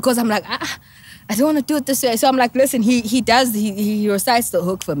 because I'm like, I don't want to do it this way. So I'm like, listen, he recites the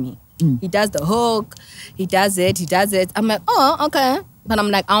hook for me. He does the hook, he does it. I'm like, oh, okay. But I'm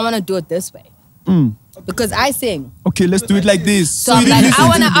like, I want to do it this way. Because I sing. Okay, let's do it like this. So I'm like,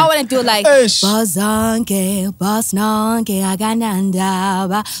 I wanna do it like Eish. Bazonke, Basnonke,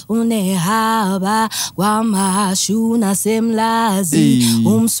 Aganandaba, Unehaba, Wamashuna Semlazi, Hey.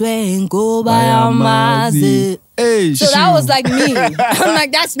 Umswenko Bayamazi. Hey, So that was like me. I'm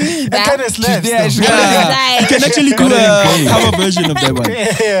like, that's me, That kind man. of slaps. Yeah, though. she- yeah. You can actually do a cover version of that one.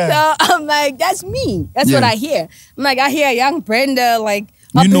 Yeah. So I'm like, that's me. That's what Yeah. I hear. I'm like, I hear young Brenda like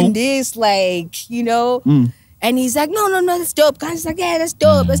You up know. in this, like, you know. And he's like, no, that's dope. Kan's like, yeah, that's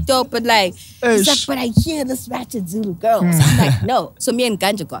dope. But like, he's like, Eish. but I hear this ratchet Zulu girl. So I'm like, no. So me and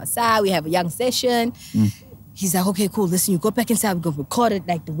Ganja go outside. We have a young session. He's like, okay, cool. Listen, you go back inside. We're going to record it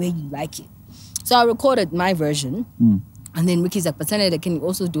like the way you like it. So I recorded my version. And then Ricky's like, but Senator, can you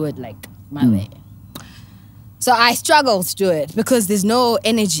also do it like my way? So I struggle to do it because there's no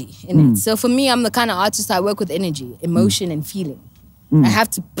energy in it. So for me, I'm the kind of artist, I work with energy, emotion, and feeling. I have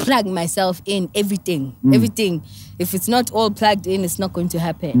to plug myself in everything. Everything. If it's not all plugged in, it's not going to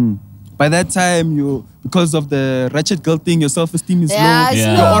happen. by that time, because of the ratchet girl thing, your self-esteem is low. Yeah.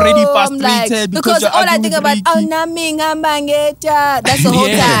 You're already frustrated like, because you're all I think arguing about, with oh, Riky. naming, that's the whole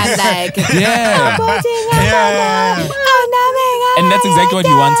time. Like, Yeah. oh, And that's exactly what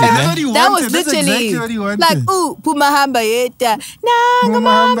he wanted, And that's man. what he wanted. That was That's literally exactly what he wanted. like, ooh, pumahamba yeta,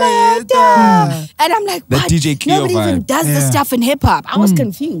 Pumahamba yeta. And I'm like, That what? DJ Cleo Nobody even vibe. does this stuff in hip hop. I was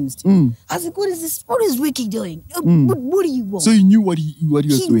confused. I was like, what is this? What is Riky doing? What do you want? So you knew what he was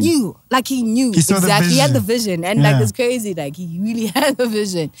he doing. knew, like he knew He saw the exactly. He had the vision. vision, and like it's crazy. Like he really had the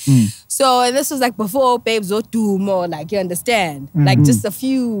vision. So and this was like before Babes or two more. Like you understand, like just a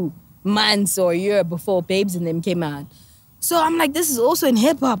few months or a year before Babes and them came out. So I'm like, this is also in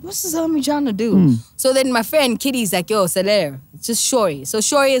hip hop. What's this homie trying to do? So then my friend Kitty's like, yo, Salera, it's just Shori. So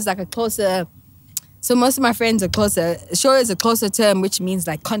Shori is like a closer. So most of my friends are closer. Shori is a closer term, which means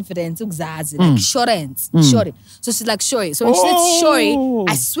like confidence, uzazi, like shori. So she's like Shori. So when she said Shori,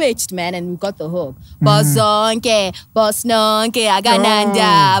 I switched, man, and we got the hook. Boss Zonke, boss Nonke,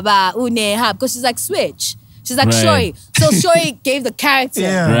 agananda, ba unehab. Because she's like switch. She's like Right. Shori. So Shori gave the character.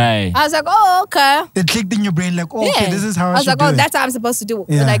 Yeah. Right. I was like, oh, okay. It clicked in your brain like, oh, okay, this is how I was should like, do oh, it. that's how I'm supposed to do it.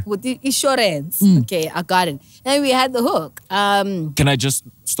 Yeah. Like with the insurance. Okay, I got it. Then we had the hook. Can I just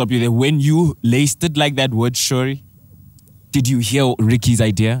stop you there? When you laced it like that word, Shori, did you hear Ricky's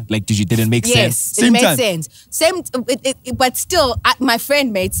idea? Like, did it make sense? Yes, Same it made time. sense. But still, my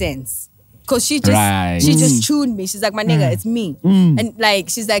friend made sense. Cause she just tuned me. She's like, my nigga, it's me. And like,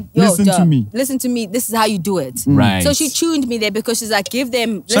 she's like, yo, Listen to me. Listen to me. This is how you do it. Right. So she tuned me there because she's like, Shout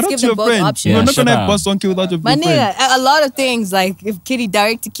let's out give to them your both friend. options. You're Yeah, not gonna shout have out. Boss Zonke without your My friend. nigga, a lot of things, like if Kitty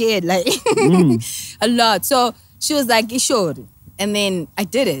direct to kid, like a lot. So she was like, you should. And then I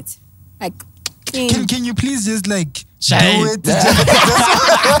did it. Like, Can you please just like do Shine. it?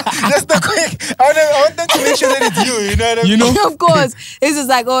 Just the quick. I want them to make sure that it's you. You know what I mean? You know? of course. It's just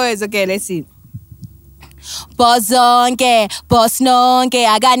like, always, okay, let's see. Boss Zonke, boss Nonke,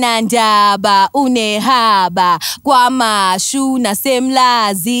 aganandaba, unehaba, kwamashu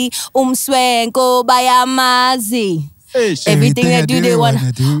nasemlazi, umswenko bayamazi. Everything they do, they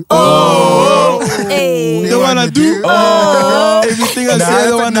wanna do. Hey. They wanna do. Oh, everything I say,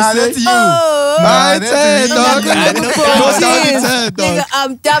 they wanna say. That's you. My that's turn, you. dog. Nigga, Dog.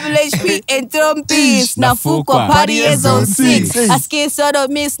 I'm double HP and trumpets. Nafukwa party is on 6. I skin sort of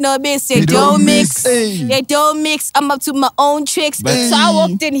miss, no miss. They don't mix. Hey. They don't mix. I'm up to my own tricks. So I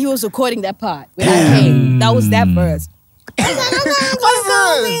walked in, he was recording that part. When I came, that was that verse.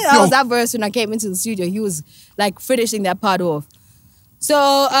 That was that verse when I came into the studio. He was like finishing that part off.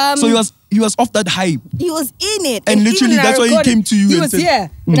 So he was off that hype. he was in it. And literally, even when I that's why he recorded, came to you He and was said- here.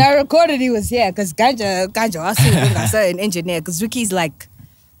 When I recorded, he was here. Because Ganja, I saw an engineer. Because Ricky's like,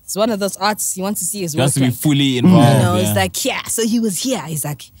 it's one of those artists you want to see his He work. has to be like, fully involved. you know, yeah. it's like, yeah. So he was here. He's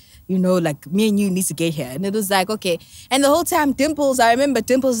like, you know, like me and you need to get here. And it was like, okay. And the whole time, I remember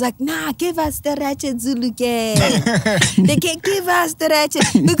Dimples was like, nah, give us the ratchet Zulu gang. They can't give us the ratchet.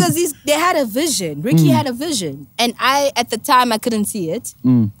 Because they had a vision. Riky had a vision. And at the time, I couldn't see it.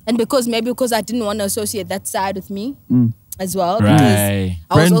 And because I didn't want to associate that side with me as well. Right. Because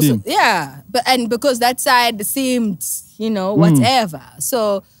I was also, Branding. and because that side seemed, whatever.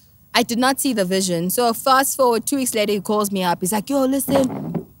 So I did not see the vision. So fast forward 2 weeks later, he calls me up. He's like, yo, listen,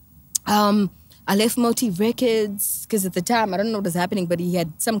 I left Motif Records because at the time, I don't know what was happening, but he had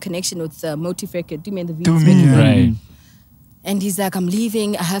some connection with Motif Records. Do me the videos. Right. And he's like, I'm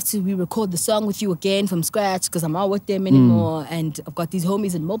leaving. I have to re-record the song with you again from scratch because I'm not with them anymore. And I've got these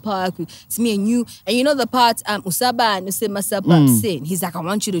homies in Mopark. It's me and you. And you know the part, Usaba and Usema Saba sin. He's like, I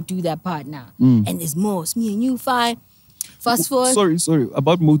want you to do that part now. And there's more. It's me and you, fine. Fast forward. Sorry.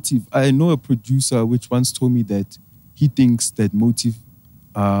 About Motive, I know a producer which once told me that he thinks that Motive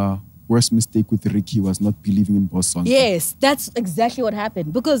worst mistake with Riky was not believing in Boss Zonke. Yes, that's exactly what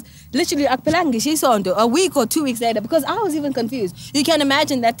happened. Because literally, she saw a week or 2 weeks later, because I was even confused. You can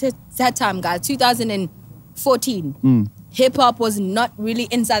imagine that time, guys, 2014, hip-hop was not really,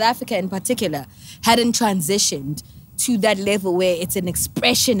 in South Africa in particular, hadn't transitioned to that level where it's an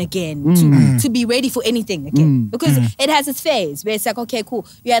expression again, to be ready for anything again. Because it has its phase, where it's like, okay, cool,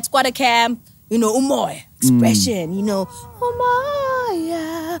 you had Squatter Camp, umoy, expression, umoya.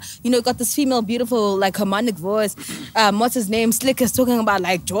 Got this female, beautiful, like, harmonic voice. What's his name? Slick is talking about,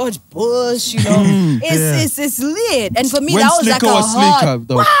 like, George Bush, It's lit. And for me, When that was Slicker like a was hard,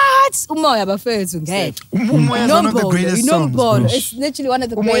 Slicker, what? Umoya, but first, okay? Umoya is one of the greatest songs, bro. It's literally one of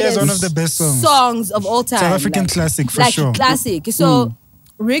the Umoya greatest is one of the best songs of all time. South African classic, for sure. Classic. So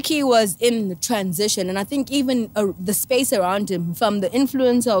Riky was in the transition, and I think even the space around him, from the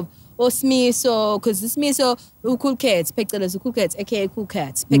influence of Smiso, because the Smiso, Cool Cats, Pectoles, Cool Cats, aka Cool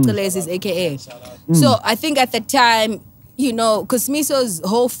Cats, Pectoles is aka. So I think at the time, you know, because Smiso's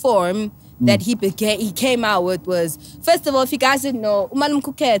whole form that he came out with was, first of all, if you guys didn't know, Umalum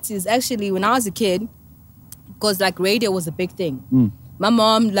Cool Cats is actually, when I was a kid, because like radio was a big thing. My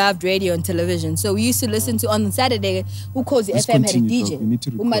mom loved radio and television, so we used to listen to on Saturday. Who calls the FM had a DJ?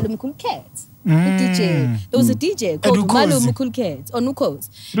 Umalum Cool Cats. DJ. There was a DJ called Umalum Cool Cats on Ukos.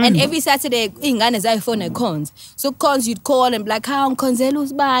 And every Saturday, ingane zayifona cons. So cons you'd call and be like, "How I'm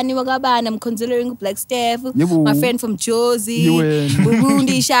Konzelus Bani Wagabani, I'm considering Black Steph, my friend from Josie,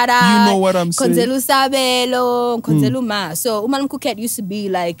 Burundi, shout out. You know what I'm saying? Konzelu Sabelo, Konzelu Ma." So Umalum Cool Cat used to be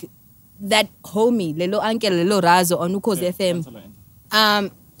like that homie, Lelo Uncle, Lelo Razo on Ukos FM.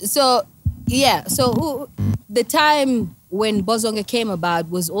 So the time when Zonke came about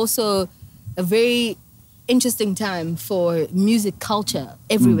was also a very interesting time for music culture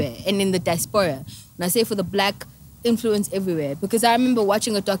everywhere and in the diaspora. And I say for the Black influence everywhere, because I remember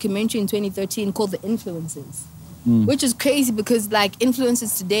watching a documentary in 2013 called The Influencers, which is crazy because like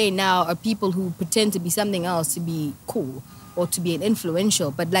influencers today now are people who pretend to be something else to be cool or to be an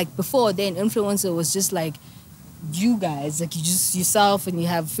influential. But like before then, influencer was just like you guys, like you just yourself and you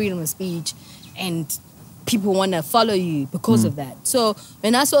have freedom of speech and people want to follow you because of that. So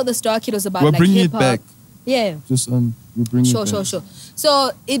when I saw this doc, it was about we're like bringing hip-hop. it back. Yeah. Just we're bringing it back. Sure.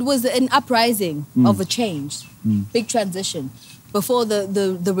 So it was an uprising of a change, big transition before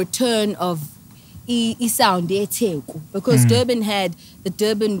the return of sound because Durban had the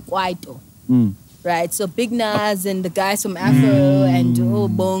Durban Kwaito. Right, so Big Nas and the guys from Afro and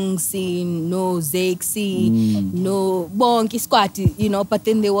Bong scene, no Zake scene, no Bong Iskwati, you know. But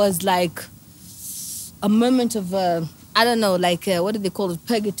then there was like a moment of I don't know, like what do they call it,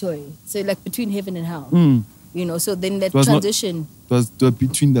 purgatory? So like between heaven and hell, you know. So then that transition was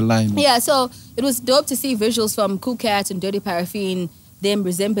between the line. Yeah, so it was dope to see visuals from Cool Cat and Dirty Paraffin, them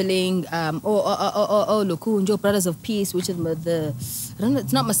resembling Lokunjo Brothers of Peace, which is the I don't know,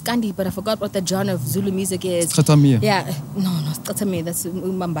 it's not Maskandi, but I forgot what the genre of Zulu music is. Khatamia. Yeah, no, Khatamia, that's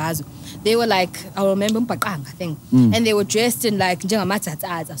Mbambazu. They were like, I remember Mpakang, I think. And they were dressed in like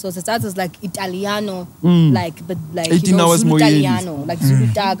Njengamatsatsaza. So Tsatsaza is like Italiano, like, but like, 18 hours Zulu more Italiano, like Zulu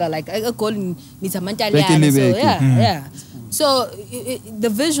Taga, like, I call it Italiano. So yeah. So the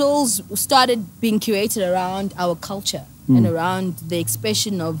visuals started being curated around our culture and around the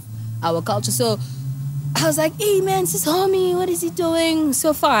expression of our culture. So I was like, hey man, this is homie, what is he doing?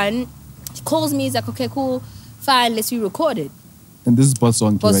 So fun. He calls me, he's like, okay, cool, fine, let's re-record it. And this is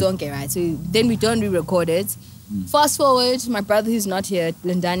Zonke, Zonke, right? So then we don't re-record it. Fast forward, my brother who's not here,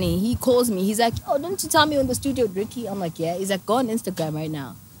 Lindani, he calls me, he's like, oh, don't you tell me you're in the studio with Riky? I'm like, yeah. He's like, go on Instagram right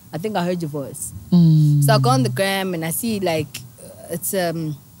now. I think I heard your voice. So I go on the gram and I see like, it's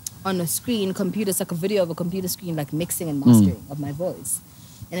on a screen, computer, it's like a video of a computer screen, like mixing and mastering of my voice.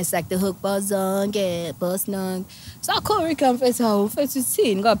 And it's like the hook, Zonke, Nung. So I call Ricky and face how first you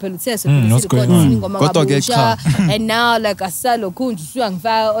see, got what's going on? And now like I saw Lokunj swang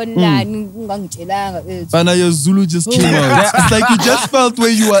fire online. But your Zulu just came out. It's like you just felt where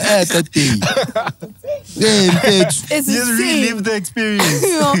you were at that day. It's just relive the experience.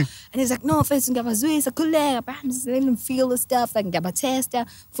 You know? And he's like, no, first ngaba zwisa khuleka, I'm just letting him feel the stuff, like ngaba testa,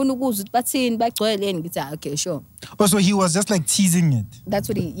 funa ukuzwa ukuthi bathini bagcweleni ngithi okay, sure. Oh, so he was just like teasing it. That's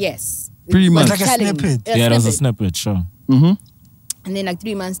what yes. Pretty much. Like a snippet. Yeah, it was a snippet, sure. And then like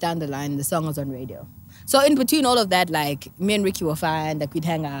 3 months down the line, the song was on radio. So in between all of that, like me and Riky were fine, like we'd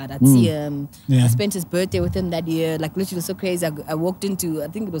hang out, I'd see him. I spent his birthday with him that year, like literally so crazy. I walked into, I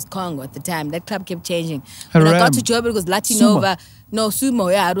think it was Congo at the time. That club kept changing. When I got to Joburg, it was Latinova. No, Sumo,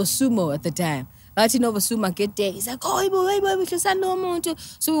 yeah, it was Sumo at the time. Latinova Sumo get there. He's like, oh, hey boy, we can send no more.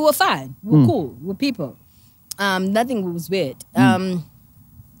 So we were fine. We were cool. We were people. Nothing was weird. And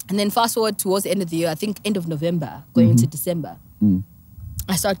then fast forward towards the end of the year, I think end of November, going into December.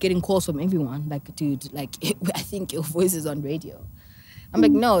 I start getting calls from everyone, like, dude, like, I think your voice is on radio. I'm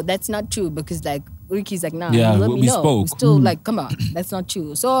like, no, that's not true, because like, Riky's like, nah, yeah, let me we know. spoke. We're still like, come on, that's not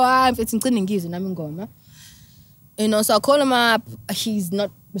true. So it's in cleaning gears and I'm going, you know, so I call him up, he's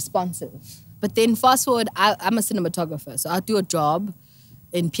not responsive. But then fast forward, I'm a cinematographer, so I do a job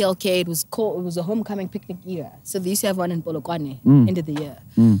in PLK. It was a homecoming picnic era. So they used to have one in Polokwane, end of the year.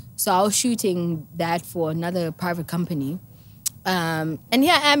 So I was shooting that for another private company. And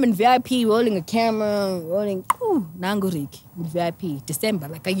here I am in VIP, rolling a camera, Nangurik in VIP, December,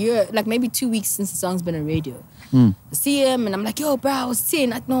 like a year, like maybe 2 weeks since the song's been on radio. I see him and I'm like, yo, bro, I was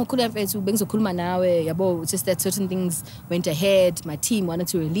saying, no, couldn't have to bring so cool now. It's just that certain things went ahead. My team wanted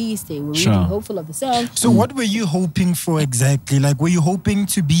to release. They were really hopeful of the song. So what were you hoping for exactly? Like, were you hoping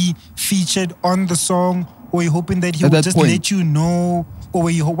to be featured on the song? Or were you hoping that he would just let you know? Or were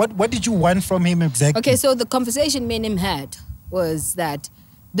you, what did you want from him exactly? Okay, so the conversation me and him had was that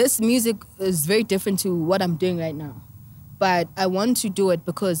this music is very different to what I'm doing right now. But I want to do it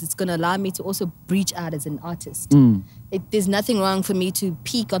because it's going to allow me to also breach out as an artist. There's nothing wrong for me to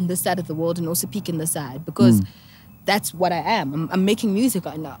peak on this side of the world and also peak in this side because that's what I am. I'm making music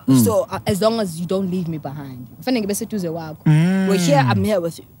right now. So as long as you don't leave me behind. We're here, I'm here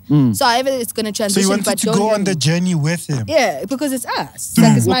with you. So however it's going to transition. So you wanted to go on the journey with him? Yeah, because it's us.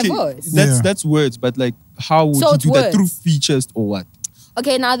 Like it's my voice. That's words, but like how would you do that? Through features or what?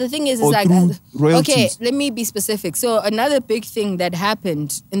 Okay, now the thing is like, okay, let me be specific. So another big thing that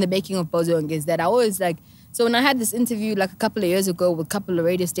happened in the making of Zonke is that I always like, so when I had this interview like a couple of years ago with a couple of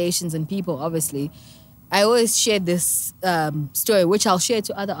radio stations and people, obviously, I always shared this story, which I'll share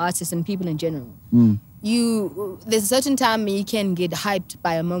to other artists and people in general. There's a certain time when you can get hyped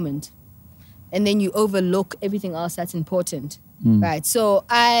by a moment and then you overlook everything else that's important, right? So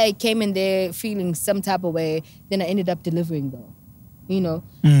I came in there feeling some type of way, then I ended up delivering though. You know,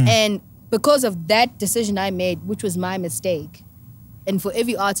 and because of that decision I made, which was my mistake, and for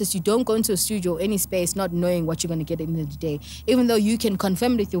every artist, you don't go into a studio or any space not knowing what you're going to get at the end of the day, even though you can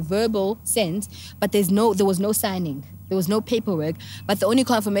confirm it with your verbal sense, but there was no signing, there was no paperwork, but the only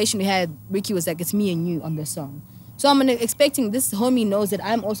confirmation we had, Riky, was like, it's me and you on this song. So I'm expecting this homie knows that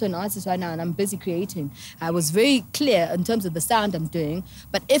I'm also an artist right now and I'm busy creating. I was very clear in terms of the sound I'm doing,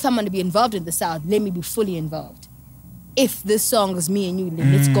 but if I'm going to be involved in the sound, let me be fully involved. If this song is me and you,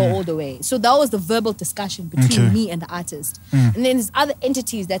 then let's go all the way. So that was the verbal discussion between me and the artist. And then there's other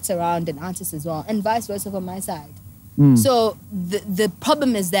entities that surround an artist as well, and vice versa from my side. So the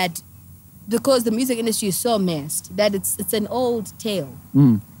problem is that because the music industry is so messed, that it's an old tale.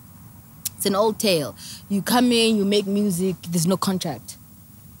 It's an old tale. You come in, you make music, there's no contract.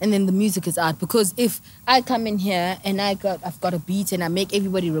 And then the music is out. Because if I come in here and I've got a beat and I make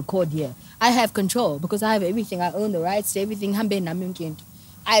everybody record here, I have control because I have everything. I own the rights to everything.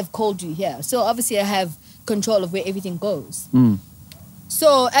 I've called you here. So obviously I have control of where everything goes.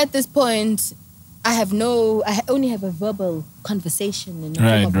 So at this point, I only have a verbal conversation and a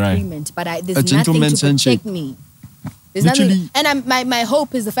form of agreement, but there's nothing to protect me. There's nothing, and my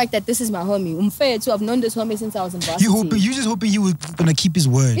hope is the fact that this is my homie. So I've known this homie since I was in varsity. You just hoping he was gonna keep his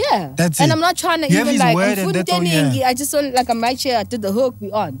word. Yeah, that's it. And I'm not trying to you even like. I just want like I'm right here. I did the hook.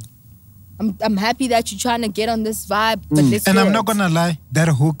 We on. I'm happy that you're trying to get on this vibe, but let's and do I'm not gonna lie, that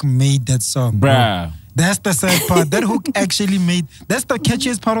hook made that song, bruh. That's the sad part. That hook actually that's the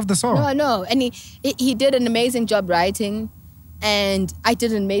catchiest part of the song. No, and he did an amazing job writing. And I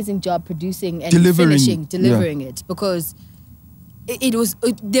did an amazing job producing and delivering it because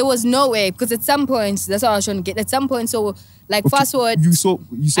there was no way, because at some point, that's what I was trying to get. At some point, so like fast forward. You saw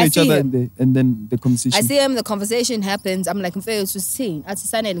each other and then the conversation. I see him, the conversation happens. I'm like, I need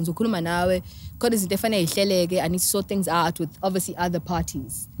to sort things out with obviously other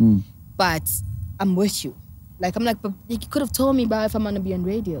parties. But I'm with you. Like, I'm like, but you could have told me about if I'm going to be on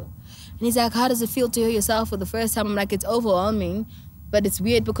radio. And he's like, how does it feel to hear yourself for the first time? I'm like, it's overwhelming, but it's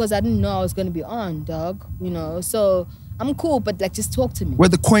weird because I didn't know I was going to be on, dog. You know, so I'm cool, but like, just talk to me. Where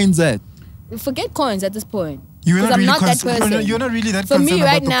the coins at? Forget coins at this point. Because I'm not that person. You're not really that For concerned me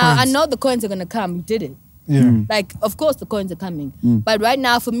right about now, the coins. I know the coins are going to come. We did it. Yeah. Like, of course the coins are coming. But right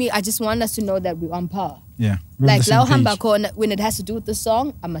now, for me, I just want us to know that we're on par. Yeah. Like, when it has to do with the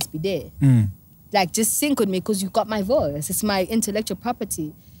song, I must be there. Like, just sync with me because you got my voice. It's my intellectual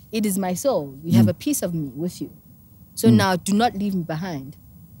property. It is my soul. You have a piece of me with you. So now, do not leave me behind.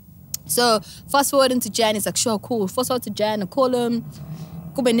 So, fast forward into Jan, it's like, sure, cool. Fast forward to Jan, I call him.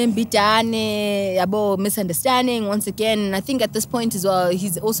 Misunderstanding once again. And I think at this point as well,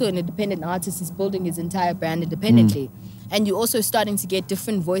 he's also an independent artist. He's building his entire brand independently. And you're also starting to get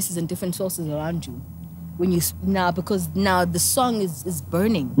different voices and different sources around you. Because now the song is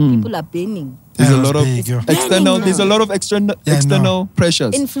burning. People are burning. There's a lot of external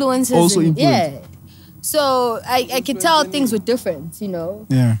pressures. Influences. Also influence. Yeah. So I could tell things were different, you know.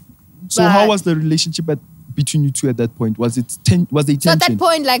 Yeah. So how was the relationship between you two at that point? Was there tension? So at that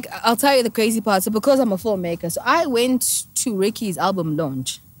point, like, I'll tell you the crazy part. So because I'm a filmmaker, so I went to Riky's album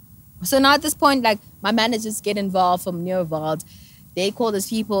launch. So now at this point, like, my managers get involved from Neurovault. They call these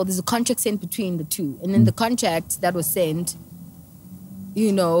people, there's a contract sent between the two. And in the contract that was sent,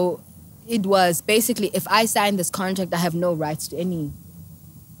 you know, it was basically, if I sign this contract, I have no rights to anything.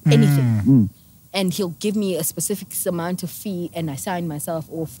 and he'll give me a specific amount of fee, and I sign myself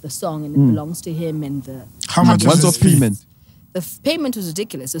off the song, and it belongs to him. And how much Once was of payment? the payment was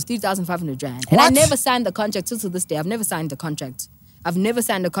ridiculous. It was 3,500 rand, and I never signed the contract till to this day. I've never signed a contract. I've never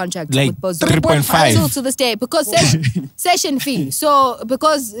signed a contract Like with Bozo 3.5 till to this day because session fee. So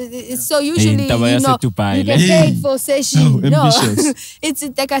because it's so usually Hey, you know you get paid for session. No, it's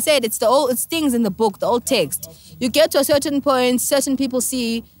like I said, it's things in the book, the old text. You get to a certain point, certain people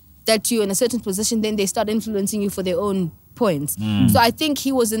see that you're in a certain position, then they start influencing you for their own points. So I think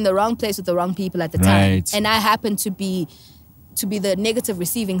he was in the wrong place with the wrong people at the time, and I happened to be the negative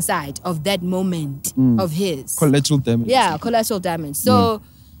receiving side of that moment of his. Collateral damage. Yeah, collateral damage. So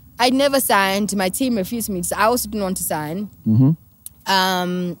I never signed. My team refused me. So I also didn't want to sign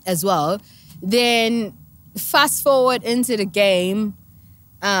as well. Then fast forward into the game,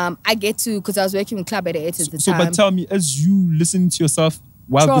 I get to, because I was working with Club 88 at the time. But tell me, as you listen to yourself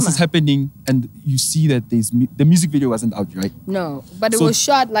while Trauma. this is happening and you see that the music video wasn't out, right? No, but it was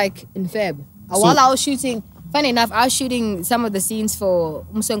shot like in Feb. While I was shooting, funny enough, I was shooting some of the scenes for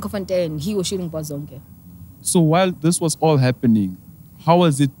Nkhaotic and he was shooting for Zonke. So while this was all happening, how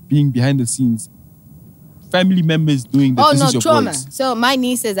was it being behind the scenes? Family members doing that. Oh, This no, is your trauma. voice. So my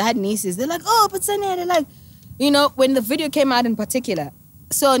nieces, I had nieces, they're like, oh, but Sonia, they're like, you know, when the video came out in particular.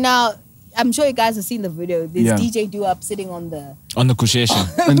 So now, I'm sure you guys have seen the video. There's DJ Doo-Wop sitting on the cushion.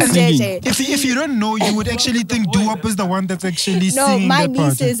 And singing. If you don't know, you would actually think Doo-Wop is the one that's actually No, singing my that part.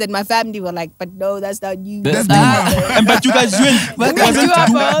 nieces and my family were like, but no, that's not you. That's And but you guys,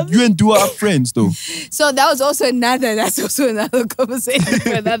 you and Dua are friends though. So that's also another conversation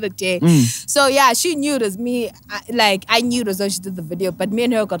for another day. So yeah, she knew it was me. I knew it was when she did the video, but me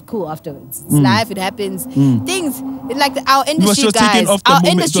and her got cool afterwards. It's life, it happens. Things like our industry, just taken guys. off the Our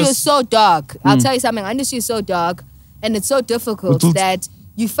moment. industry is so dark. I'll tell you something. Our industry is so dark, and it's so difficult that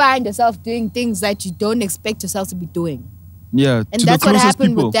you find yourself doing things that you don't expect yourself to be doing. Yeah, And to that's the what closest happened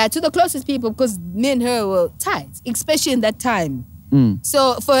people. with that. To the closest people, because me and her were tight, especially in that time.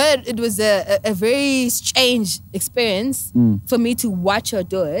 So for her, it was a very strange experience for me to watch her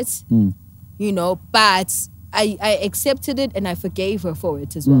do it, you know, but I accepted it and I forgave her for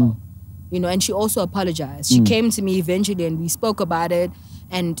it as well. You know, and she also apologized. She came to me eventually and we spoke about it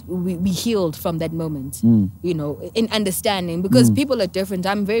and we healed from that moment, you know, in understanding because people are different.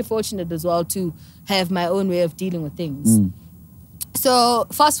 I'm very fortunate as well to have my own way of dealing with things. So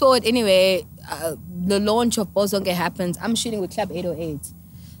fast forward anyway, the launch of Zonke happens. I'm shooting with Club 808.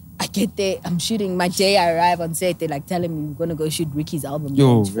 I get there, I'm shooting. My day I arrive on set, they're like telling me we're gonna go shoot Ricky's album.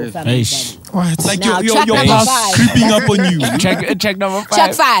 Yo, launch for Family Value. What? Like Now, your track number past 5. creeping up on you. Check number 5.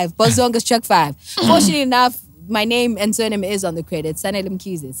 Track 5, Zonke's track 5. Fortunately enough, my name and surname is on the credits. Sanelum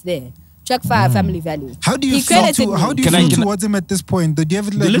Keys, it's there. Track 5, Family Value. How do you He feel credited me. towards him at this point? Do you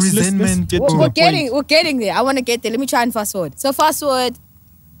have like Let's resentment? get or- to We're getting there. I want to get there. Let me try and fast forward. So fast forward.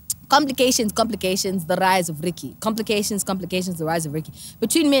 Complications, the rise of Riky. Complications, the rise of Riky.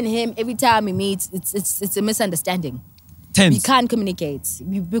 Between me and him, every time we meet, it's a misunderstanding. Tense. We can't communicate.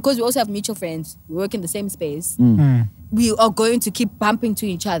 Because we also have mutual friends, we work in the same space, we are going to keep bumping to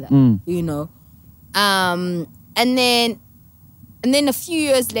each other, you know. And then a few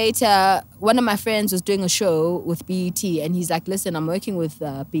years later, one of my friends was doing a show with BET and he's like, listen, I'm working with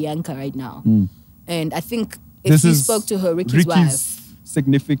Bianca right now. And I think if you spoke to her, Ricky's wife.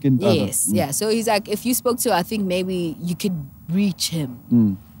 Significant other. Yes, yeah. So he's like, if you spoke to her, I think maybe you could reach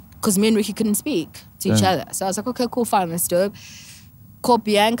him. Because me and Ricky couldn't speak to each other. So I was like, okay, cool, fine, let's do it. Call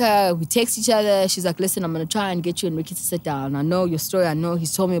Bianca, we text each other. She's like, listen, I'm going to try and get you and Ricky to sit down. I know your story. I know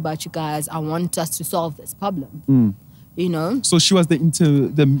he's told me about you guys. I want us to solve this problem. You know? So she was the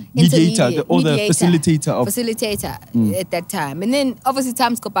mediator, the facilitator of... Facilitator at that time. And then obviously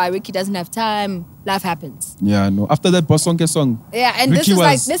times go by, Ricky doesn't have time, life happens. Yeah, no. After that Zonke song, Yeah, and Ricky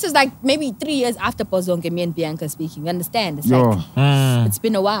this is like maybe 3 years after Zonke, me and Bianca speaking. You understand? It's like, it's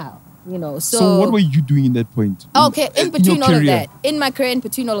been a while, you know. So what were you doing in that point? Okay, in between your all of career? that. In my career, in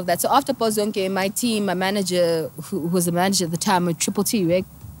between all of that. So after Zonke, my team, my manager, who was the manager at the time with Triple T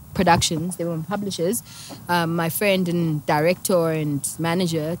Productions, they were my publishers, my friend and director and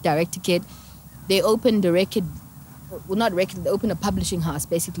manager, Director Kid, they opened a record, well not record, they opened a publishing house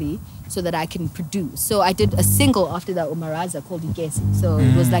basically so that I can produce. So I did a single after that with Maraza called Igesi. So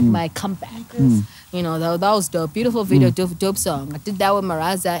it was like my comeback. You know, that was dope. Beautiful video, dope song. I did that with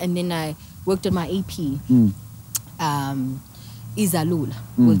Maraza and then I worked on my EP. Izalul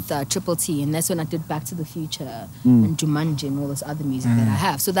with Triple T, and that's when I did Back to the Future and Jumanji and all this other music that I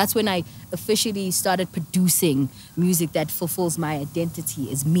have. So that's when I officially started producing music that fulfills my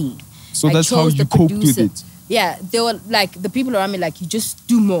identity as me. So I that's how chose you the coped with producer. it? Yeah, they were like, the people around me like, you just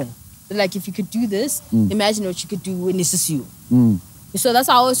do more. Like, if you could do this, imagine what you could do when this is you. So that's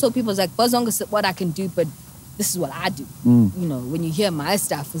how I always tell people, it's like, Zonke is what I can do, but this is what I do. You know, when you hear my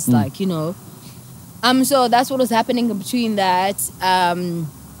stuff, it's like, you know. So that's what was happening in between that.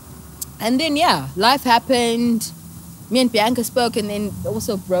 And then, yeah, life happened. Me and Bianca spoke, and then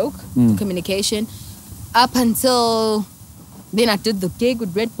also broke the communication. Up until then, I did the gig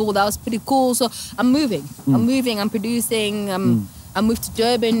with Red Bull. That was pretty cool. So I'm moving. I'm producing. I moved to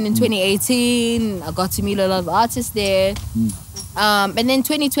Durban in 2018. I got to meet a lot of artists there. And then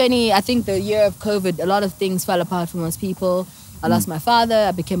 2020, I think the year of COVID, a lot of things fell apart for most people. I lost my father.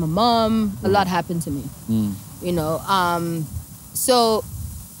 I became a mom. A lot happened to me. You know, so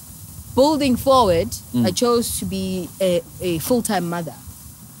building forward, I chose to be a full-time mother.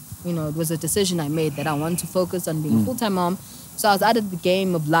 You know, it was a decision I made that I wanted to focus on being a full-time mom. So I was out of the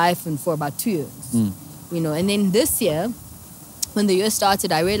game of life and for about 2 years. You know, and then this year, when the year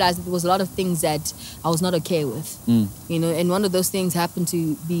started, I realized that there was a lot of things that I was not okay with. You know, and one of those things happened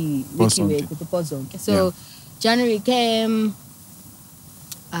to be Riky with the Zonke. So January came,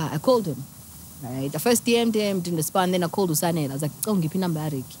 I called him. Right? I first DM'd him, didn't respond. Then I called Usanel. I was like, "Oh, give me number,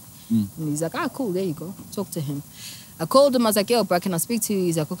 Riky." And he's like, cool, there you go. Talk to him. I called him, I was like, yo, bro, can I speak to you?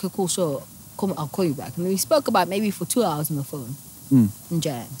 He's like, okay, cool, sure. Come, I'll call you back. And we spoke about maybe for 2 hours on the phone in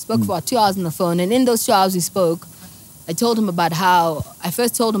Jan. Spoke for about 2 hours on the phone. And in those 2 hours we spoke, I told him about how, I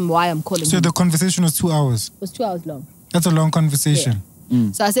first told him why I'm calling him. So the conversation was 2 hours? It was 2 hours long. That's a long conversation.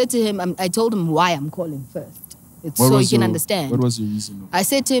 Yeah. So I said to him, I told him why I'm calling first. It's so you can understand. What was your reason? I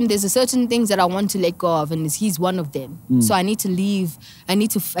said to him, there's a certain things that I want to let go of, and he's one of them. So I need to leave. I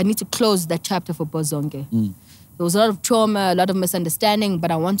need to close that chapter for Zonke. There was a lot of trauma, a lot of misunderstanding, but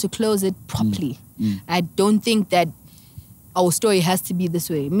I want to close it properly. I don't think that our story has to be this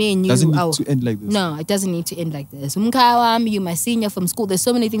way. Me and you... Doesn't need to end like this. No, it doesn't need to end like this. You're my senior from school. There's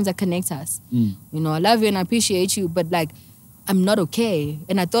so many things that connect us. You know, I love you and I appreciate you, but like, I'm not okay.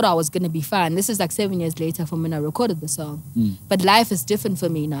 And I thought I was going to be fine. This is like 7 years later from when I recorded the song. But life is different for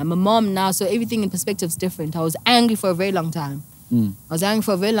me now. I'm a mom now, so everything in perspective is different. I was angry for a very long time.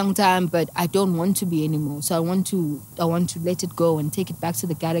 But I don't want to be anymore. So I want to let it go and take it back to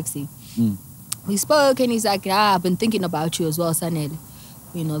the galaxy. We spoke and he's like, I've been thinking about you as well, Sanel.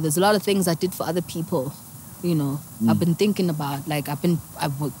 You know, there's a lot of things I did for other people. You know, I've been thinking about, like, I'm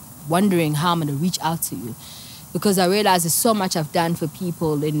wondering how I'm going to reach out to you. Because I realized there's so much I've done for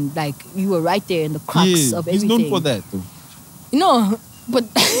people, and like you were right there in the crux of everything. He's known for that, though. No, but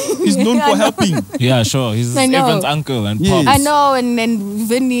he's known for helping. Yeah, sure. He's everyone's uncle and pops. I know, and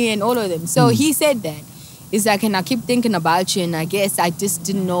Vinny and all of them. So he said that. It's like, and I keep thinking about you, and I guess I just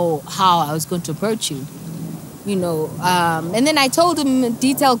didn't know how I was going to approach you. You know, and then I told him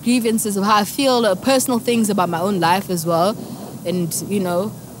detailed grievances of how I feel, personal things about my own life as well, and you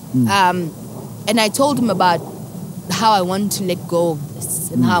know, and I told him about how I want to let go of this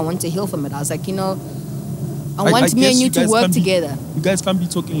and how I want to heal from it. I was like, you know, I want me and you to work together. You guys can't be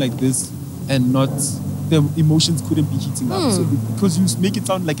talking like this and not, the emotions couldn't be heating up. So, because you make it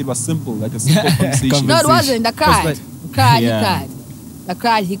sound like it was simple, like a simple conversation. No, it wasn't. I cried. Like, he cried. I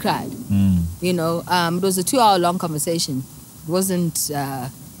cried, he cried. You know, it was a 2 hour long conversation. It wasn't,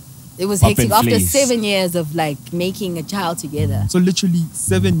 it was hectic after 7 years of like making a child together. So literally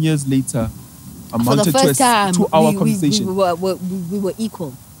 7 years later, for the first time, 2 hour conversation. We were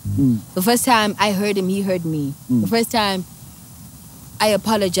equal. The first time I heard him, he heard me. The first time I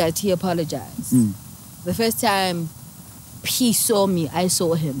apologized, he apologized. The first time he saw me, I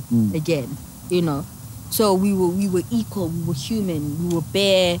saw him again. You know, so we were equal. We were human. We were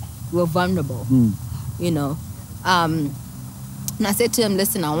bare. We were vulnerable. You know, and I said to him,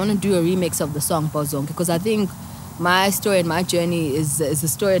 "Listen, I want to do a remix of the song Zonke because I think." My story and my journey is a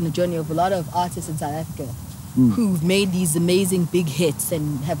story and a journey of a lot of artists in South Africa who've made these amazing big hits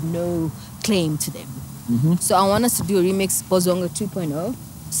and have no claim to them. So I want us to do a remix, Zonke 2.0.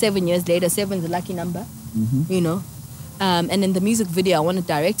 7 years later, 7 is a lucky number, you know. And in the music video, I want to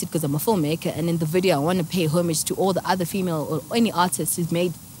direct it because I'm a filmmaker. And in the video, I want to pay homage to all the other female or any artists who's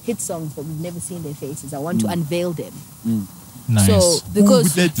made hit songs but we've never seen their faces. I want to unveil them. Nice. So,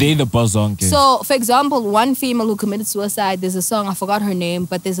 because they the Zonke. So, for example, one female who committed suicide, there's a song, I forgot her name,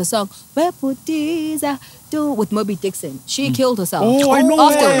 but there's a song, with Moby Dixon. She killed herself. Oh, I know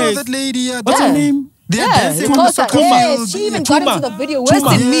that lady. What's her name? They're dancing on the soccer field. She even got into the video. Worse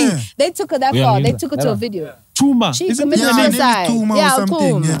than me. They took her that far. They took her to a video. Tuma. She committed suicide.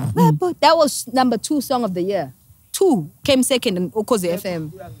 Tuma. That was number 2 song of the year. 2 came second in Okoze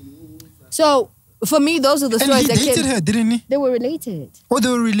FM. So, For me, those are the And stories he that dated her, didn't he? They were related. Oh, they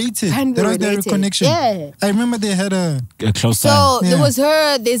were related. And There they was were their related. connection. Yeah. I remember they had a close So time. there Yeah. was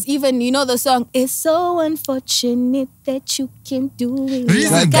her. There's even, you know the song, it's so unfortunate that you can do it.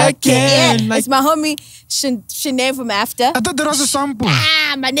 Reason. Like I I can. can. Like- It's my homie Sinead from After. I thought that was a sample.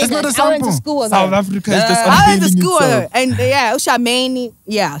 My It's not a nigga, I went to sample. school with South her. Africa is just I went to unveiling school with her. itself. And yeah, Charmaine.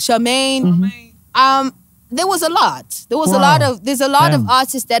 Yeah, Charmaine. There was a lot. There's a lot of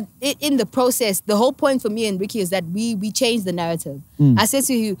artists that in the process, the whole point for me and Ricky is that we change the narrative. I said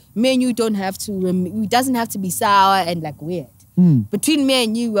to you, me and you don't have to, it doesn't have to be sour and like weird. Between me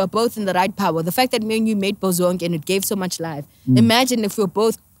and you, we are both in the right power. The fact that me and you made Zonke and it gave so much life. Imagine if we're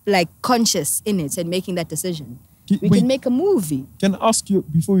both like conscious in it and making that decision. We can make a movie. Can I ask you,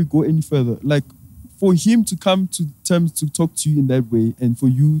 before we go any further, like for him to come to terms to talk to you in that way and for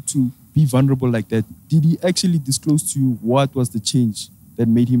you to be vulnerable like that, did he actually disclose to you what was the change that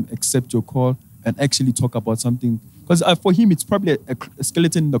made him accept your call and actually talk about something? Because for him, it's probably a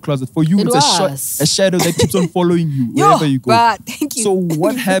skeleton in the closet. For you, it's a shadow that keeps on following you wherever you go. But thank you. So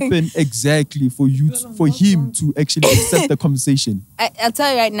what happened exactly for him to actually accept the conversation? I'll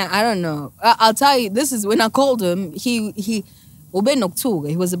tell you right now, I don't know. I'll tell you, this is when I called him, he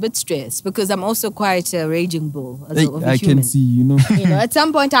was a bit stressed because I'm also quite a raging bull. I can see, you know. You know, at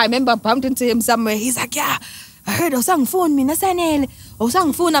some point I remember I bumped into him somewhere. He's like, yeah, I heard Osang phone me.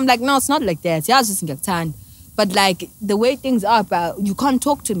 Osang phone. I'm like, no, it's not like that. Yeah, I was just like time. But like the way things are, you can't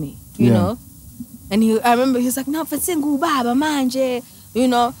talk to me, you know. And I remember he was like, no, baba manje. You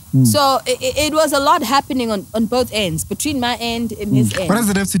know, so it was a lot happening on both ends, between my end and his end. What does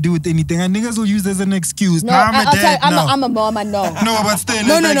it have to do with anything? And niggas will use it as an excuse. No, I'm a dad now. I'm a mom, I know. No, but still.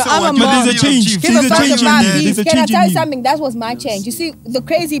 No, it's like, so I'm what? a mom. There's a change. Give a fuck change in about there. beef. There's a Can I change tell in you you. something? That was my change. You see, the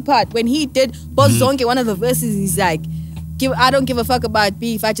crazy part, when he did Zonke, one of the verses, he's like, I don't give a fuck about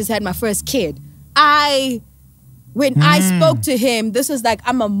beef. I just had my first kid. When I spoke to him, this was like,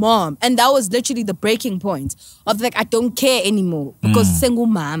 I'm a mom. And that was literally the breaking point of like, I don't care anymore because single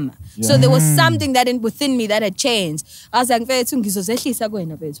mom. So there was something that within me that had changed. I was like, because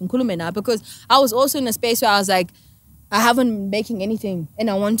I was also in a space where I was like, I haven't been making anything and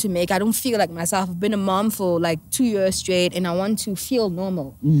I want to make. I don't feel like myself. I've been a mom for like 2 years straight and I want to feel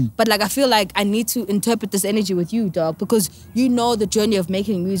normal. But like I feel like I need to interpret this energy with you, dog, because you know the journey of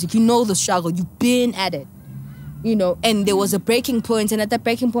making music. You know the struggle. You've been at it. You know, and there was a breaking point, and at that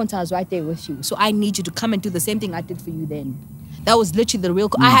breaking point, I was right there with you. So I need you to come and do the same thing I did for you then. That was literally the real.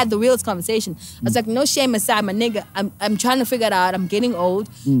 I had the realest conversation. I was like, no shame aside, my nigga. I'm trying to figure it out. I'm getting old.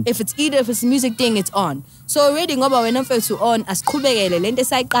 If it's a music thing, it's on. So already, ngoba when I'm to on, as kubegele lente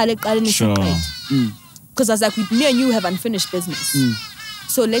sayiqale Sure. Because I was like, me and you have unfinished business.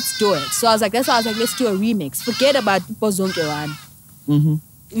 So let's do it. So I was like, that's why I was like, let's do a remix. Forget about Zonke one.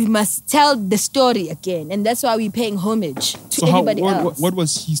 We must tell the story again. And that's why we're paying homage to everybody else. What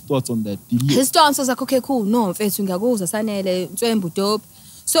was his thoughts on that? Did he... His stance was like, okay, cool. No, so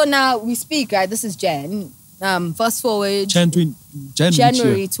now we speak, right? This is Jan. Fast forward.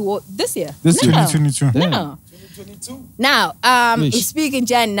 January to this year. This year. 2022. No. 2022. Now, we speak in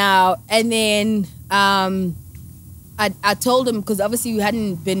Jan now. And then I told him, because obviously we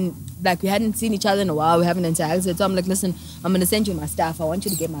hadn't seen each other in a while, we haven't interacted. So I'm like, listen, I'm gonna send you my stuff. I want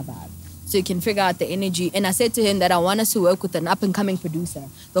you to get my vibe, so you can figure out the energy. And I said to him that I want us to work with an up and coming producer.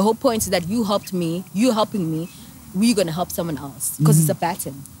 The whole point is that you helped me, you helping me, we're gonna help someone else because it's a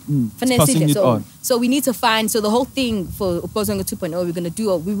pattern. Passing it on. So we need to find. So the whole thing for Zonke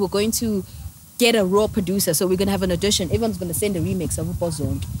 2.0, we were going to get a raw producer. So we're going to have an audition. Everyone's going to send a remix of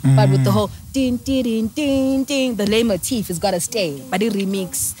Zonke. But with the whole ding, ding, ding, ding, ding, the lame motif has got to stay. But it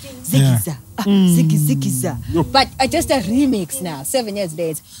remix. Zigiza. Zigiza. But just a remix now, 7 years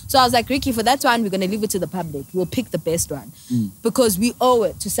later. So I was like, Ricky, for that one, we're going to leave it to the public. We'll pick the best one. Because we owe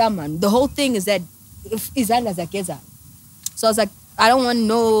it to someone. The whole thing is that Izanga Zakeza. So I was like, I don't want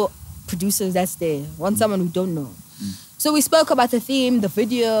no producers that's there. I want someone who don't know. So we spoke about the theme, the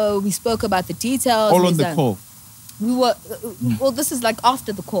video, we spoke about the details. All on the call. We were, well, this is like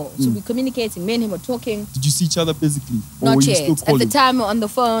after the call. So we're communicating, me and him were talking. Did you see each other physically? Or Not were you yet. still At calling? the time we're on the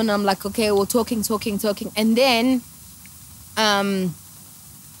phone, I'm like, okay, we're talking. And then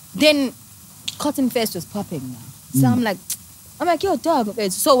Cotton Fest was popping now. So I'm like, yo, dog.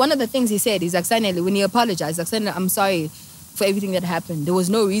 So one of the things he said is like, when he apologized, like, I'm sorry for everything that happened. There was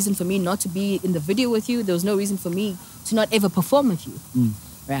no reason for me not to be in the video with you. There was no reason for me to not ever perform with you.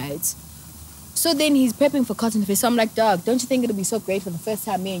 Right? So then he's prepping for Cotton Fest. So I'm like, dog, don't you think it'll be so great for the first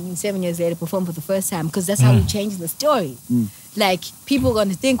time me and you 7 years later perform for the first time? Because that's how we change the story. Like, people are going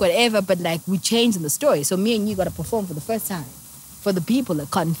to think whatever, but like, we change in the story. So me and you got to perform for the first time. for the people at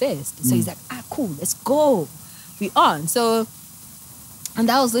Cotton Fest. So he's like, cool, let's go. We on. So, and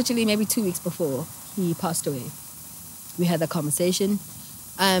that was literally maybe 2 weeks before he passed away. We had that conversation.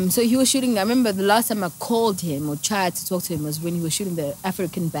 So he was shooting, I remember the last time I called him or tried to talk to him was when he was shooting the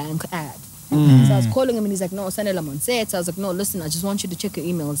African Bank ad. So I was calling him and he's like, no, Sanel, I'm on set. So I was like, no, listen, I just want you to check your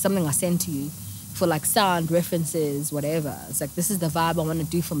email. It's something I sent to you for like sound, references, whatever. It's like, this is the vibe I want to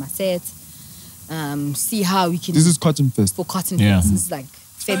do for my set. See how we can... This is Cotton Fest. For Cotton Fest. This is like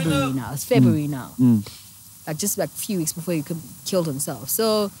February now. It's February now. Like just like a few weeks before he killed himself.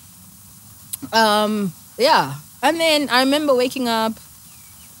 So, yeah. And then I remember waking up.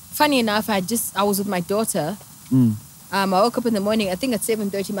 Funny enough, I was with my daughter. I woke up in the morning, I think at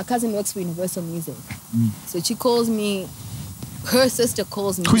 7:30. My cousin works for Universal Music. So she calls me, her sister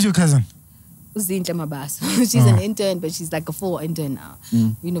calls me. Who's your cousin? Zinhle Mabas. She's an intern, but she's like a full intern now.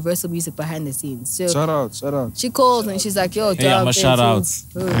 Universal Music behind the scenes. So Shout out. she calls and she's like, yo, Hey, I'm a shout out.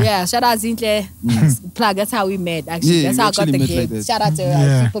 Yeah, shout out Zinhle. Plug, that's how we met, actually. Yeah, that's how I got the like gig. that. Shout out to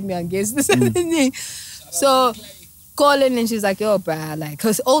her. She put me on guest. So calling and she's like, yo, bruh, like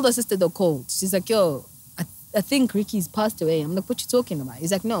her older sister though called. She's like, yo, I think Ricky's passed away. I'm like, what you talking about?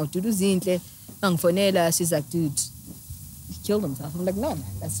 He's like, no, Dudu Zinhle, Fonela. She's like, dude, he killed himself. I'm like, no, man,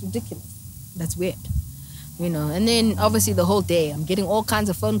 that's ridiculous. That's weird. You know, and then obviously the whole day, I'm getting all kinds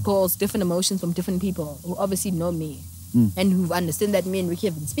of phone calls, different emotions from different people who obviously know me and who understand that me and Ricky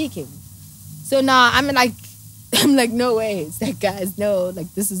have been speaking. So now I'm like, no way. It's like, guys, no,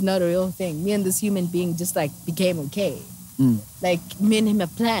 like this is not a real thing. Me and this human being just like became okay. Like me and him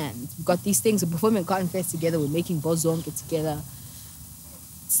have planned. We've got these things. We're performing Cotton Fest together. We're making Zonke together.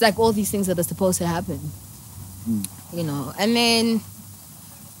 It's like all these things that are supposed to happen. You know, and then,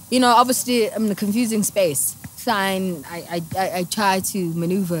 you know, obviously I'm in a confusing space. Fine, I try to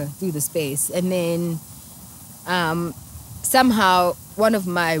maneuver through the space. And then somehow one of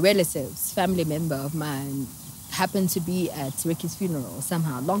my relatives, family member of mine, happened to be at Ricky's funeral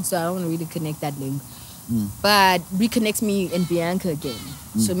somehow. Long story, I don't want to really connect that link. But reconnects me and Bianca again.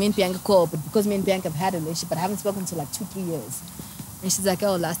 So me and Bianca call, but because me and Bianca have had a relationship, but I haven't spoken to like 2-3 years. And she's like,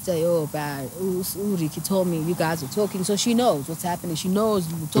 oh, last day, oh, bad. Ricky told me you guys were talking. So she knows what's happening. She knows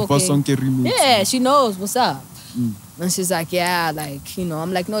we were talking. The Zonke remix. Yeah, she knows what's up. And she's like, yeah, like, you know,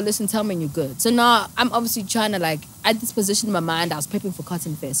 I'm like, no, listen, tell me you're good. So now I'm obviously trying to like, at this position in my mind, I was prepping for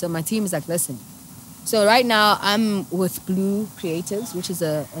Cotton Fest. So my team is like, listen. So right now I'm with Blue Creatives, which is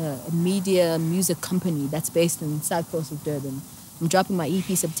a media music company that's based in South Coast of Durban. I'm dropping my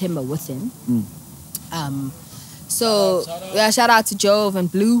EP September with them. So yeah, shout out to Jove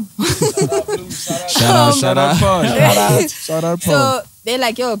and Blue. Shout out. So they're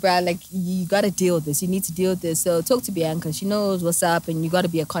like, yo, bro, like you gotta deal with this. You need to deal with this. So talk to Bianca. She knows what's up, and you gotta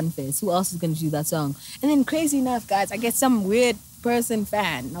be a confess. Who else is gonna do that song? And then crazy enough, guys, I get some weird person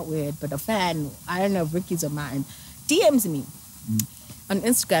fan, not weird, but a fan. I don't know if Ricky's or mine, DMs me on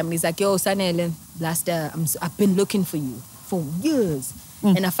Instagram. And he's like, yo, Sanel, uLasta, I've been looking for you for years,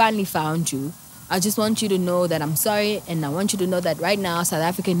 and I finally found you. I just want you to know that I'm sorry, and I want you to know that right now South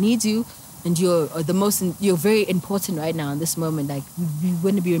Africa needs you, and you're very important right now in this moment. Like we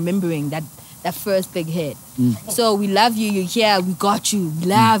want to be remembering that first big hit. So we love you. You're here. We got you. We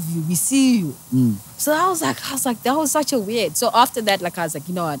love you. We see you. So I was like, that was such a weird. So after that, like I was like,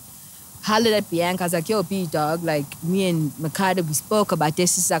 you know what? Hollered at Bianca. I was like, yo, B dog. Like me and Makada, we spoke about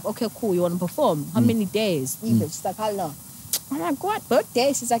this. She's like, okay, cool. You want to perform? How many days? She's like, how long? I'm like, what,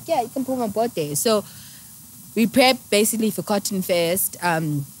 birthday? She's like, yeah, you can perform on birthday. So we prepped basically for Cotton Fest.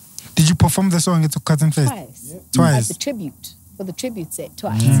 Did you perform the song at Cotton Fest? Twice. At the tribute. For the tribute set,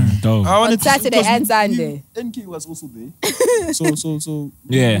 twice. Dope. On Saturday and Sunday. NK was also there. So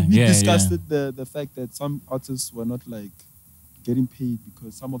we discussed it, the fact that some artists were not like getting paid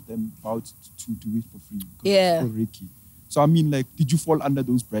because some of them vowed to do it for free. For Ricky. So I mean, like, did you fall under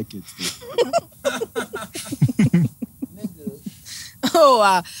those brackets? Oh,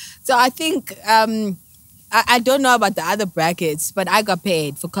 wow. So I think, I don't know about the other brackets, but I got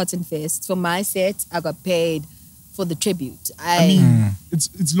paid for Cotton Fest. For my set, I got paid for the tribute. I mean,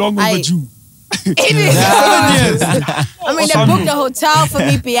 it's long overdue. It is. I mean, they booked a hotel for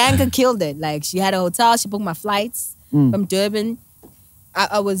me. Bianca killed it. Like, she had a hotel. She booked my flights from Durban.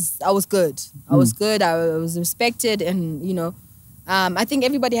 I was good. I was good. I was respected. And, you know, I think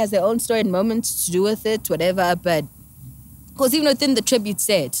everybody has their own story and moments to do with it, whatever. But, because even within the tribute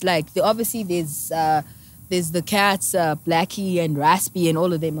set, like, obviously there's the cats, Blackie and Raspy and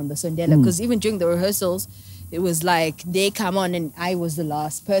all of them on the Sondela. Because even during the rehearsals, it was like they come on and I was the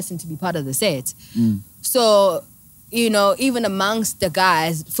last person to be part of the set. So you know, even amongst the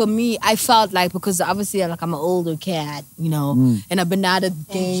guys, for me, I felt like, because obviously like I'm an older cat, you know, and I've been out of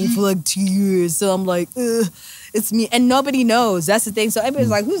the game for like 2 years, so I'm like, it's me, and nobody knows. That's the thing. So everybody's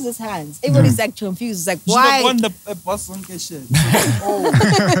like, "Who's this Hans?" Everybody's like confused. It's like, why? You won the boss Zonke shit. Oh,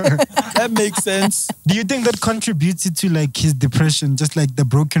 that makes sense. Do you think that contributed to like his depression, just like the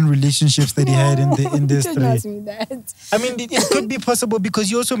broken relationships that he had in the industry? Don't ask me that. I mean, it could be possible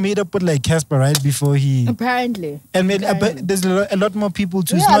because you also made up with like Casper, right? Before he Apparently. and made, but there's a lot more people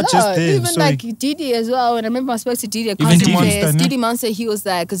too. It's Yeah, not just them. even So like Didi as well. And I remember I spoke to Didi at Even Concert Didi Fest. Monster, Didi Monster, he was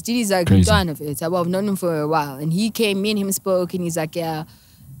like, because Didi's like Crazy. done with it. Well, I've known him for a while, and he came. Me and him spoke, and he's like, yeah,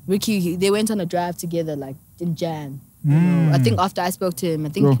 Riky. They went on a drive together, like in Jan. You know, I think after I spoke to him, I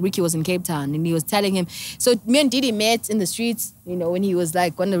think Riky was in Cape Town, and he was telling him. So me and Didi met in the streets, you know, when he was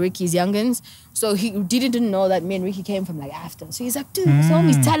like one of Ricky's youngins. So Didi didn't know that me and Riky came from like after. So he's like, dude, so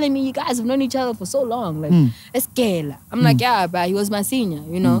he's telling me you guys have known each other for so long. Like, it's Kayla. I'm like, yeah, but he was my senior,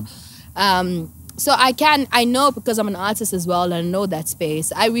 you know. So I know because I'm an artist as well, and I know that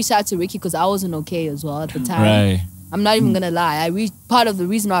space. I reached out to Riky because I wasn't okay as well at the time. Right. I'm not even gonna lie. Part of the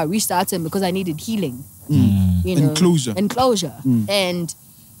reason why I reached out to him because I needed healing. You know, enclosure. And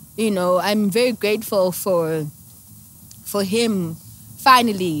you know, I'm very grateful for him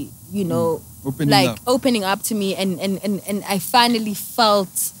finally, you know, opening up to me, and I finally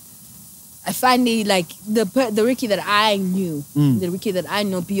like the Riky that I knew, the Riky that I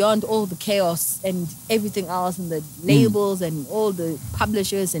know beyond all the chaos and everything else, and the labels and all the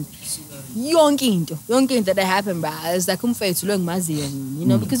publishers and yonke that happened, bruh. It's like you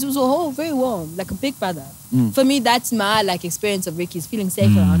know, because it was a whole very warm, like a big brother. For me, that's my like experience of Riky, is feeling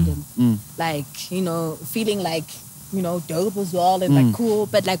safe around him, like, you know, feeling like, you know, dope as well, and like cool,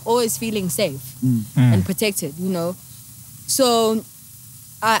 but like always feeling safe and protected, you know. So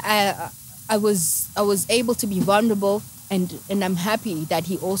I was able to be vulnerable, and I'm happy that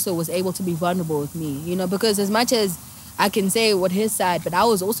he also was able to be vulnerable with me, you know, because as much as I can say what his side, but I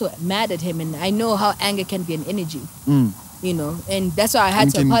was also mad at him, and I know how anger can be an energy, you know, and that's why I had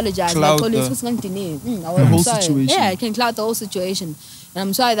to apologize. The whole situation. Yeah, it can cloud the whole situation, and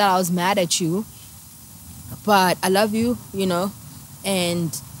I'm sorry that I was mad at you, but I love you, you know,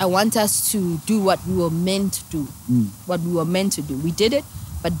 and I want us to do what we were meant to do. We did it,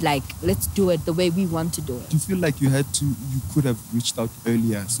 but like, let's do it the way we want to do it. Do you feel like you could have reached out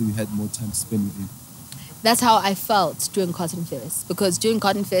earlier so you had more time to spend with him? That's how I felt during Cotton Fest, because during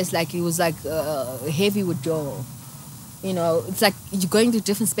Cotton Fest, like, it was like a heavy withdrawal. You know, it's like you're going to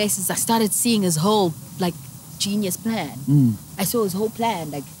different spaces. I started seeing his whole like genius plan. I saw his whole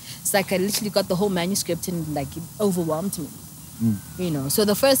plan. Like, it's like I literally got the whole manuscript, and like it overwhelmed me. You know, so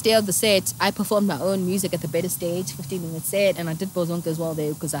the first day of the set, I performed my own music at the Better Stage, 15-minute set, and I did Zonke as well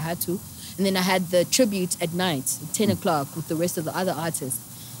there because I had to. And then I had the tribute at night, at 10 o'clock, with the rest of the other artists.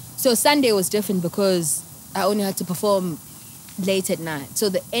 So Sunday was different because I only had to perform late at night. So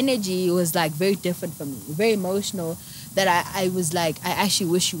the energy was like very different for me, very emotional, that I was like, I actually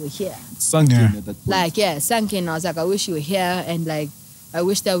wish you were here. Sunk in at that point. Like, yeah, sunk in. I was like, I wish you were here, and like, I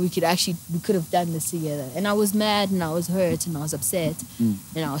wish that we could have done this together. And I was mad, and I was hurt, and I was upset, and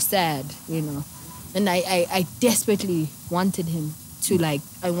I was sad, you know. And I desperately wanted him to, like,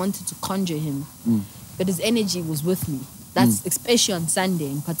 I wanted to conjure him. But his energy was with me. That's especially on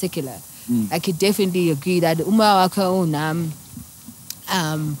Sunday in particular. I could definitely agree that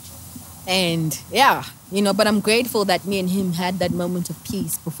and yeah, you know, but I'm grateful that me and him had that moment of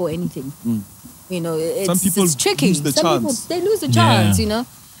peace before anything. You know, it's tricky. Lose the Some chance. people, they lose the chance, you know.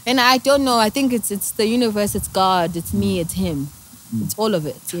 And I don't know, I think it's the universe, it's God, it's me, it's him. It's all of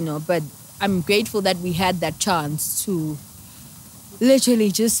it, you know. But I'm grateful that we had that chance to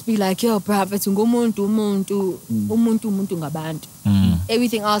literally just be like, yo, perhaps umuntu ngabantu.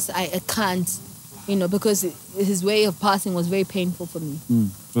 Everything else I can't, you know, because his way of passing was very painful for me.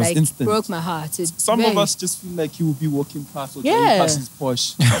 It was like, instant. Broke my heart. Some of us just feel like he will be walking past or driving past his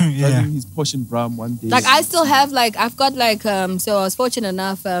Porsche. Driving his Porsche and Bram one day. Like, I still have, like, I've got, like, so I was fortunate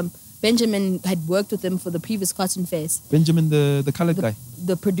enough, Benjamin had worked with him for the previous Cotton Fest. Benjamin, the colored guy.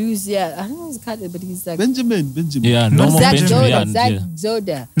 The producer, I don't know his colored, but he's like... Benjamin. Yeah, Not normal Zach Benjamin.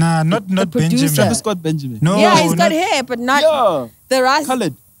 Zoda. Nah, not producer. Benjamin. Scott Benjamin. No, Yeah, he's got not- hair, but not the rest.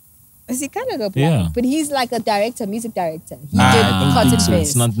 Colored. Is he colored or black? Yeah. But he's like a director, music director. He I did don't Cotton think so. Fest.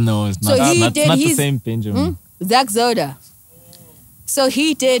 It's not. No, it's So not. he Not did the his- same Benjamin. Zach Zoda. So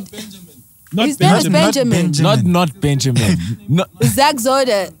he did... Not His name is Benjamin. Benjamin. Not Benjamin. No. Zach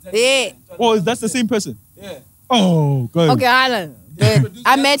Zoda. Yeah. Oh, that's the same person? Yeah. Oh, good. Okay, Alan. Good.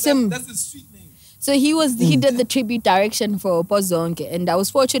 I met him. That's his street name. So he did the tribute direction for Zonke, and I was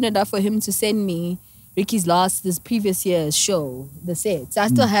fortunate enough for him to send me Ricky's this previous year's show, the set. So I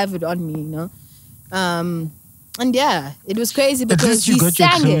still have it on me, you know. And yeah, it was crazy because he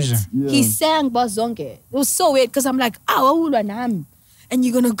sang it. Yeah. He sang Boss Zonke. It was so weird because I'm like, and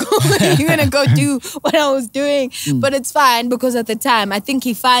you're gonna go do what I was doing. But it's fine because at the time, I think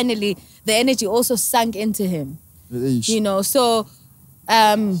the energy also sunk into him. You know, so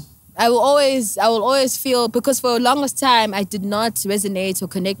I will always feel, because for the longest time I did not resonate or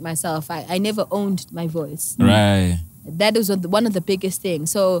connect myself. I never owned my voice. Right. That was one of the biggest things.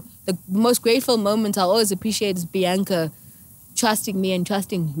 So the most grateful moment I'll always appreciate is Bianca trusting me and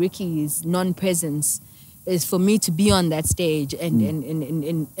trusting Ricky's non-presence is for me to be on that stage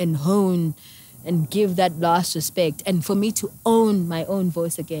and hone and give that last respect, and for me to own my own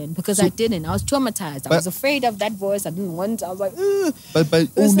voice again, because I didn't. I was traumatized. I was afraid of that voice. I didn't want. I was like, ugh. But by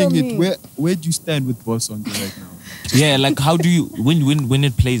owning it, where do you stand with Boss Zonke right now? Yeah, like how do you when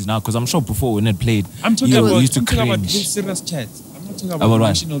it plays now? Because I'm sure before when it played, I'm talking you about used to serious chat. I'm not talking about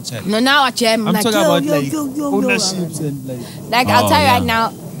emotional chat. No, now I jam. I'm like, talking about like yo. ownerships and like I'll tell you right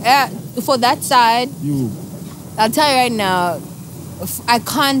now. For that side, I'll tell you right now. I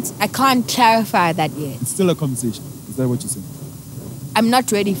can't clarify that yet. It's still a conversation. Is that what you're saying? I'm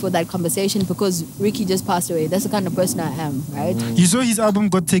not ready for that conversation because Riky just passed away. That's the kind of person I am, right? You saw his album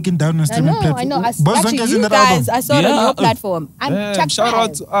got taken down on streaming platform. I know. Actually, you guys, I saw it on your platform. Shout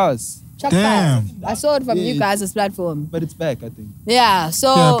out to us. Damn. I saw it from you guys' platform. But it's back, I think. Yeah,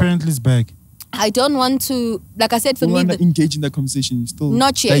 so... Yeah, apparently it's back. I don't want to, like I said, for me... You want to engage in that conversation, you're still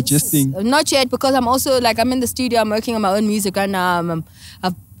not yet. digesting. Not yet, because I'm also, like, I'm in the studio, I'm working on my own music right now.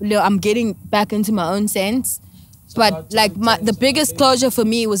 I'm getting back into my own sense. But, like, the biggest closure for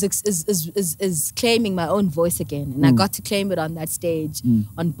me was is claiming my own voice again. And I got to claim it on that stage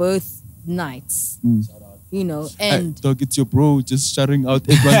on both nights. You know, and dog, it's your bro just shouting out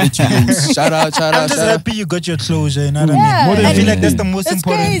everyone that you know. Shout out. I'm just happy you got your closure, you know what I mean? More than I feel like that's the most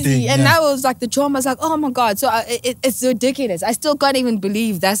important crazy. thing. And that was like the trauma. I was like, oh my God. So it's ridiculous. I still can't even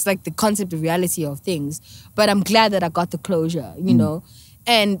believe that's like the concept of reality of things. But I'm glad that I got the closure, you know.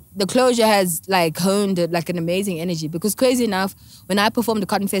 And the closure has like honed like an amazing energy, because crazy enough, when I performed the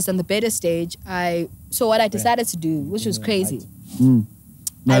Cotton Fest on the Better stage, what I decided to do, which was crazy.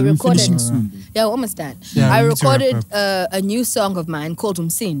 I recorded, almost done. Yeah, I recorded a new song of mine called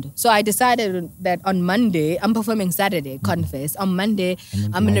Umsindo. So I decided that on Monday, I'm performing Saturday, Cotton Fest. On Monday,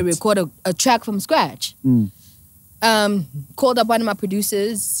 I'm going to record a track from scratch. Called up one of my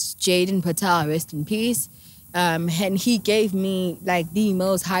producers, Jaden Patel, rest in peace. And he gave me like the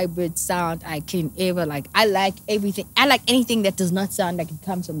most hybrid sound I can ever like. I like everything. I like anything that does not sound like it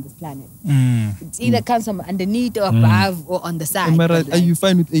comes from this planet. It either comes from underneath or above or on the side. Are you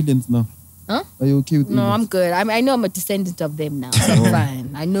fine with aliens now? Huh? Are you okay with aliens? No, I'm good. I know I'm a descendant of them now. So I'm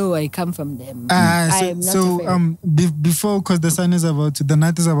fine. I know I come from them. Before, because the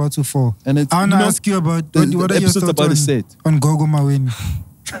night is about to fall. And I want to ask you about what are your thoughts on Gogo Maweni?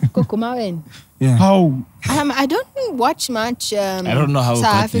 Gogo Maweni. Yeah. How? I don't watch much I don't know how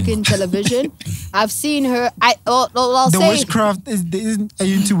South African television. I've seen her. I'll say witchcraft. Are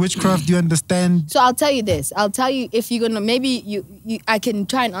you into witchcraft? Do you understand? So I'll tell you this. I'll tell you if you're gonna I can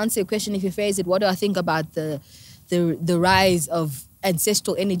try and answer your question if you phrase it. What do I think about the rise of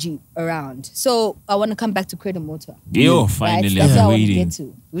ancestral energy around? So I want to come back to Credo Mutwa. Yo, finally, right? That's what I want to waiting. get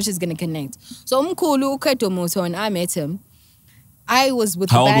to, which is gonna connect. So Umkulu Credo Mutwa, when I met him, I was with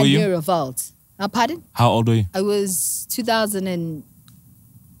the band Near Revolt. Pardon? How old were you? I was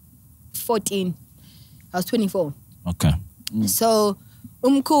 2014. I was 24. Okay. So,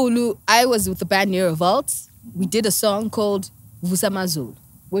 Umkulu, I was with the band Near Revolt. We did a song called Vusamazulu,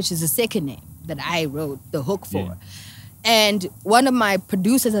 which is the second name that I wrote the hook for. Yeah. And one of my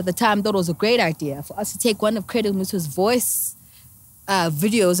producers at the time thought it was a great idea for us to take one of Credo Mutwa's voice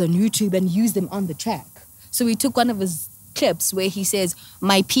videos on YouTube and use them on the track. So we took one of his clips where he says,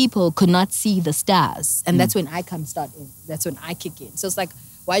 my people could not see the stars. And that's when I start in. That's when I kick in. So it's like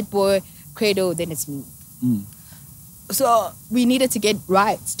white boy, Credo, then it's me. So we needed to get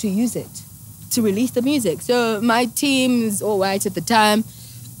rights to use it, to release the music. So my team is all white at the time.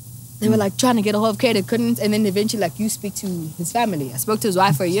 They were like trying to get a hold of Credo, couldn't. And then eventually like you speak to his family. I spoke to his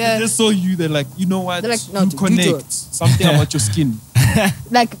wife for a year. They just saw you, they're like, you know what? They're like, no, you connect. Something about your skin.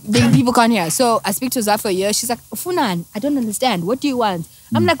 Like, people can't hear. So I speak to his wife for a year. She's like, Funan, I don't understand. What do you want?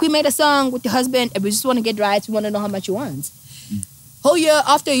 I'm like, we made a song with your husband and we just want to get rights. We want to know how much you want. Whole year,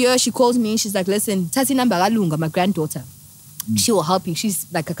 after a year, she calls me. She's like, listen, Tasina Bagalunga, my granddaughter. She will help you. She's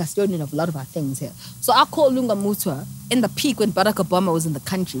like a custodian of a lot of our things here. So I called Lunga Mutwa in the peak when Barack Obama was in the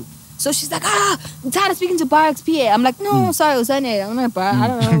country. So she's like, I'm tired of speaking to Blvck's PA. I'm like, no, sorry, Usane. I'm not Blvck. I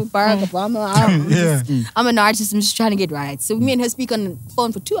don't know Blvck, Obama. I'm an artist. I'm just trying to get right. So me and her speak on the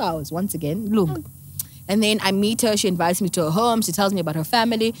phone for 2 hours once again. Look. And then I meet her. She invites me to her home. She tells me about her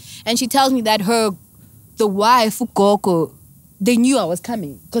family. And she tells me that the wife, Ukoko, they knew I was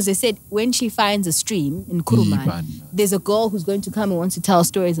coming. Because they said when she finds a stream in Kuruman, there's a girl who's going to come and wants to tell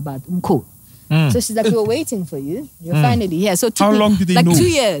stories about Mko. So she's like, we were waiting for you. You're finally here. So how long did they know? Like 2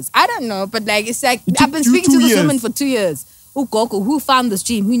 years. I don't know, but like it's like I've been speaking to this woman for 2 years. Ukoko, who found the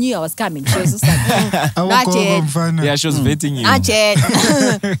stream, who knew I was coming. She was just like, not yet. Yeah, she was vetting you. Not yet.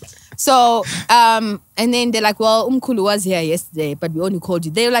 So, and then they're like, well, Umkulu was here yesterday, but we only called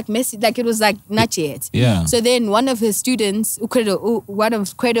you. They were like messy, like it was like not yet. Yeah. So then one of his students, one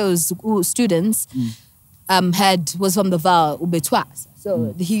of Credo's students, was from the Val Mutwa.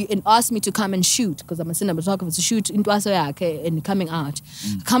 So he asked me to come and shoot because I'm a cinematographer to shoot in Ntwaso and coming out.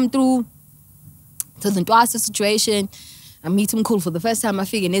 Come through to the Ntwaso situation. I meet him cool for the first time. I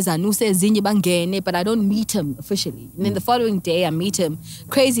figure but I don't meet him officially. And then the following day, I meet him.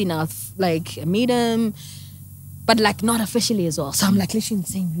 Crazy enough, like I meet him, but like not officially as well. So I'm like literally in the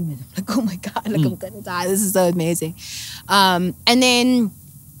same room with him. Like, oh my God, like I'm gonna die. This is so amazing. And then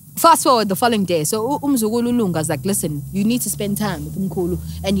fast forward the following day. So Umzukulu Lunga's like, listen, you need to spend time with Umkulu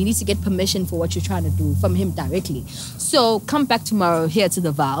and you need to get permission for what you're trying to do from him directly. So come back tomorrow here to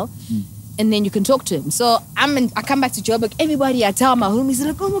the Val. And then you can talk to him. So I come back to Joburg. Everybody, I tell my homies,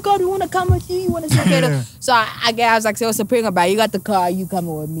 like, oh my God, we want to come with you. You want to see Credo? So I was like, so bring about. You got the car. You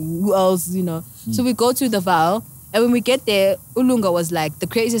coming with me? Who else? You know. So we go to the Val, and when we get there, Ulunga was like, the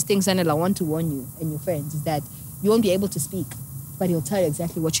craziest thing, Sanel, I want to warn you and your friends is that you won't be able to speak, but he'll tell you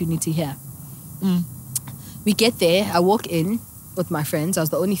exactly what you need to hear. We get there. I walk in with my friends. I was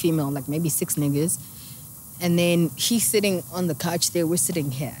the only female, like maybe 6 niggas. And then he's sitting on the couch there, we're sitting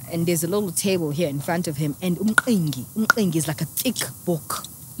here. And there's a little table here in front of him. And Umqingi is like a thick book.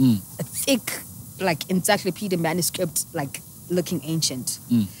 A thick, like, encyclopedia manuscript, like, looking ancient.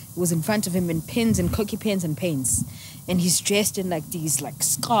 It was in front of him in pens and cookie pens and paints. And he's dressed in, like, these, like,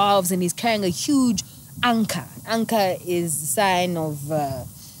 scarves. And he's carrying a huge anka. Anka is the sign of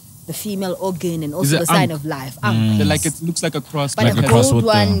the female organ and also the sign of life. Like it looks like a cross. But like a gold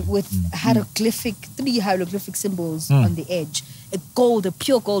one with 3 hieroglyphic symbols on the edge. A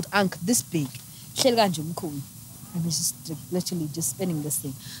pure gold ankh this big. And he's just literally just spinning this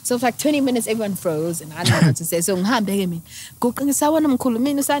thing. So for like 20 minutes, everyone froze and I don't know what to say. So ngihambe mina. Ngokusawana mkhulu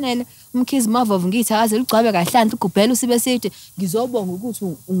mina usanele umkhizi mava ngithaze ugcabe kahlanhla ukubhela usibesithi ngizobonga ukuthi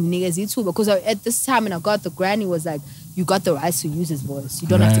unginikeza ithuba because at this time when I got the granny was like you got the rights to use his voice. You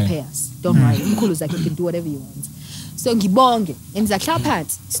don't have to pay us. Don't worry. Umkhulu was like you can do whatever you want. So ngibonge and he's like clap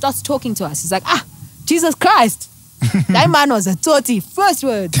hands. He starts talking to us. He's like Jesus Christ. That man was a toti. First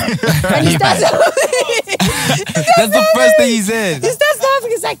word. And he starts that's the first thing he said. He starts laughing.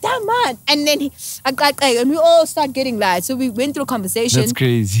 He's like, that man. And then and we all start getting light. So we went through a conversation. That's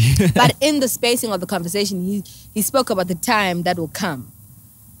crazy. But in the spacing of the conversation, he spoke about the time that will come.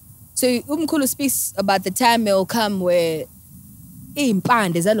 So Umkhulu speaks about the time that will come where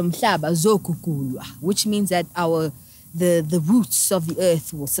which means that the roots of the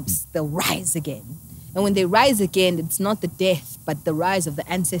earth they'll rise again. And when they rise again, it's not the death, but the rise of the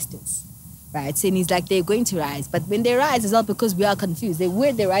ancestors, right? So he's like, they're going to rise. But when they rise, it's not because we are confused.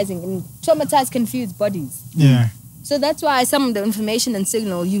 They're rising in traumatized, confused bodies. Yeah. So that's why some of the information and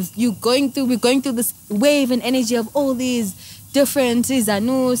signal, we're going through this wave and energy of all these different,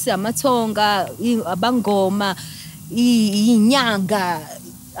 Zanusa, Matonga, Abangoma, Inyanga,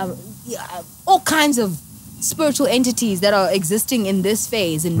 all kinds of spiritual entities that are existing in this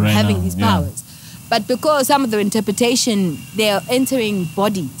phase and having these powers. But because some of the interpretation, they're entering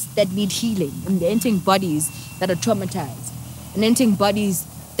bodies that need healing, and they're entering bodies that are traumatized, and entering bodies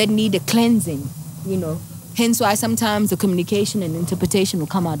that need a cleansing, Hence why sometimes the communication and interpretation will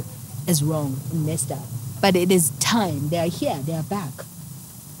come out as wrong and messed up. But it is time. They are here. They are back.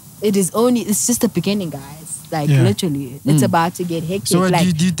 It's just the beginning, guys. Like, literally. It's about to get hectic. So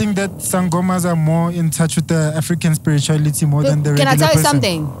do you think that Sangomas are more in touch with the African spirituality more than the regular person? Can I tell you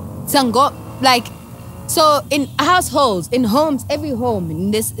something? So in households, in homes, every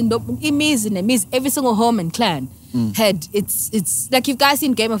home, every single home and clan had, it's like you've guys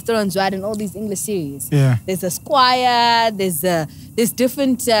seen Game of Thrones, right? And all these English series. Yeah. There's a squire, there's a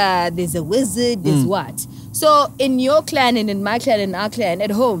wizard, there's what? So in your clan and in my clan and our clan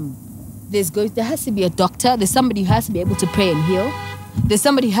at home, there has to be a doctor. There's somebody who has to be able to pray and heal. There's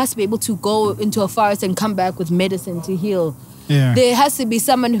somebody who has to be able to go into a forest and come back with medicine to heal Yeah. There has to be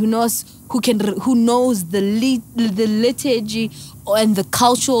someone who knows the liturgy and the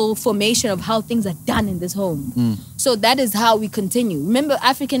cultural formation of how things are done in this home. So that is how we continue. Remember,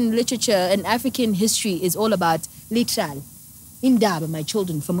 African literature and African history is all about literal. Indaba, my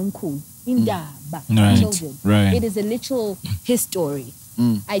children, from Nkulu. Indaba, my children. Right. It is a literal history.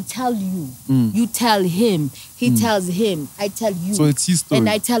 I tell you, you tell him, he tells him, I tell you. So it's his story. And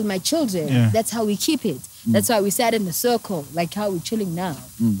I tell my children. Yeah. That's how we keep it. That's why we sat in a circle, like how we're chilling now.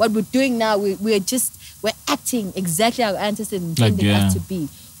 What we're doing now, we're acting exactly how our ancestors intended us to be.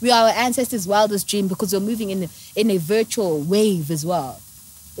 We are our ancestors' wildest dream because we're moving in a virtual wave as well.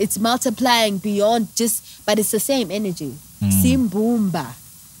 It's multiplying beyond but it's the same energy. Simbumba,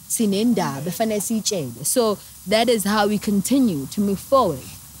 sinenda, befane sichele. So that is how we continue to move forward.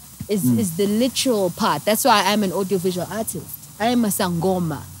 Is the literal part. That's why I'm an audiovisual artist. I am a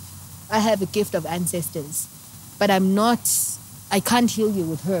sangoma. I have a gift of ancestors. But I can't heal you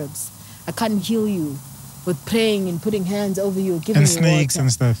with herbs. I can't heal you with praying and putting hands over you, giving And you snakes water.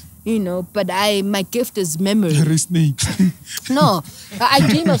 and stuff. You know, but my gift is memory. There is snakes. No, I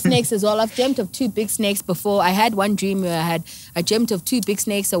dream of snakes as well. I've dreamt of 2 big snakes before. I had one dream where I dreamt of 2 big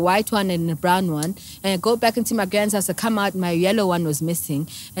snakes, a white one and a brown one. And I go back into my grand's house, I come out, my yellow one was missing.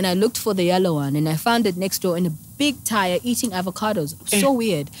 And I looked for the yellow one and I found it next door in a big tire eating avocados. So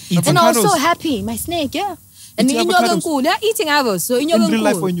weird. And I was so happy. My snake, yeah. And Eating eating avos. So in real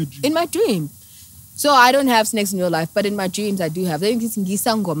life or in your dream? In my dream. So I don't have snakes in real life, but in my dreams I do have. Then it's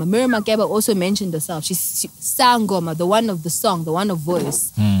Sangoma. Miriam Makeba also mentioned herself. She's Sangoma, the one of the song, the one of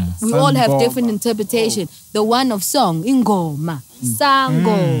voice. We all have different interpretation. The one of song, Ingoma,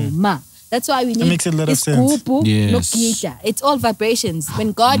 Sangoma. That's why we need. That makes a lot of sense. Yes. It's all vibrations.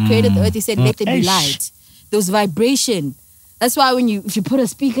 When God created the earth, He said, "Let there be light." There was vibration. That's why if you put a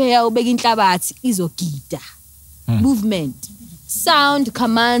speaker here, izogita. Movement. Sound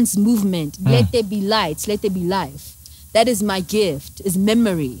commands movement. Let there be light. Let there be life. That is my gift. Is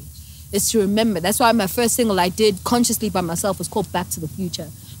memory. It's to remember. That's why my first single I did consciously by myself was called Back to the Future.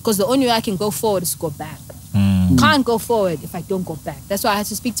 Because the only way I can go forward is to go back. Can't go forward if I don't go back. That's why I had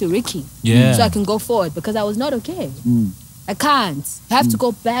to speak to Riky. Yeah. So I can go forward because I was not okay. I can't. I have to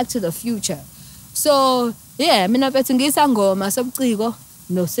go back to the future. So, yeah, mina bethi ngisangoma sobuciko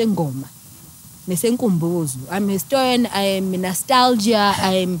no sengoma. I'm a historian, I'm nostalgia,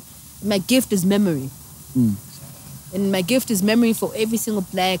 my gift is memory. And my gift is memory for every single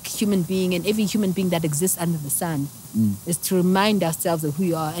black human being and every human being that exists under the sun. Is to remind ourselves of who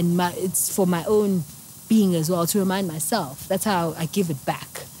we are. And it's for my own being as well, to remind myself. That's how I give it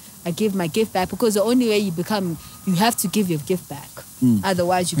back. I give my gift back because the only way you have to give your gift back.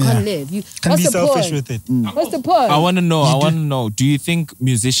 Otherwise, you can't live. You Can be selfish with it. What's the point? I want to know, do you think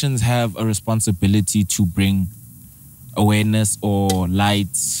musicians have a responsibility to bring awareness or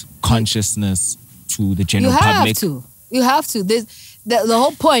light, consciousness to the general public? You have to. There's the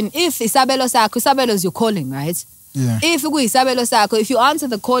whole point, if isabelo sakho, isabelo is your calling, right? Yeah. If isabelo sakho, if you answer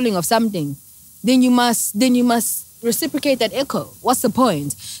the calling of something, then you must reciprocate that echo. What's the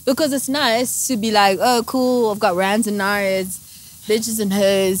point? Because it's nice to be like, oh, cool, I've got rands and nards, bitches and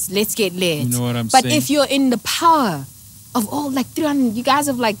hers, let's get lit. You know what I'm but saying? if you're in the power of all, like 300, you guys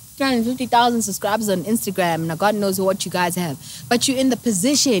have like 350,000 subscribers on Instagram, and God knows what you guys have. But you're in the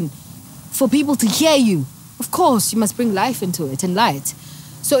position for people to hear you. Of course, you must bring life into it and light.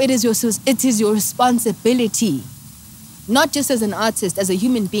 So it is your responsibility, not just as an artist, as a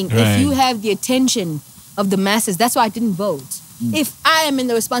human being. Right. If you have the attention of the masses, that's why I didn't vote. If I am in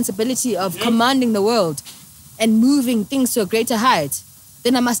the responsibility of commanding the world and moving things to a greater height,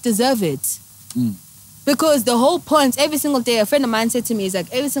 then I must deserve it. Because the whole point, every single day, a friend of mine said to me, is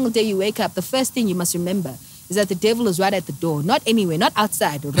like, every single day you wake up, the first thing you must remember is that the devil is right at the door. Not anywhere, not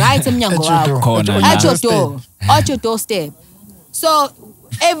outside, right at your door, at your doorstep. So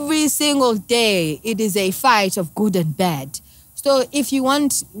every single day, it is a fight of good and bad. So if you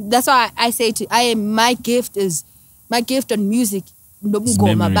want, that's why I say my gift on music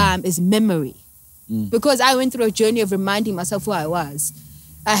is memory. Because I went through a journey of reminding myself who I was.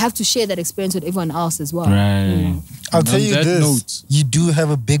 I have to share that experience with everyone else as well. Right. I'll tell you this, you do have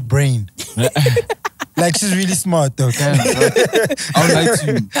a big brain. Like, she's really smart though. I would like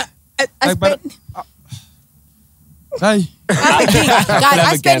to.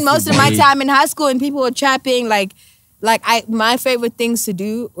 I spent most of my time in high school and people were trapping. My favorite things to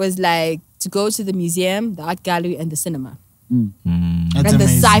do was like to go to the museum, the art gallery, and the cinema. That's And the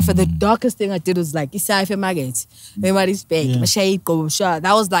amazing. cipher, the darkest thing I did was like, cipher maggots. Everybody's fake. My shade go shot.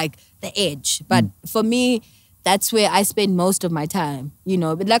 That was like the edge. But for me, that's where I spend most of my time. You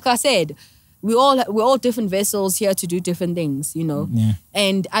know, but like I said, we're all different vessels here to do different things, you know. Yeah.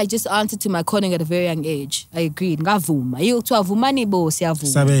 And I just answered to my calling at a very young age. I agreed. Ngavuma. Yokuthiwa vumani bo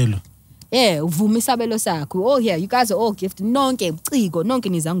siyavuma. Sabelo. Yeah, uvuma isabelo sakho. We're all here. You guys are all gifted. Nonke uciko, nonke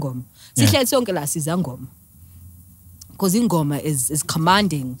nizangoma. Sihleli sonke la sizangoma. Because ingoma is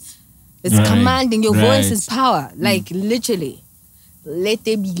commanding. It's commanding. Your voice is power. Like literally. Let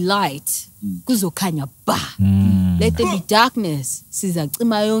there be light. Kuzokhanya ba. Let there be darkness.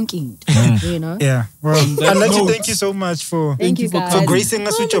 Sizacima yonke into. You know? Yeah. Well, I'd like to thank you so much for guys. gracing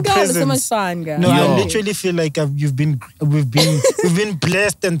us with your presence. It was so much fun, guys. No, I literally feel like we've been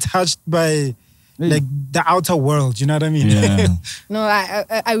blessed and touched by like the outer world. You know what I mean? Yeah. No,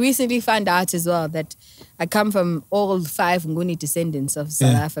 I recently found out as well that I come from all 5 Nguni descendants of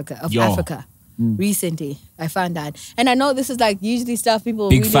South Africa, Africa. Recently, I found out. And I know this is like usually stuff people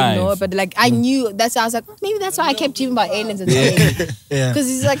Big really five. know, but like I knew, that's why I was like, maybe that's why I kept dreaming about aliens and stuff. Yeah. Because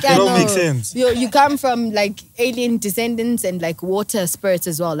it's like, It all makes sense. You come from like alien descendants and like water spirits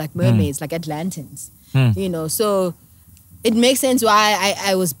as well, like mermaids, like Atlantans. You know, so it makes sense why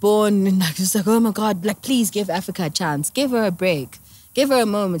I was born and like just like, oh my God, like please give Africa a chance. Give her a break. Give her a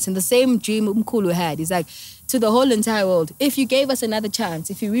moment. And the same dream Umkhulu had. He's like, to the whole entire world, if you gave us another chance,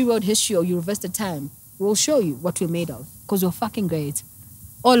 if you rewrote history or you reversed the time, we'll show you what we're made of. Because we're fucking great.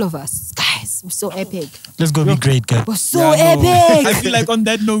 All of us. Guys, we're so epic. Let's go be great, guys. We're so epic. I feel like on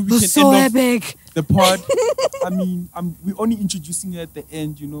that note, we We're can so end epic. off the pod. I mean, we're only introducing her at the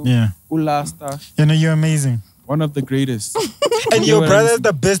end, you know. Yeah. uLasta, You know, you're amazing. one of the greatest. And your brother's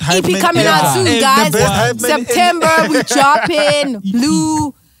the best hype EP man coming ever. out soon, And the guys. best hype man in- September, we dropping.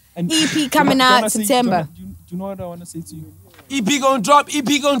 Blue. And EP coming do you wanna out say- September. Do you know what I want to say to you? EP gon' drop,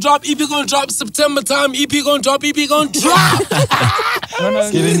 EP gon' drop, EP gon' drop September time, EP gon' drop, EP gon' drop.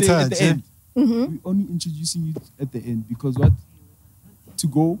 Get Get in at touch, the end. We're only introducing you at the end because what? To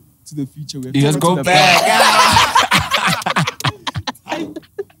go to the future, we have You to just go go to the past. back.